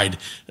died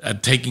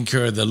taking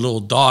care of the little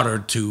daughter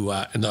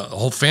and the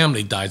whole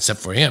family died except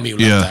for him. He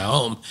left at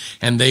home.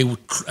 And they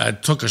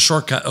took a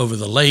shortcut over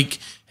the lake,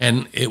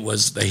 and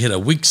they hit a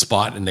weak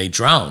spot and they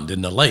drowned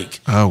in the lake.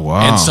 Oh,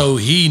 wow. And so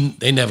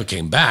they never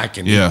came back.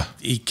 And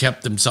he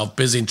kept himself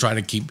busy and trying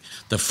to keep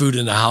the food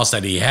in the house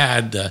that he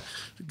had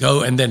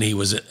go. And then he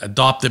was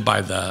adopted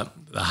by the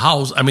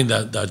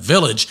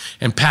village,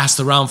 and passed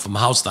around from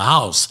house to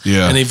house.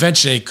 Yeah. And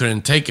eventually they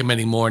couldn't take him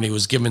anymore, and he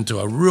was given to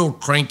a real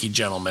cranky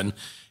gentleman,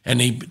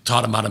 and he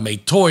taught him how to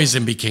make toys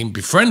and became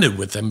befriended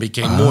with him,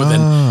 became more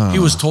than, he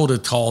was told to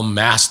call him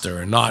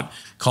master and not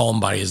call him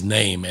by his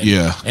name. And,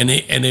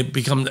 and it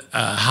became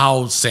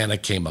how Santa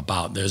came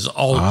about. There's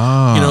all,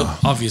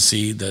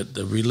 obviously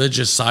the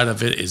religious side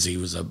of it is he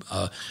was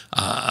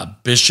a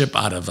bishop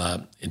out of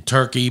in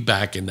Turkey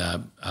back in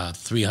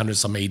 300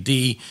 some AD,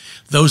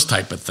 those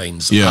type of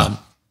things. Yeah.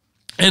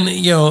 And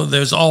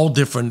there's all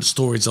different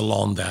stories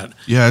along that.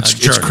 Yeah,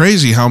 it's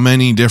crazy how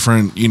many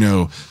different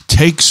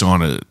takes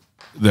on it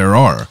there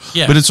are.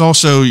 Yeah. But it's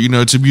also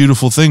it's a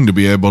beautiful thing to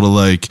be able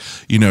to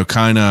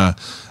kind of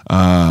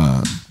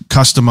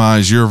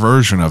customize your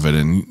version of it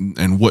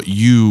and what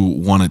you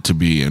want it to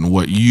be and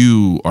what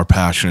you are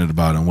passionate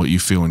about and what you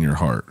feel in your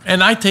heart.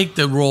 And I take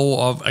the role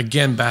of,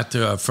 again, back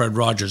to Fred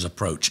Rogers'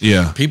 approach.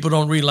 Yeah. People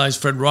don't realize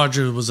Fred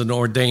Rogers was an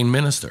ordained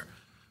minister.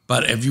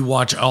 But if you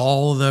watch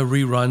all the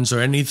reruns or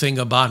anything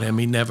about him,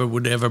 he never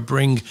would ever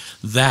bring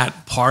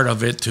that part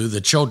of it to the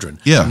children.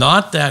 Yeah.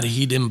 Not that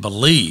he didn't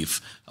believe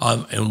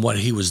in what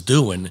he was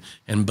doing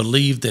and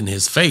believed in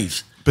his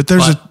faith. But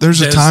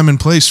there's a time and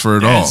place for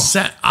it all.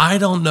 I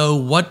don't know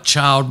what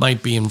child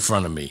might be in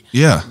front of me.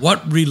 Yeah.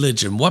 What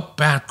religion, what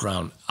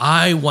background.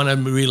 I want to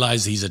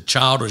realize he's a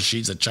child or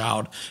she's a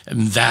child,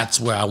 and that's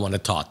where I want to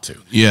talk to.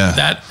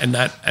 Yeah.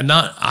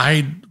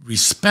 I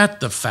respect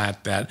the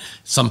fact that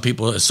some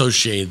people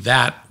associate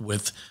that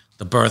with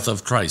the birth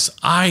of Christ.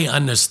 I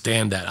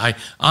understand that. I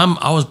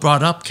was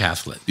brought up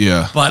Catholic.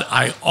 Yeah. But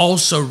I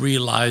also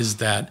realize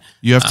that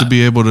you have to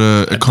be able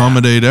to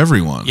accommodate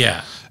everyone.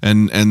 Yeah.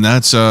 And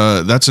that's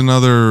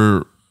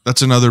another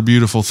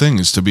beautiful thing,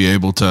 is to be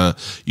able to,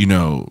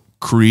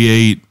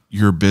 create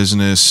your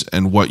business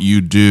and what you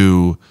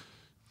do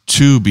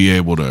to be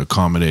able to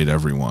accommodate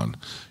everyone.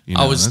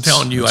 I was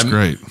telling you,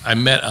 great. I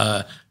met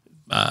a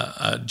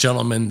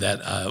gentleman that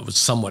was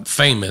somewhat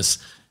famous,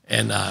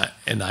 and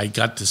I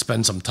got to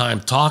spend some time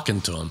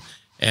talking to him.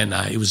 And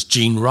it was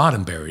Gene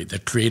Roddenberry, the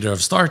creator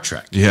of Star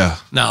Trek. Yeah.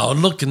 Now,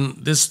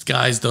 this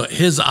guy's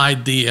his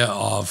idea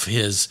of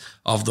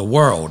the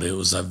world. It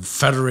was a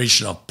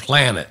federation of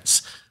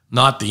planets,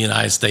 not the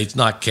United States,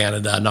 not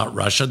Canada, not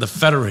Russia, the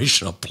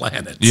federation of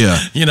planets. Yeah.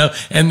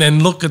 And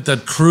then look at the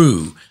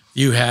crew.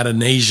 You had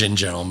an Asian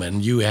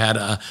gentleman. You had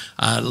a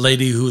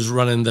lady who was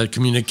running the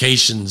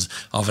communications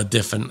of a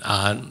different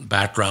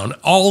background.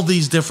 All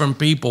these different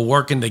people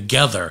working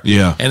together,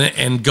 yeah,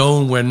 and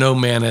going where no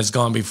man has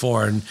gone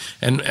before,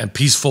 and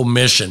peaceful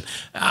mission.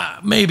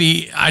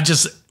 Maybe I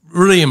just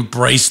really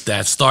embraced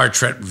that Star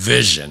Trek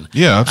vision.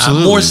 Yeah,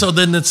 absolutely. More so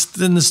than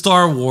the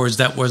Star Wars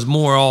that was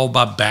more all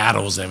about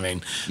battles. I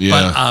mean, yeah.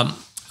 But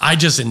I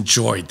just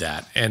enjoyed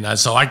that, and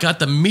so I got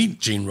to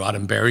meet Gene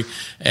Roddenberry,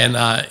 and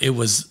it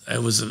was.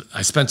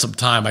 I spent some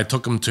time. I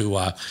took him to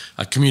a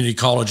community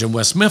college in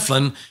West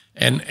Mifflin,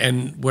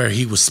 and where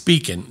he was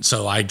speaking.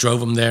 So I drove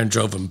him there and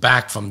drove him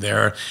back from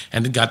there,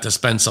 and got to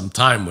spend some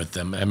time with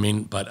them. I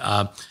mean, but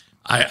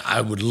I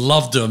would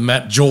love to have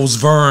met Jules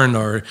Verne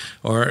or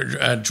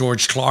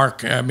George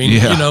Clark. I mean,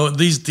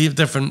 these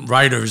different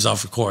writers,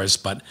 of course,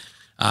 but.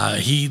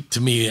 He,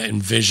 to me,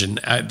 envision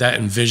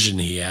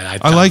he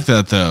had. I like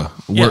that though.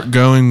 Yeah.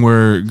 Going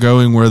where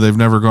they've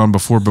never gone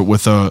before, but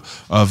with a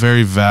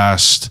very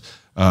vast,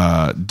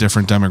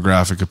 different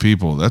demographic of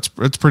people. That's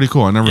pretty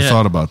cool. I never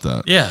thought about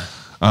that. Yeah.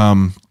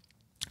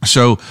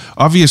 So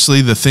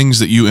obviously, the things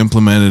that you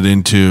implemented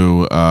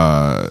into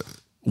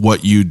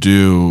what you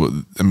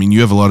do, I mean, you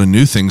have a lot of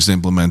new things to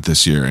implement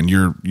this year, and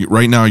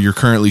right now you're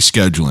currently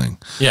scheduling.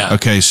 Yeah.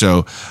 Okay,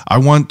 so I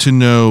want to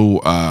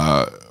know.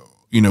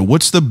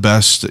 What's the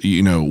best,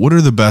 what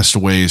are the best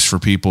ways for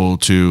people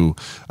to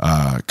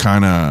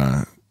kind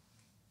of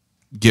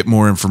get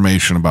more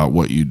information about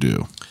what you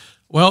do?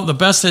 Well, the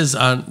best is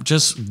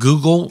just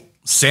Google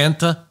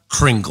Santa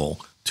Kringle,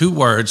 2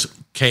 words,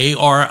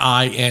 Kringle,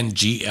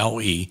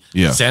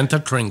 yeah. Santa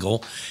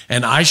Kringle,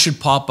 and I should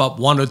pop up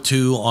 1 or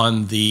 2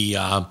 on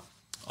the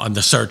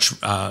search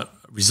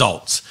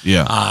results.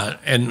 Yeah.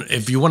 And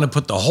if you want to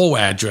put the whole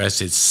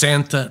address, it's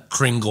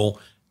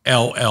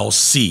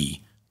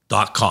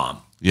SantaKringleLLC.com,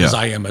 because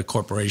I am a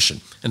corporation,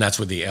 and that's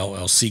where the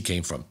LLC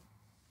came from.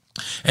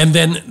 And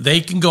then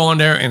they can go on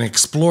there and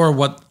explore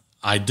what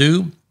I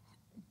do.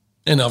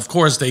 And of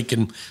course, they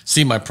can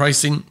see my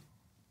pricing.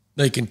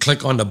 They can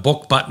click on the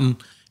book button,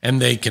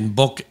 and they can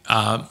book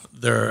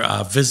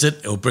their visit.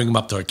 It'll bring them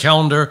up to a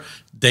calendar,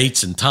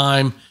 dates and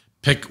time,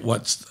 pick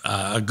what's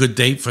a good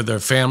date for their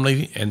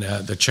family and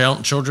the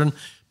children,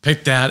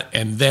 pick that,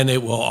 and then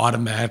it will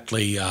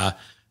automatically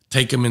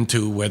take them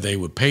into where they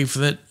would pay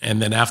for it.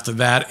 And then after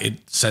that,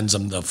 it sends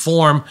them the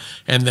form,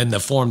 and then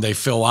the form they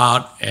fill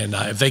out. And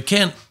if they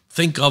can't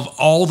think of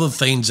all the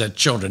things that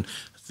children,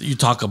 you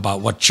talk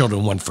about what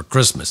children want for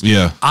Christmas.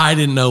 Yeah. I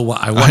didn't know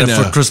what I wanted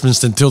for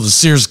Christmas until the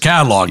Sears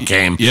catalog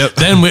came. Yep.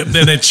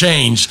 Then it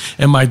changed.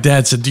 And my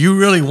dad said, do you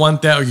really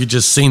want that, or you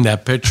just seen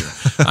that picture?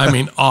 I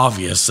mean,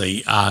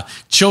 obviously,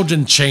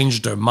 children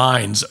change their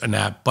minds on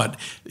that, but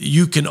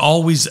you can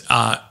always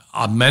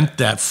amend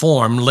that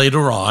form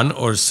later on,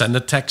 or send a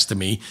text to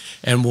me,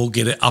 and we'll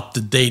get it up to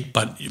date.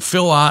 But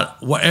fill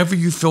out whatever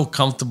you feel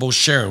comfortable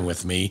sharing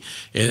with me,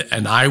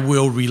 and I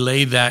will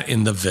relay that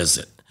in the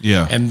visit.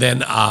 Yeah. And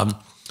then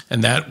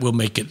and that will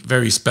make it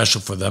very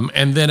special for them.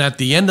 And then at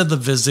the end of the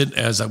visit,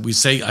 as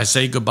I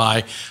say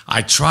goodbye,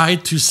 I try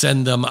to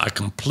send them a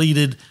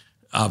completed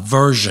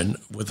version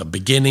with a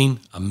beginning,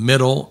 a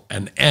middle,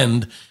 and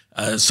end.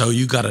 So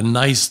you got a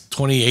nice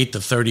 28 to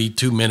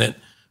 32 minute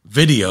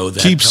video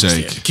that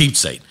keepsake.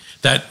 Keepsake.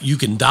 that you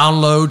can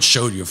download,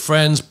 show to your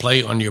friends,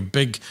 play on your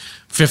big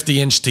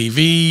 50-inch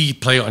TV,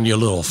 play on your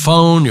little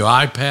phone, your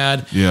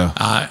iPad. Yeah.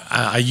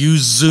 I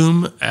use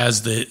Zoom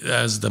as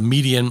the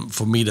medium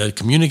for me to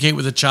communicate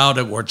with a child.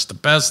 It works the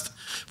best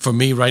for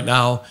me right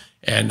now.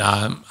 And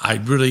I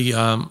really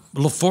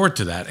look forward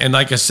to that. And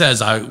like I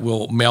says, I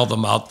will mail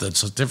them out the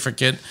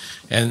certificate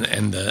and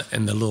the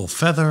little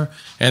feather,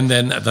 and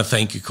then the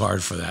thank you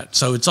card for that.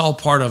 So it's all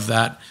part of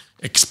that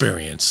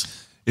experience.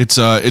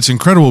 It's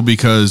incredible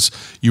because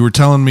you were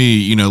telling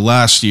me,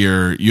 last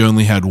year you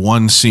only had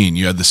one scene.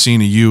 You had the scene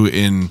of you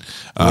in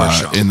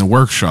the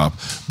workshop,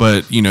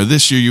 but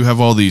this year you have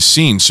all these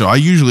scenes. So I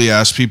usually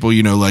ask people,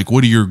 like,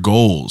 what are your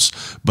goals?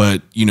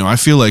 But I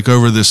feel like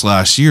over this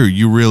last year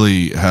you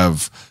really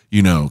have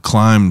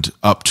climbed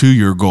up to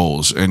your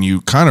goals, and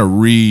you kind of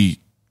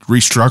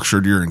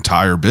restructured your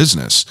entire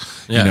business,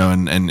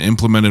 and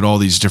implemented all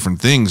these different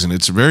things. And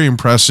it's very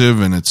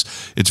impressive. And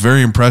it's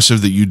very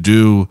impressive that you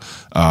do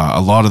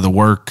a lot of the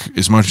work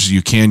as much as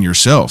you can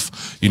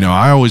yourself.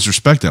 I always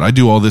respect that. I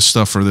do all this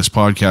stuff for this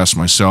podcast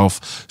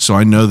myself. So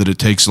I know that it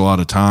takes a lot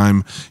of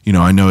time.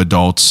 I know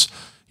adults,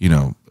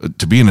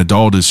 to be an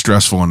adult is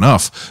stressful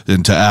enough,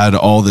 and to add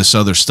all this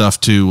other stuff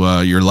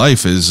to your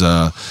life is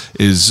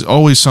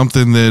always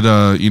something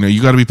that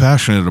you got to be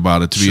passionate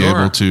about it to be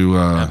able to.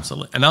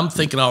 Absolutely. And I'm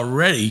thinking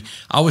already.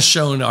 I was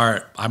showing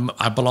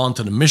I belong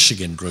to the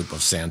Michigan group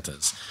of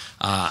Santas.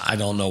 I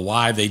don't know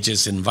why they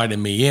just invited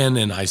me in,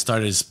 and I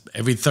started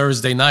every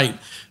Thursday night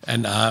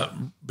and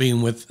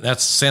being with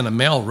that's Santa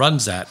Mel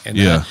runs that,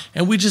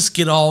 and we just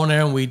get all in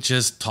there and we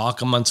just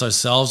talk amongst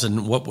ourselves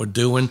and what we're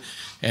doing.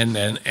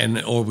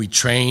 And or we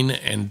train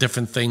and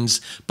different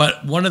things.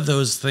 But one of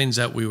those things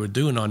that we were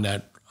doing on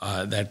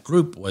that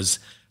group was,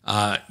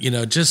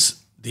 just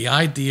the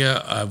idea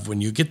of when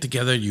you get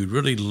together, you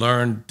really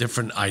learn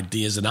different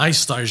ideas. And I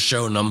started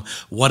showing them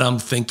what I'm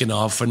thinking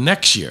of for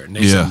next year. And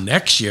they said,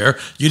 next year?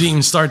 You didn't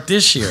even start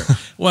this year.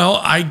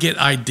 Well, I get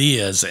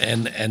ideas,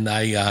 and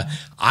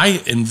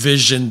I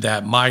envision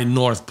that my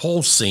North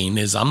Pole scene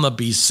is I'm going to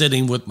be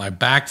sitting with my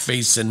back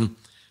facing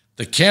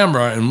the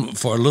camera and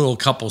for a little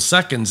couple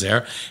seconds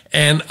there,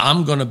 and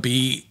I'm going to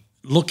be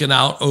looking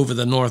out over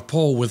the North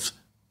Pole with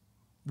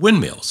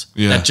windmills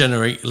that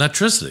generate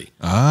electricity.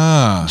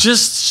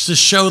 Just to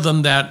show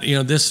them that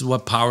this is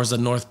what powers the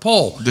North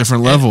Pole.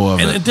 Different level of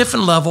it. And a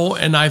different level,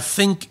 and I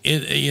think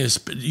it is.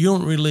 You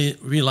don't really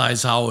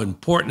realize how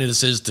important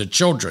this is to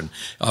children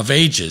of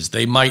ages.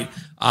 They might.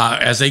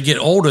 As they get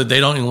older,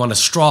 they don't even want a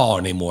straw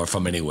anymore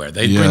from anywhere.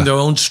 They bring their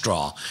own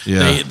straw.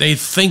 Yeah. They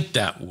think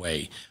that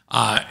way.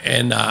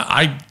 And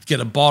I get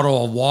a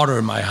bottle of water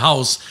in my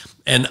house,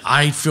 and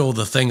I fill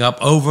the thing up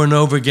over and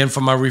over again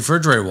from my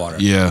refrigerator water.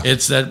 Yeah.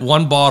 It's that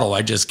one bottle.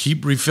 I just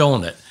keep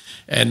refilling it.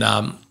 And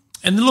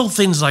little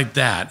things like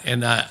that.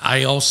 And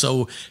I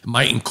also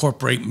might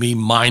incorporate me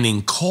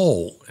mining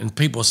coal. And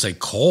people say,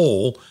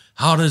 coal?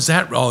 How does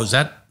that? Oh, is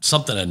that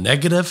something a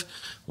negative?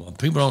 Well,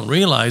 people don't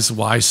realize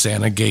why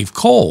Santa gave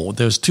coal.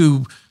 There's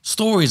two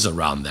stories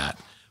around that.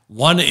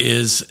 One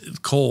is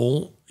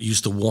coal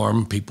used to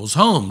warm people's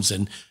homes,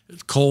 and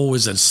coal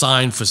was a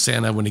sign for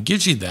Santa when he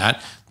gives you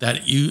that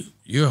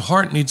your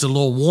heart needs a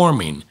little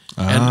warming.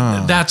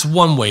 And that's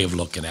one way of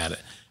looking at it.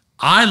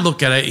 I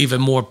look at it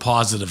even more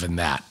positive than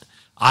that.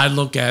 I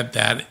look at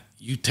that,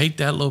 you take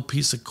that little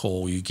piece of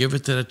coal, you give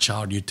it to the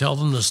child, you tell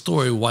them the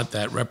story, what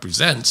that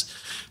represents,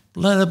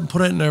 let them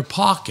put it in their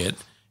pocket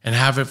and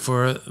have it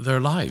for their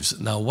lives.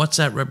 Now, what's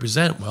that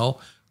represent?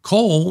 Well,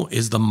 coal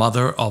is the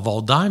mother of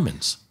all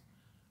diamonds.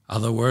 In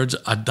other words,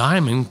 a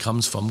diamond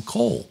comes from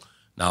coal.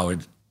 Now, a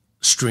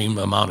extreme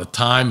amount of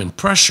time and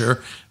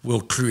pressure will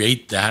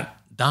create that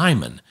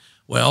diamond.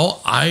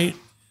 Well,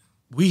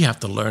 we have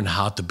to learn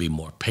how to be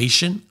more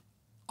patient,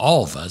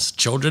 all of us,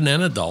 children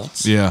and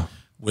adults,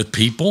 with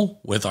people,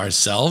 with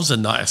ourselves,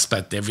 and not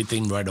expect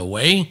everything right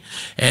away.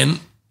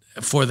 And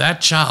for that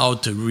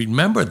child to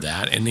remember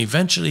that, and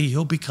eventually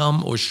he'll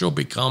become or she'll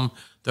become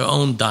their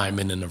own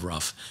diamond in the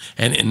rough.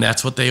 And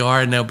that's what they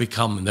are, and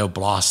they'll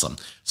blossom.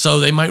 So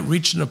they might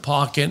reach in the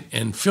pocket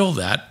and feel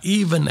that,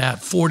 even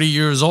at 40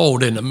 years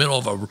old in the middle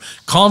of a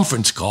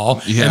conference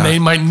call, and they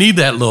might need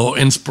that little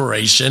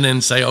inspiration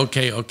and say,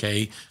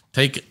 okay,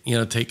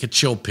 take a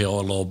chill pill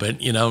a little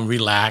bit,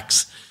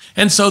 relax.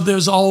 And so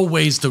there's all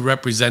ways to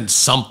represent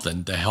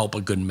something to help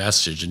a good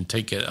message and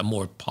take a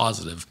more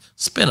positive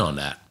spin on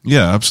that.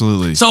 Yeah,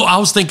 absolutely. So I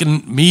was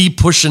thinking me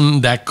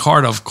pushing that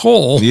cart of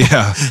coal.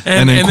 Yeah,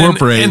 and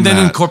incorporate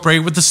then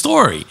incorporate with the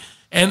story.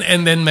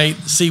 And then may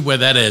see where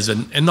that is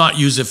and not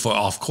use it for,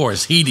 of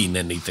course, heating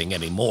anything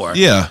anymore.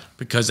 Yeah.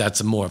 Because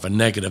that's more of a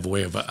negative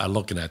way of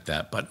looking at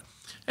that. But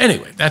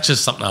anyway, that's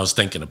just something I was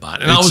thinking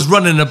about. And I was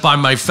running it by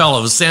my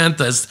fellow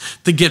Santas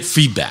to get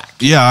feedback.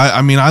 Yeah,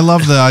 I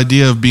love the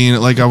idea of being,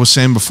 like I was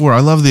saying before, I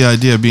love the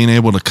idea of being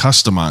able to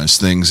customize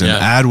things and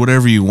add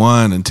whatever you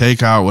want and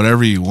take out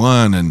whatever you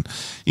want. And,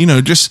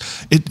 just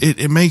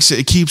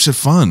it keeps it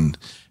fun.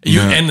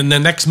 And in the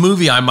next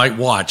movie I might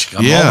watch,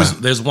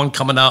 there's one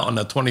coming out on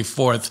the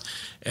 24th.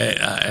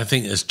 I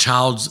think it's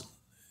Child's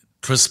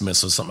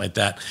Christmas or something like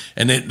that.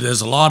 And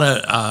there's a lot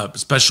of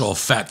special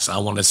effects. I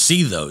want to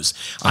see those.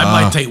 I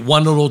might take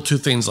one or two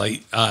things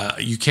like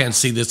you can't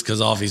see this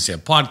because obviously a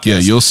podcast. Yeah,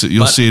 you'll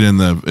see it in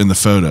the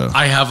photo.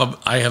 I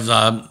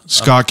have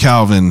Scott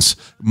Calvin's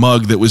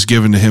mug that was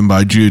given to him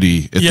by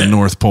Judy at the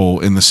North Pole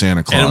in the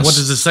Santa Claus. And what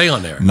does it say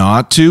on there?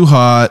 Not too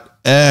hot,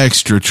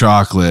 extra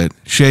chocolate,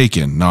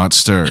 shaken, not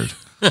stirred.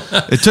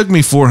 It took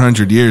me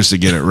 400 years to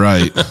get it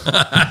right.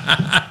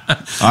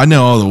 I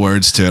know all the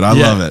words to it. I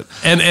love it.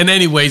 And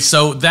anyway,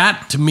 so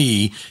that to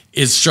me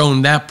is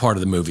shown that part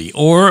of the movie.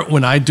 Or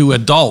when I do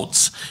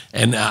adults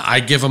and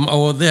I give them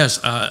this,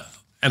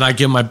 and I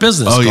give my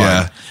business card.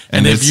 Yeah.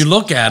 And if you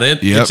look at it,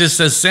 it just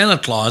says Santa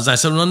Claus. I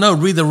said, no,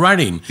 read the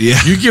writing. Yeah.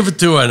 You give it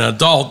to an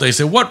adult, they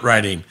say, what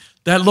writing?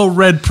 That little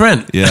red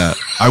print. Yeah.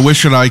 I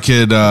wish I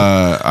could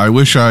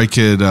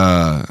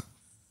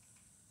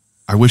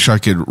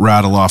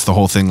rattle off the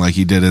whole thing like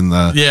he did in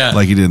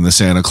the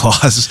Santa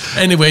Claus.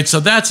 Anyway, so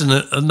that's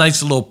a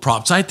nice little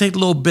prop. So I take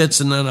little bits,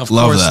 and then of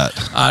love course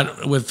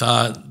that. With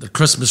the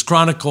Christmas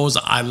Chronicles,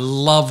 I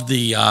love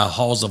the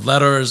Halls of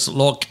Letters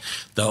look,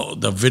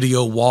 the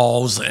video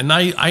walls, and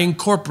I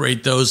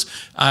incorporate those.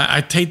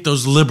 I take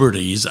those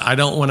liberties. I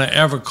don't want to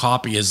ever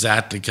copy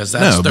exactly because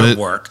that's their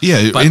work.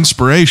 Yeah, but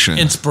inspiration.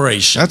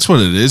 That's what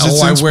it is.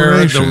 It's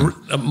inspiration.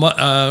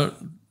 I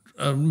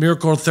wear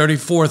Miracle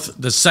 34th,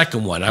 the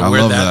second one. I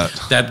wear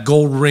love that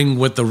gold ring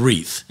with the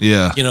wreath.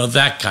 Yeah.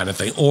 That kind of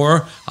thing.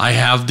 Or I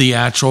have the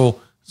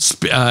actual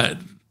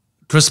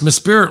Christmas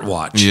Spirit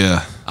watch.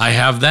 Yeah. I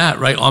have that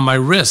right on my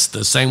wrist,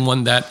 the same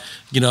one that,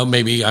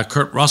 maybe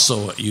Kurt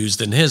Russell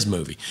used in his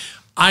movie.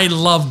 I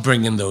love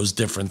bringing those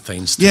different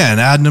things together. Yeah,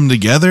 and adding them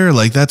together,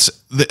 like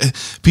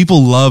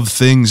people love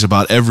things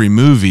about every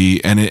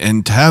movie,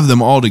 and to have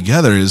them all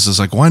together is just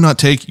like, why not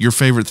take your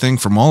favorite thing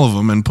from all of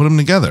them and put them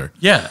together?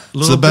 Yeah,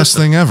 it's the best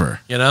thing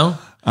ever.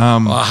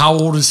 How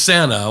old is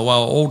Santa?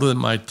 Well, older than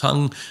my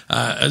tongue,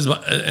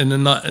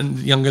 and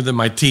younger than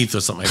my teeth,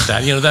 or something like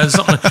that. That's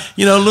something.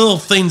 Little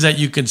things that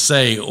you can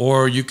say,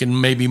 or you can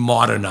maybe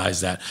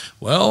modernize that.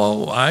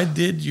 Well, I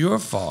did your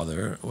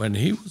father when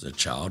he was a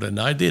child, and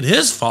I did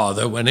his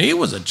father when he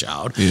was a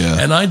child,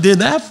 and I did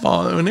that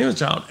father when he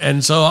was a child,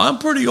 and so I'm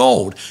pretty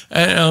old.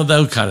 And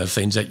those kind of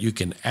things that you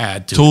can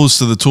add to tools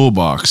to the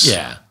toolbox.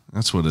 Yeah,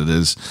 that's what it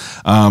is.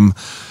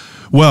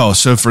 Well,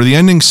 so for the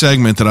ending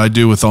segment that I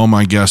do with all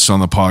my guests on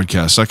the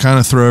podcast, I kind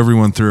of throw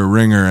everyone through a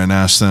ringer and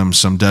ask them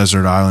some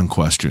desert island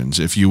questions.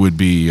 If you would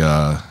be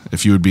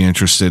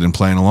interested in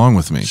playing along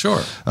with me,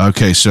 sure.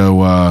 Okay,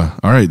 so all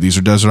right, these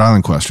are desert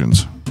island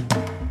questions.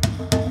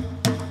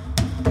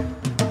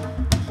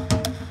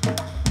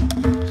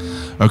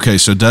 Okay,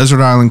 so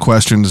desert island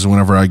questions is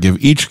whenever I give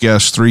each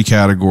guest 3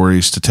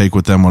 categories to take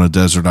with them on a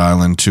desert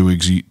island to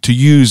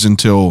use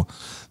until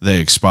they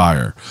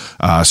expire.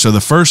 So the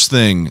first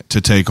thing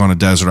to take on a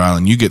desert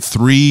island, you get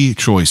 3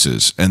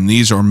 choices, and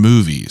these are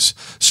movies.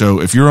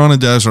 So if you're on a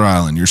desert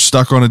island, you're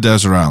stuck on a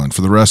desert island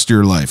for the rest of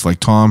your life,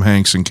 like Tom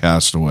Hanks in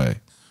Castaway.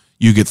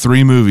 You get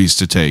 3 movies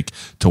to take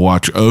to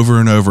watch over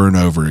and over and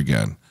over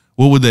again.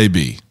 What would they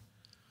be?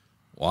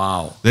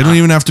 Wow. They don't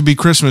even have to be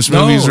Christmas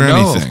movies or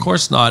anything. No, of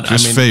course not.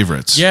 Just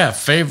favorites. Yeah,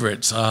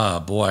 favorites. Oh,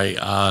 boy.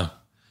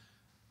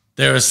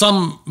 There are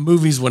some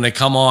movies when they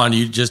come on,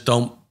 you just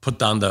don't put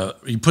down the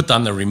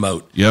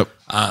remote. Yep.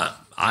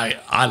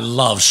 I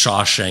love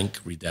Shawshank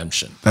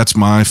Redemption. That's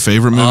my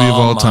favorite movie of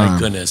all time. Oh, my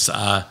goodness.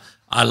 I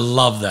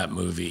love that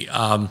movie.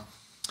 And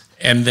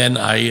then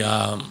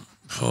I'm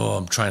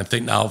trying to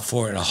think now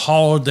for a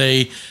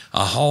holiday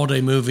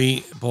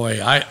movie.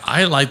 Boy,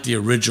 I like the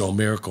original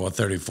Miracle on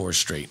 34th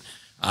Street.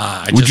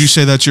 Would you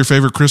say that's your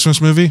favorite Christmas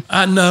movie?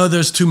 No,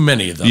 there's too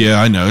many of them.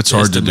 Yeah, I know. It's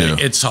hard to do.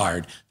 It's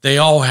hard. They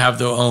all have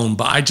their own,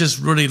 but I just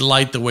really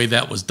like the way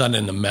that was done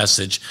in the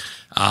message.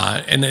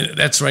 And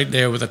that's right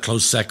there with a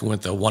close second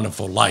with A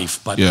Wonderful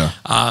Life. But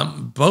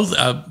both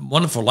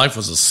Wonderful Life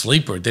was a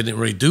sleeper. It didn't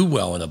really do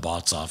well in the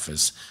box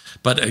office.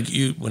 But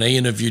when they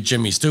interviewed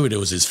Jimmy Stewart, it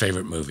was his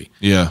favorite movie.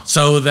 Yeah.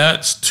 So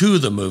that's 2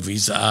 of the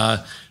movies.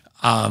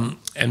 And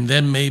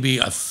then maybe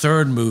a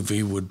third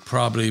movie would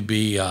probably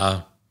be...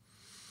 I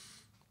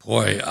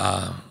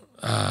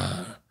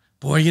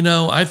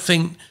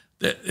think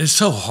that it's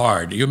so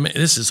hard.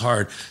 This is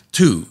hard.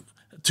 2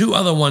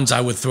 other ones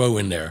I would throw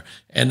in there,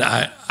 and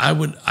I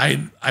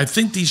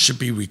think these should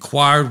be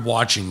required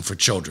watching for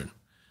children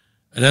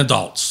and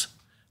adults.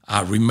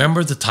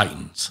 Remember the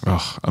Titans.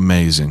 Oh,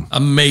 amazing!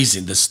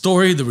 The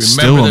story. The Remember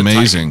Still the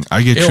amazing. Titans.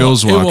 I get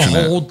chills watching it.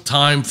 It will hold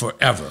time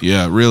forever.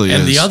 Yeah, it really is.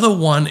 And the other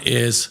one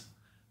is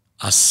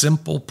A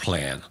Simple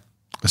Plan.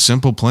 A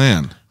Simple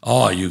Plan.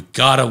 Oh, you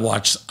gotta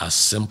watch A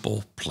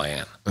Simple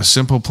Plan. A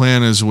Simple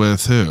Plan is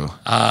with who?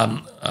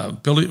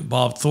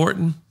 Bob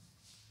Thornton.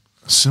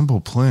 A Simple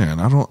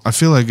Plan. I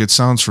feel like it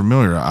sounds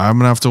familiar. I'm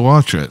gonna have to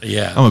watch it.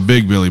 Yeah, I'm a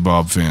big Billy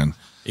Bob fan.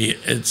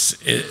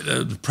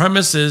 The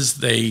premise is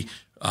they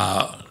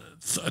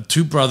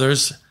 2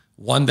 brothers,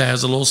 one that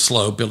has a little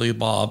slow, Billy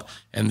Bob,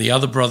 and the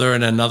other brother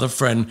and another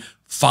friend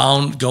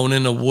found going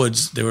in the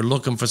woods. They were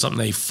looking for something.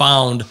 They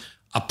found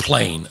a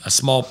plane, a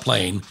small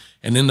plane.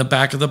 And in the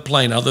back of the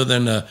plane, other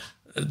than the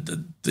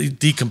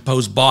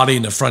decomposed body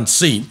in the front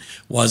seat,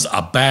 was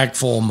a bag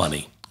full of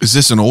money. Is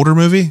this an older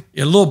movie?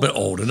 A little bit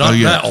older, not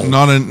that old.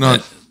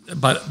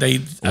 But they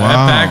that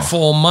bag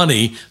full of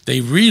money, they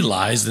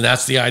realized, and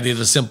that's the idea of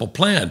the simple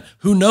plan.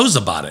 Who knows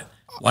about it?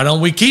 Why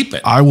don't we keep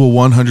it? I will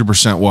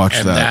 100% watch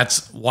and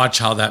that. Watch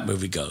how that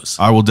movie goes.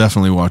 I will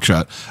definitely watch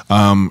that.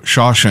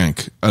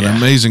 Shawshank, an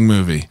amazing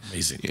movie.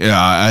 Amazing.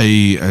 Yeah,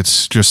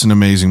 it's just an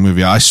amazing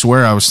movie. I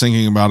swear I was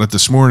thinking about it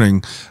this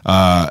morning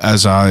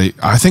as I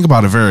think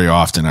about it very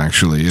often,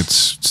 actually.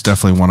 It's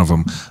definitely one of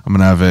them. I'm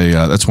going to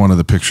have that's one of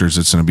the pictures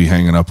that's going to be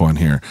hanging up on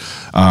here.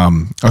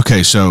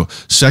 Okay, so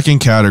second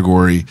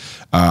category,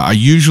 I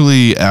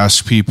usually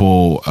ask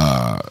people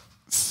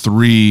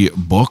 3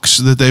 books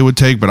that they would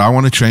take, but I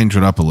want to change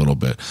it up a little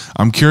bit.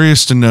 I'm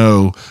curious to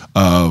know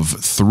of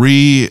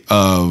 3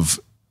 of,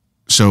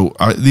 so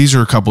these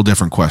are a couple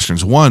different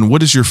questions. 1,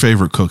 what is your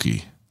favorite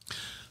cookie?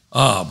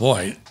 Oh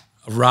boy,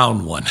 a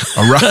round one.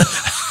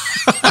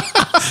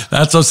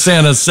 That's what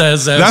Santa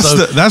says.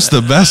 That's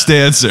the best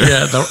answer.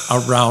 Yeah, a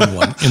round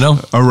one, you know?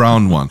 A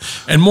round one.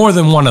 And more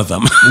than one of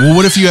them. Well,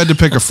 what if you had to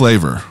pick a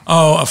flavor?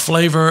 Oh, a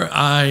flavor,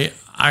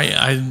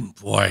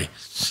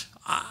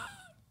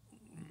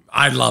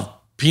 I love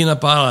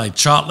peanut butter, I like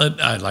chocolate.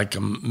 I like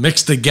them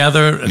mixed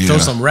together and throw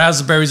some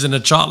raspberries in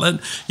the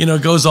chocolate. You know,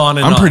 it goes on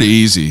and on. I'm pretty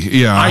easy.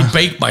 Yeah. I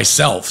bake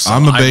myself. So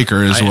I'm a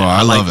baker as well.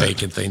 I love like it.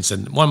 baking things.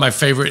 And one of my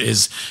favorite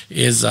is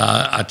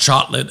a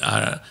chocolate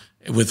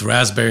with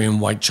raspberry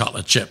and white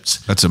chocolate chips.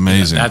 That's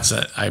amazing.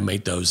 I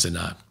made those and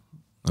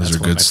those are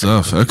good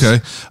stuff.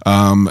 Okay.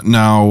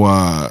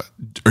 Now,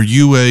 are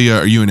you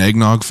an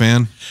eggnog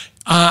fan?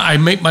 I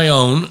make my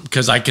own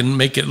because I can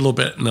make it a little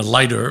bit in a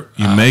lighter.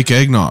 You make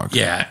eggnog?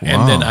 Yeah.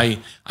 Wow. And then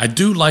I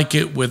do like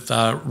it with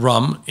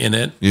rum in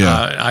it.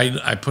 Yeah.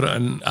 I put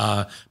in,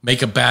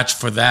 make a batch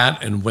for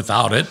that and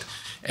without it.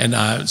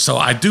 And so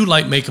I do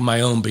like making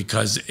my own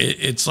because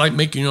it's like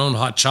making your own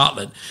hot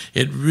chocolate.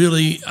 It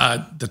really,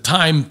 the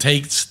time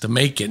takes to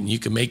make it, and you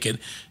can make it.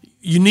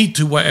 You need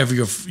to whatever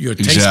your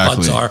taste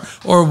buds are,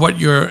 or what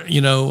your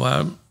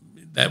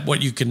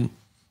what you can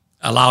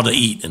allow to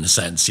eat in a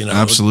sense.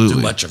 Absolutely.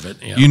 Too much of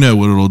it. You know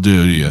what it'll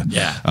do to you.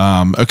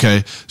 Yeah.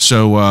 Okay.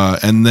 So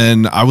and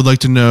then I would like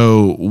to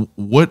know,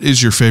 what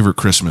is your favorite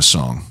Christmas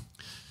song?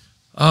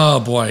 Oh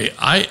boy,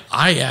 I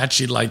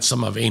actually like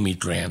some of Amy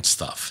Grant's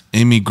stuff.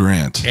 Amy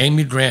Grant.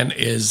 Amy Grant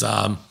is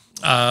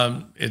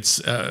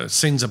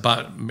sings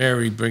about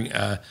Mary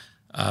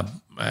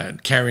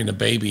carrying a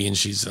baby, and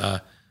she's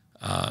I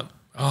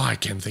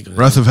can't think of it.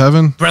 Breath of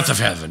Heaven. Breath of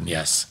Heaven,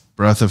 yes.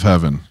 Breath of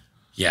Heaven.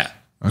 Yeah,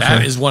 okay.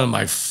 That is one of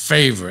my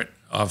favorite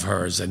of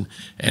hers, and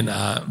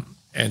I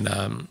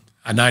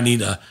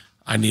need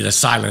a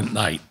Silent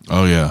Night.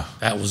 Oh yeah,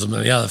 that was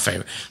the other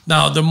favorite.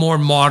 Now the more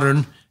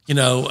modern.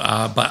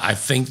 But I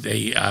think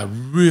they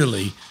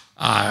really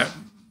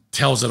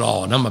tells it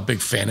all, and I'm a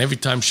big fan. Every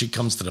time she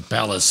comes to the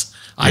palace,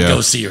 I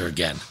go see her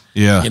again.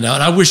 Yeah, and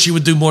I wish she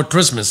would do more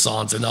Christmas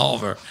songs and all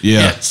of her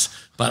hits.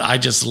 But I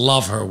just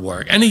love her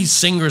work. Any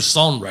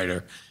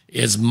singer-songwriter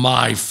is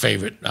my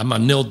favorite. I'm a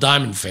Neil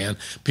Diamond fan.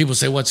 People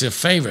say, "What's your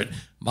favorite?"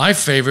 My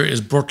favorite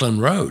is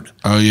Brooklyn Road.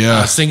 Oh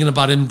yeah, singing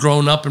about him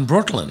growing up in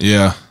Brooklyn.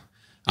 Yeah.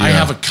 I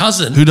have a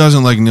cousin who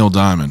doesn't like Neil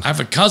Diamond. I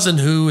have a cousin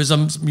who is a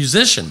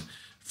musician.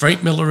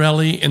 Frank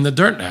Millerelli and the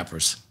Dirt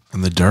Nappers.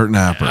 And the Dirt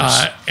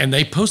Nappers. And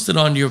they posted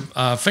on your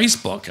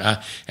Facebook.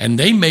 And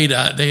they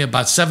had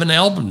about 7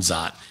 albums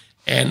out.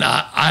 And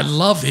I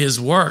love his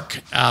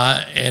work.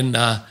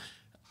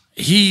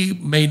 He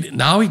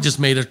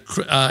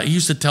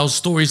used to tell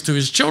stories to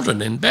his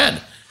children in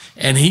bed.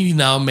 And he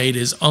now made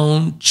his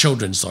own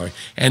children's story.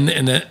 And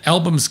the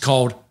album's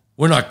called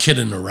We're Not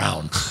Kidding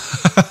Around.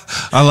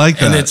 I like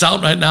that. And it's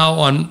out right now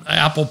on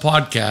Apple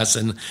Podcasts.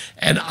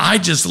 And I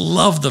just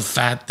love the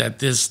fact that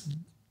this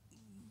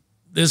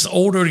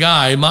older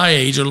guy, my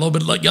age, or a little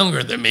bit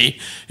younger than me,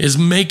 is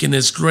making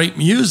this great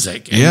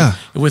music.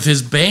 With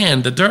his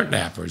band, the Dirt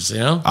Nappers,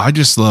 I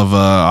just love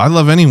I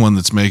love anyone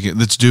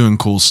that's doing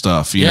cool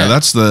stuff. You know,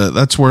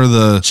 that's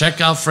where check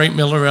out Frank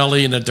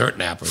Millerelli and the Dirt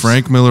Nappers.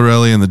 Frank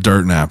Millerelli and the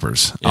Dirt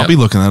Nappers. Yep. I'll be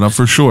looking that up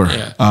for sure.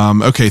 Yeah.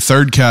 Okay,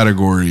 third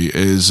category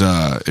is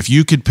if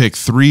you could pick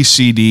 3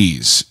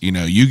 CDs, you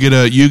get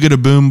a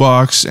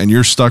boombox and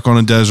you're stuck on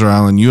a desert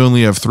island, you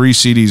only have 3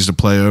 CDs to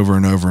play over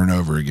and over and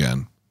over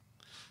again.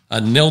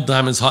 Neil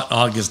Diamond's Hot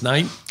August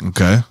Night.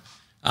 Okay.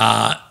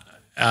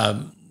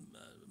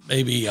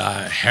 Maybe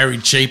Harry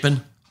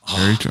Chapin.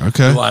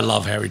 Okay. Oh, I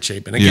love Harry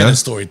Chapin. Again, a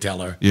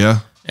storyteller. Yeah.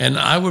 And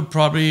I would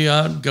probably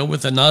go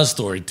with another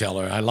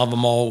storyteller. I love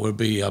them all. Would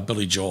be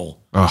Billy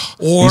Joel.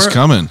 Oh, he's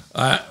coming.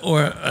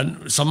 Or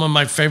some of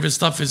my favorite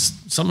stuff is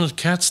some of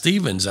Cat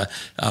Stevens,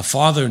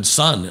 Father and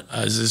Son,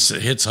 as this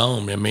hits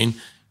home. I mean,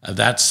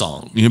 that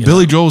song. You know,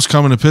 Billy Joel's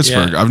coming to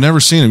Pittsburgh. Yeah. I've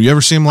never seen him. You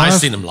ever seen him live? I've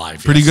seen him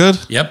live. Pretty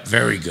yes. good? Yep,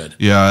 very good.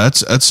 Yeah,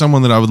 that's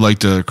someone that I would like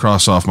to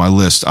cross off my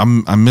list.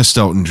 I missed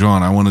Elton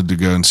John. I wanted to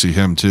go and see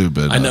him too,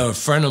 but I know a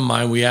friend of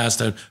mine, we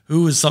asked him,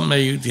 who was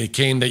something that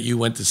came that you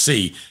went to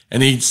see?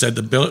 And he said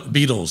the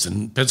Beatles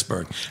in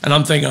Pittsburgh. And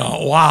I'm thinking,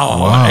 oh, wow.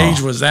 What age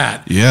was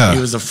that? Yeah.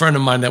 He was a friend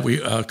of mine that we,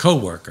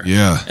 co-worker.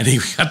 Yeah. And he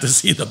got to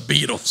see the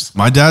Beatles.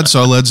 my dad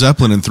saw Led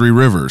Zeppelin in Three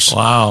Rivers.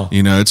 Wow.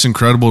 You know, it's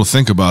incredible to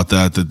think about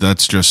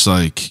that's just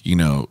like, you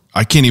know,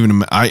 I can't even,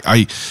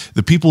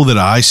 the people that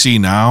I see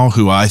now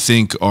who I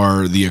think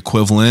are the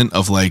equivalent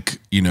of like,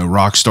 you know,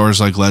 rock stars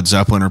like Led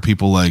Zeppelin or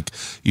people like,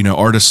 you know,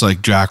 artists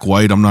like Jack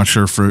White. I'm not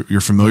sure if you're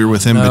familiar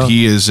with him, but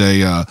he is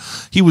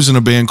he was in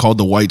a band called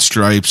the White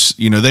Stripes.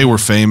 You know, they were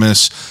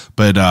famous,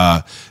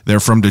 but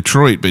they're from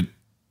Detroit, but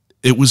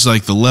it was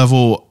like the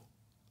level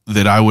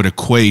that I would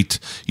equate,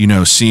 you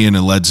know, seeing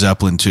a Led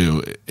Zeppelin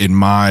to in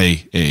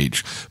my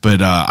age.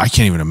 But I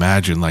can't even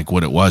imagine like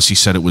what it was. He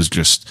said it was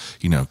just,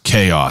 you know,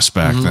 chaos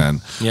back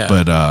then. Yeah.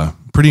 But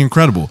pretty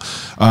incredible.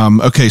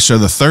 Okay, so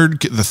the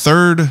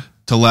third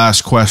to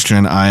last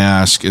question I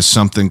ask is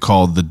something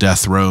called the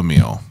death row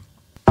meal.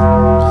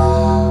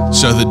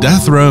 So the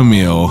death row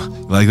meal,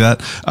 like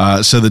that.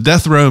 So the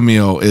death row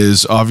meal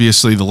is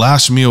obviously the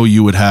last meal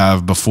you would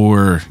have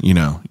before, you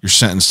know, you're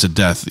sentenced to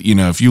death. You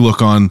know, if you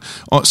look on,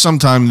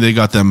 sometime they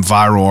got them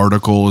viral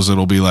articles.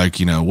 It'll be like,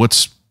 you know,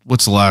 what's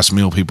the last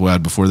meal people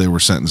had before they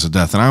were sentenced to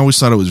death? And I always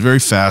thought it was very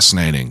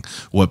fascinating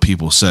what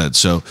people said.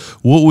 So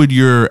what would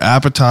your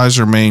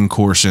appetizer, main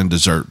course, and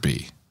dessert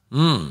be?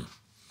 Oh,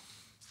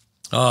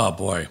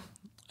 boy.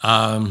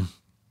 Death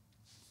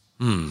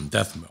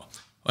meal.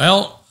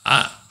 Well,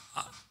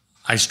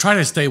 I try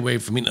to stay away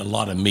from eating a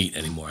lot of meat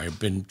anymore. I've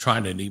been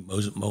trying to eat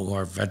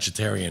more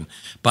vegetarian,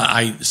 but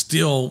I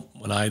still,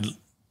 when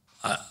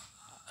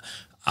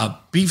a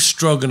beef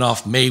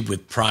stroganoff made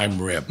with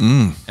prime rib,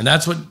 and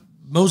that's what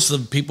most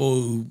of the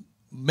people who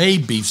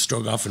made beef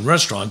stroganoff in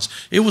restaurants,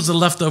 it was a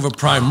leftover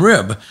prime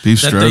rib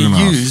Beef that stroganoff.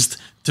 they used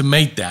to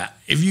make that.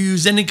 If you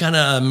use any kind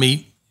of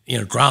meat, you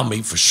know, ground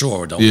meat for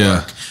sure don't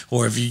work,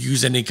 or if you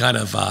use any kind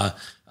of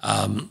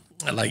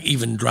like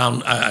even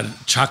ground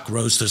chuck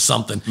roast or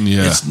something,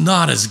 it's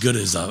not as good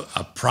as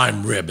a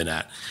prime rib in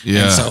that.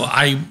 Yeah. And so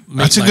I make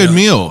That's a my good own.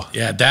 meal.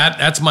 Yeah,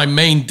 that's my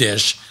main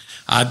dish.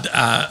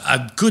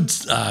 A good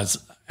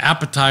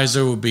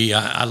appetizer would be,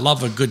 I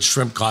love a good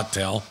shrimp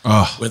cocktail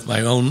with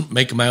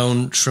making my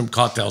own shrimp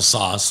cocktail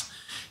sauce.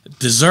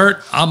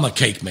 Dessert, I'm a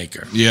cake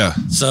maker. Yeah.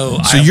 So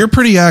you're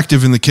pretty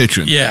active in the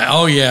kitchen. Yeah.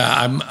 Oh,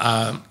 yeah.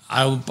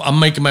 I'm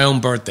making my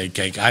own birthday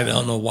cake. I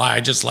don't know why.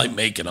 I just like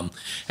making them,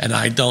 and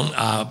I don't.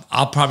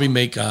 I'll probably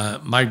make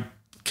my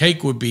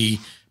cake would be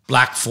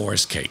Black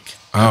Forest cake.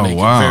 I make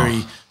wow. a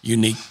very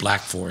unique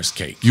Black Forest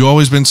cake. You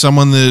always been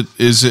someone that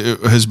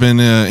has been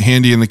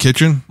handy in the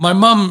kitchen? My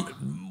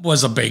mom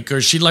was a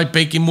baker. She liked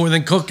baking more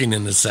than cooking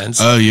in a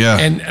sense. Oh yeah.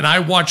 And I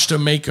watched her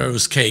make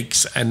those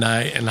cakes and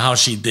how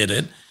she did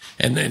it,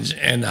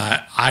 and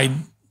I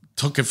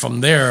took it from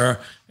there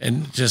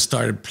and just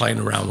started playing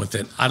around with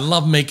it. I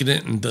love making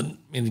it and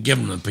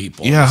giving them to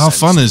people. Yeah, how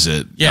fun is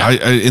it? Yeah.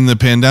 I in the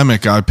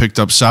pandemic, I picked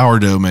up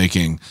sourdough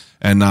making,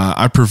 and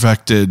I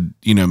perfected,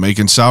 you know,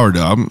 making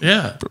sourdough. I'm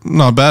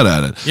not bad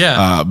at it.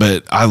 Yeah.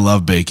 But I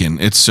love baking.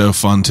 It's so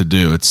fun to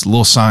do. It's a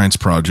little science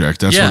project.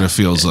 That's what it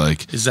feels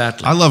like.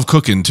 Exactly. I love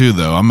cooking too,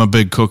 though. I'm a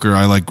big cooker.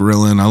 I like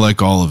grilling. I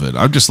like all of it.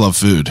 I just love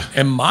food.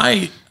 And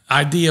my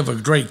idea of a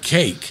great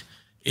cake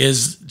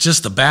is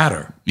just the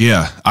batter.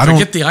 Yeah.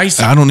 Forget the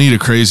icing. I don't need a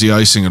crazy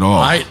icing at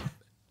all. I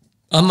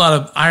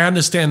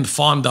understand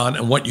fondant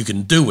and what you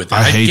can do with it.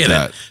 I hate get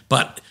that. it,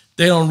 but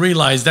they don't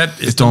realize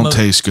that It don't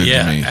taste good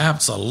to me. Yeah,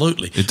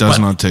 absolutely. It does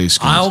not taste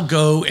good. I'll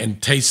go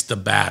and taste the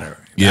batter.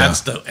 Yeah.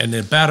 And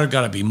the batter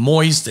got to be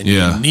moist and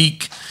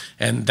unique,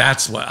 and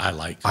that's what I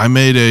like. I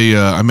made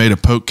a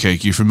poke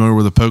cake. You familiar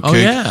with a poke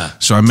cake? Yeah.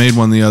 So I made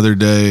one the other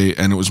day,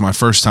 and it was my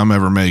first time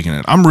ever making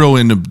it. I'm real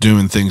into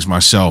doing things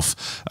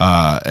myself,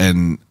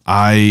 and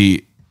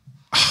I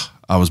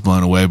was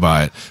blown away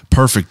by it.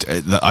 Perfect.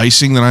 The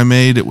icing that I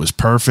made, it was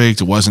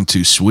perfect. It wasn't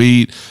too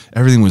sweet.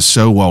 Everything was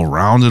so well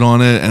rounded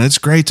on it, and it's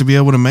great to be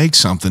able to make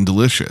something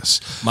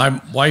delicious.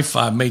 My wife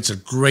makes a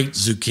great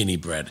zucchini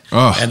bread,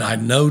 Oh. and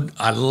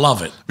I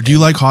love it. Do you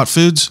like hot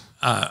foods?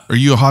 Are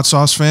you a hot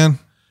sauce fan?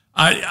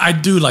 I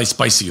do like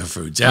spicier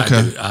foods. Yeah,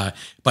 Okay. I do.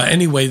 But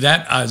anyway,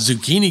 that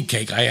zucchini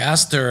cake, I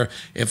asked her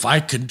if I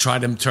could try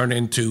to turn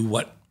into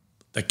what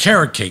the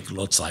carrot cake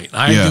looks like.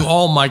 I do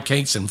all my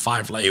cakes in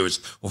 5 layers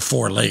or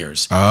 4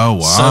 layers. Oh,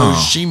 wow.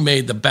 So she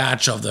made the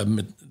batch of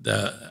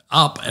the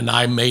up, and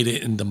I made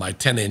it into my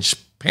 10-inch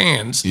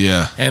pans.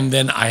 Yeah. And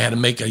then I had to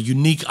make a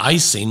unique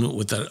icing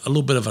with a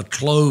little bit of a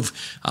clove,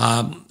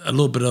 a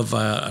little bit of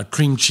a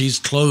cream cheese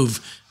clove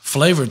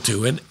flavor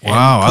to it. And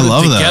Wow, I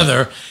love that.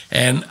 together.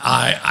 And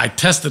I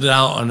tested it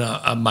out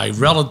on my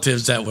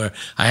relatives I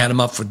had them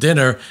up for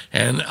dinner,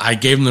 and I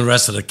gave them the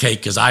rest of the cake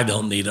because I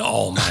don't need it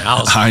all in my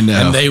house. I know.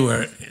 And they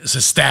were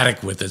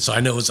ecstatic with it, so I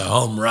know it was a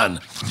home run.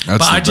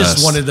 But I best.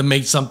 just wanted to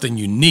make something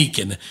unique,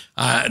 and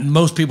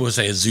most people would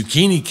say a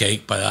zucchini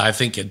cake, but I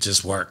think it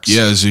just works.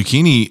 Yeah,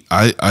 zucchini.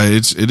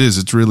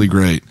 It's really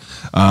great.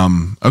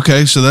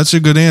 Okay, so that's a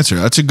good answer.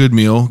 That's a good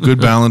meal, good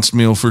balanced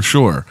meal for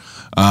sure.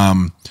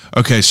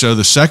 Okay, so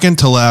the second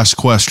to last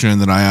question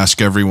that I ask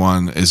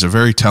everyone is a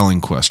very telling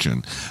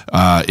question.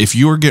 If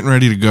you are getting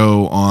ready to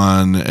go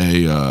on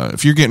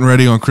if you're getting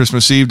ready on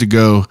Christmas Eve to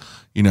go,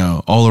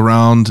 all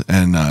around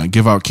and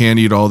give out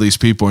candy to all these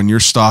people, and you're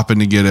stopping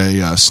to get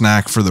a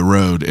snack for the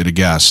road at a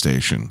gas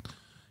station,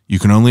 you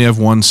can only have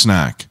one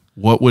snack.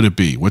 What would it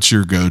be? What's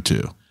your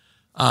go-to?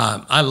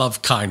 I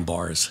love Kind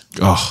bars.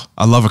 Oh,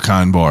 I love a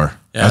Kind bar.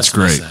 Yeah, that's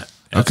great.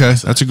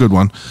 That's a good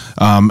one.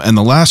 And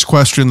the last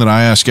question that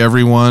I ask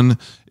everyone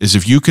is,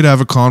 if you could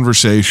have a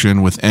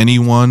conversation with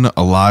anyone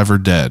alive or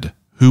dead,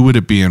 who would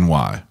it be and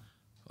why?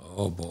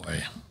 Oh,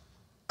 boy.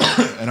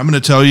 And I'm going to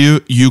tell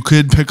you, you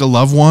could pick a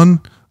loved one.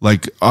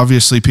 Like,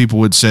 obviously, people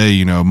would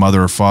say,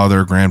 mother or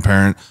father,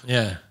 grandparent.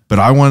 Yeah. But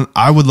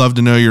I would love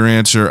to know your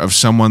answer of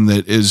someone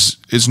that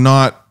is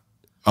not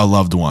a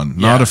loved one,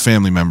 not a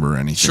family member or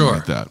anything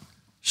like that.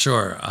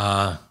 Sure.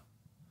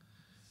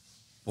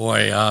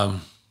 Boy.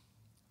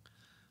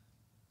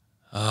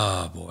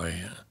 Oh boy,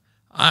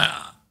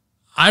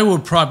 I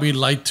would probably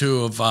like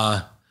to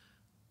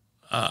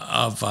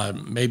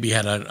have maybe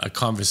had a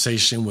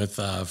conversation with.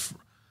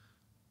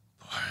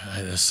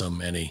 There's so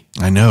many.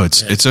 I know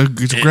it's a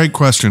great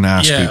question to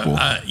ask people.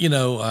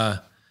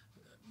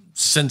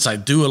 Since I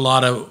do a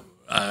lot of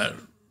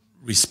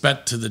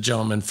respect to the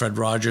gentleman Fred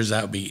Rogers,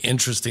 that would be an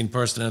interesting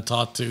person to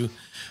talk to.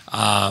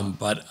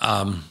 But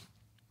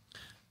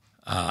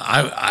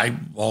I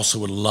also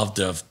would love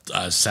to have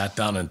sat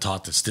down and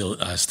talked to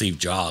Steve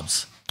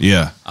Jobs.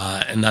 Yeah.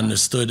 And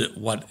understood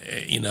what,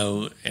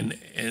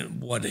 and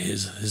what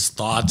his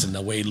thoughts and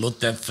the way he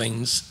looked at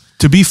things.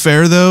 To be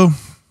fair, though,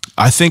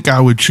 I think I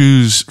would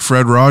choose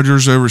Fred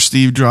Rogers over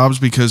Steve Jobs,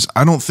 because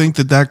I don't think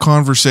that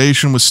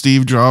conversation with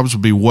Steve Jobs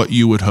would be what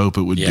you would hope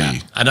it would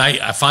be. And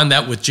I find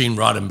that with Gene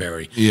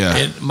Roddenberry.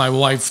 Yeah. My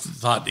wife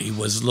thought he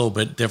was a little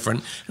bit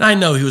different. And I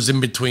know he was in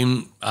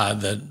between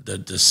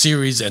the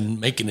series and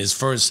making his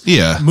first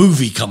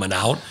movie coming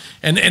out.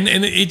 And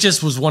it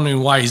just was wondering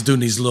why he's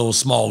doing these little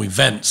small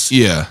events.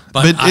 Yeah.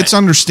 But it's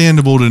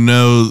understandable to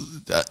know,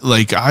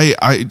 like,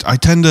 I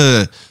tend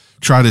to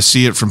try to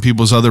see it from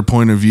people's other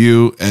point of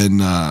view.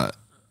 And,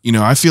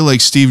 I feel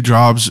like Steve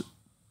Jobs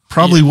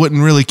probably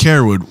wouldn't really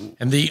care.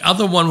 And the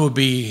other one would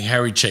be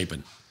Harry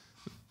Chapin.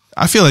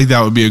 I feel like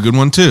that would be a good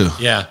one too.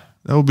 Yeah.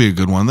 That would be a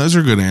good one. Those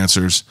are good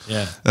answers.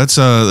 Yeah.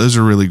 Those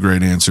are really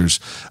great answers.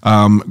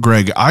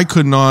 Greg, I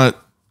could not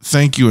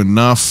thank you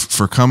enough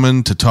for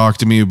coming to talk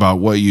to me about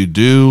what you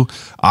do.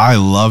 I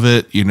love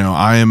it.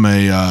 I am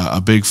a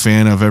big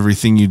fan of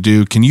everything you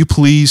do. Can you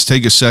please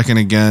take a second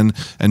again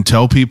and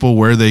tell people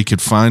where they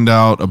could find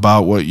out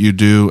about what you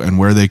do and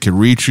where they could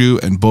reach you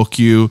and book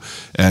you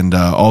and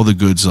all the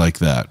goods like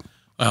that?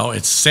 Well,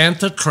 it's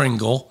Santa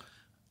Kringle,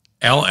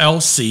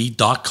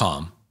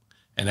 LLC.com.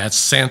 And that's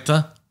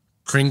Santa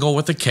Kringle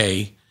with a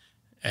K.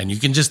 And you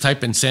can just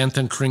type in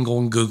Santa and Kringle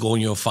in Google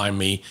and you'll find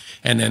me.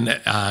 And then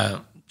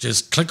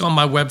just click on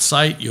my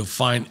website. You'll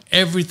find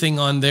everything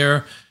on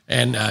there.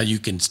 And you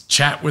can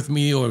chat with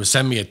me or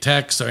send me a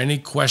text or any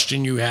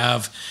question you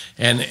have.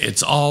 And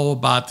it's all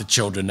about the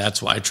children.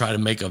 That's why I try to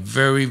make a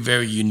very,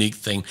 very unique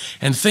thing.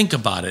 And think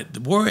about it.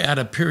 We're at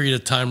a period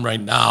of time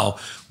right now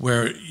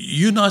where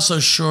you're not so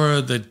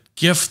sure the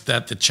gift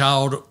that the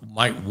child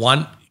might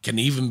want can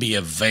even be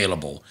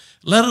available,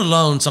 let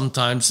alone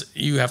sometimes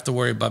you have to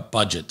worry about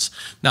budgets.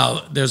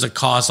 Now, there's a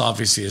cost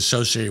obviously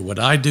associated with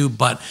what I do,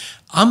 but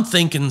I'm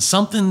thinking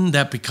something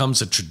that becomes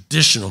a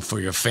traditional for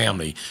your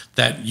family,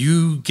 that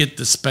you get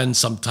to spend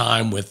some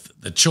time with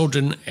the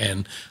children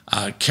and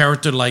a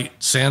character like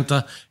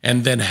Santa,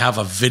 and then have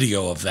a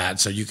video of that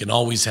so you can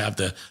always have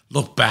to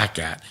look back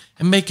at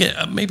and make it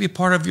maybe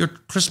part of your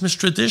Christmas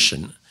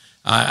tradition.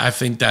 I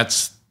think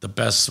that's the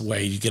best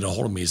way you get a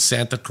hold of me is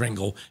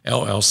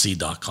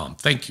SantaKringleLLC.com.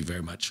 Thank you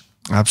very much.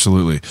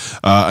 Absolutely.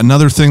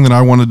 Another thing that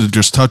I wanted to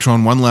just touch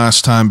on one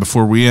last time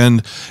before we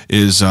end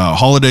is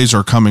holidays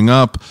are coming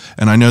up,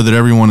 and I know that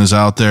everyone is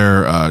out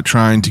there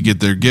trying to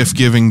get their gift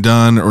giving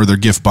done or their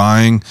gift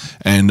buying,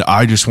 and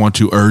I just want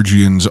to urge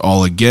you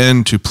all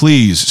again to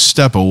please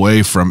step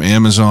away from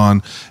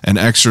Amazon and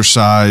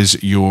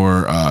exercise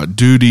your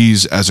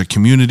duties as a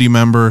community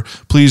member.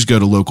 Please go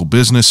to local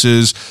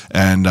businesses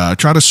and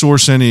try to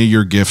source any of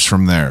your gifts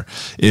from there.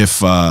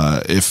 If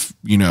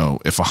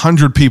if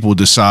 100 people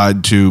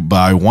decide to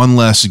buy one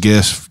less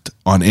gift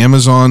on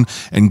Amazon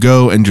and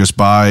go and just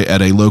buy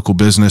at a local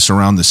business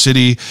around the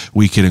city,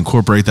 we could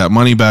incorporate that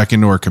money back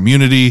into our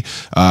community,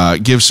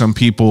 give some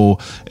people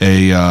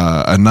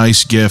a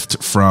nice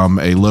gift from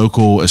a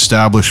local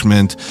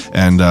establishment,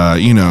 and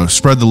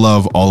spread the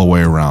love all the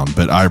way around.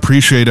 But I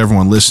appreciate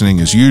everyone listening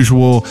as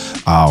usual.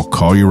 I'll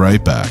call you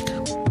right back.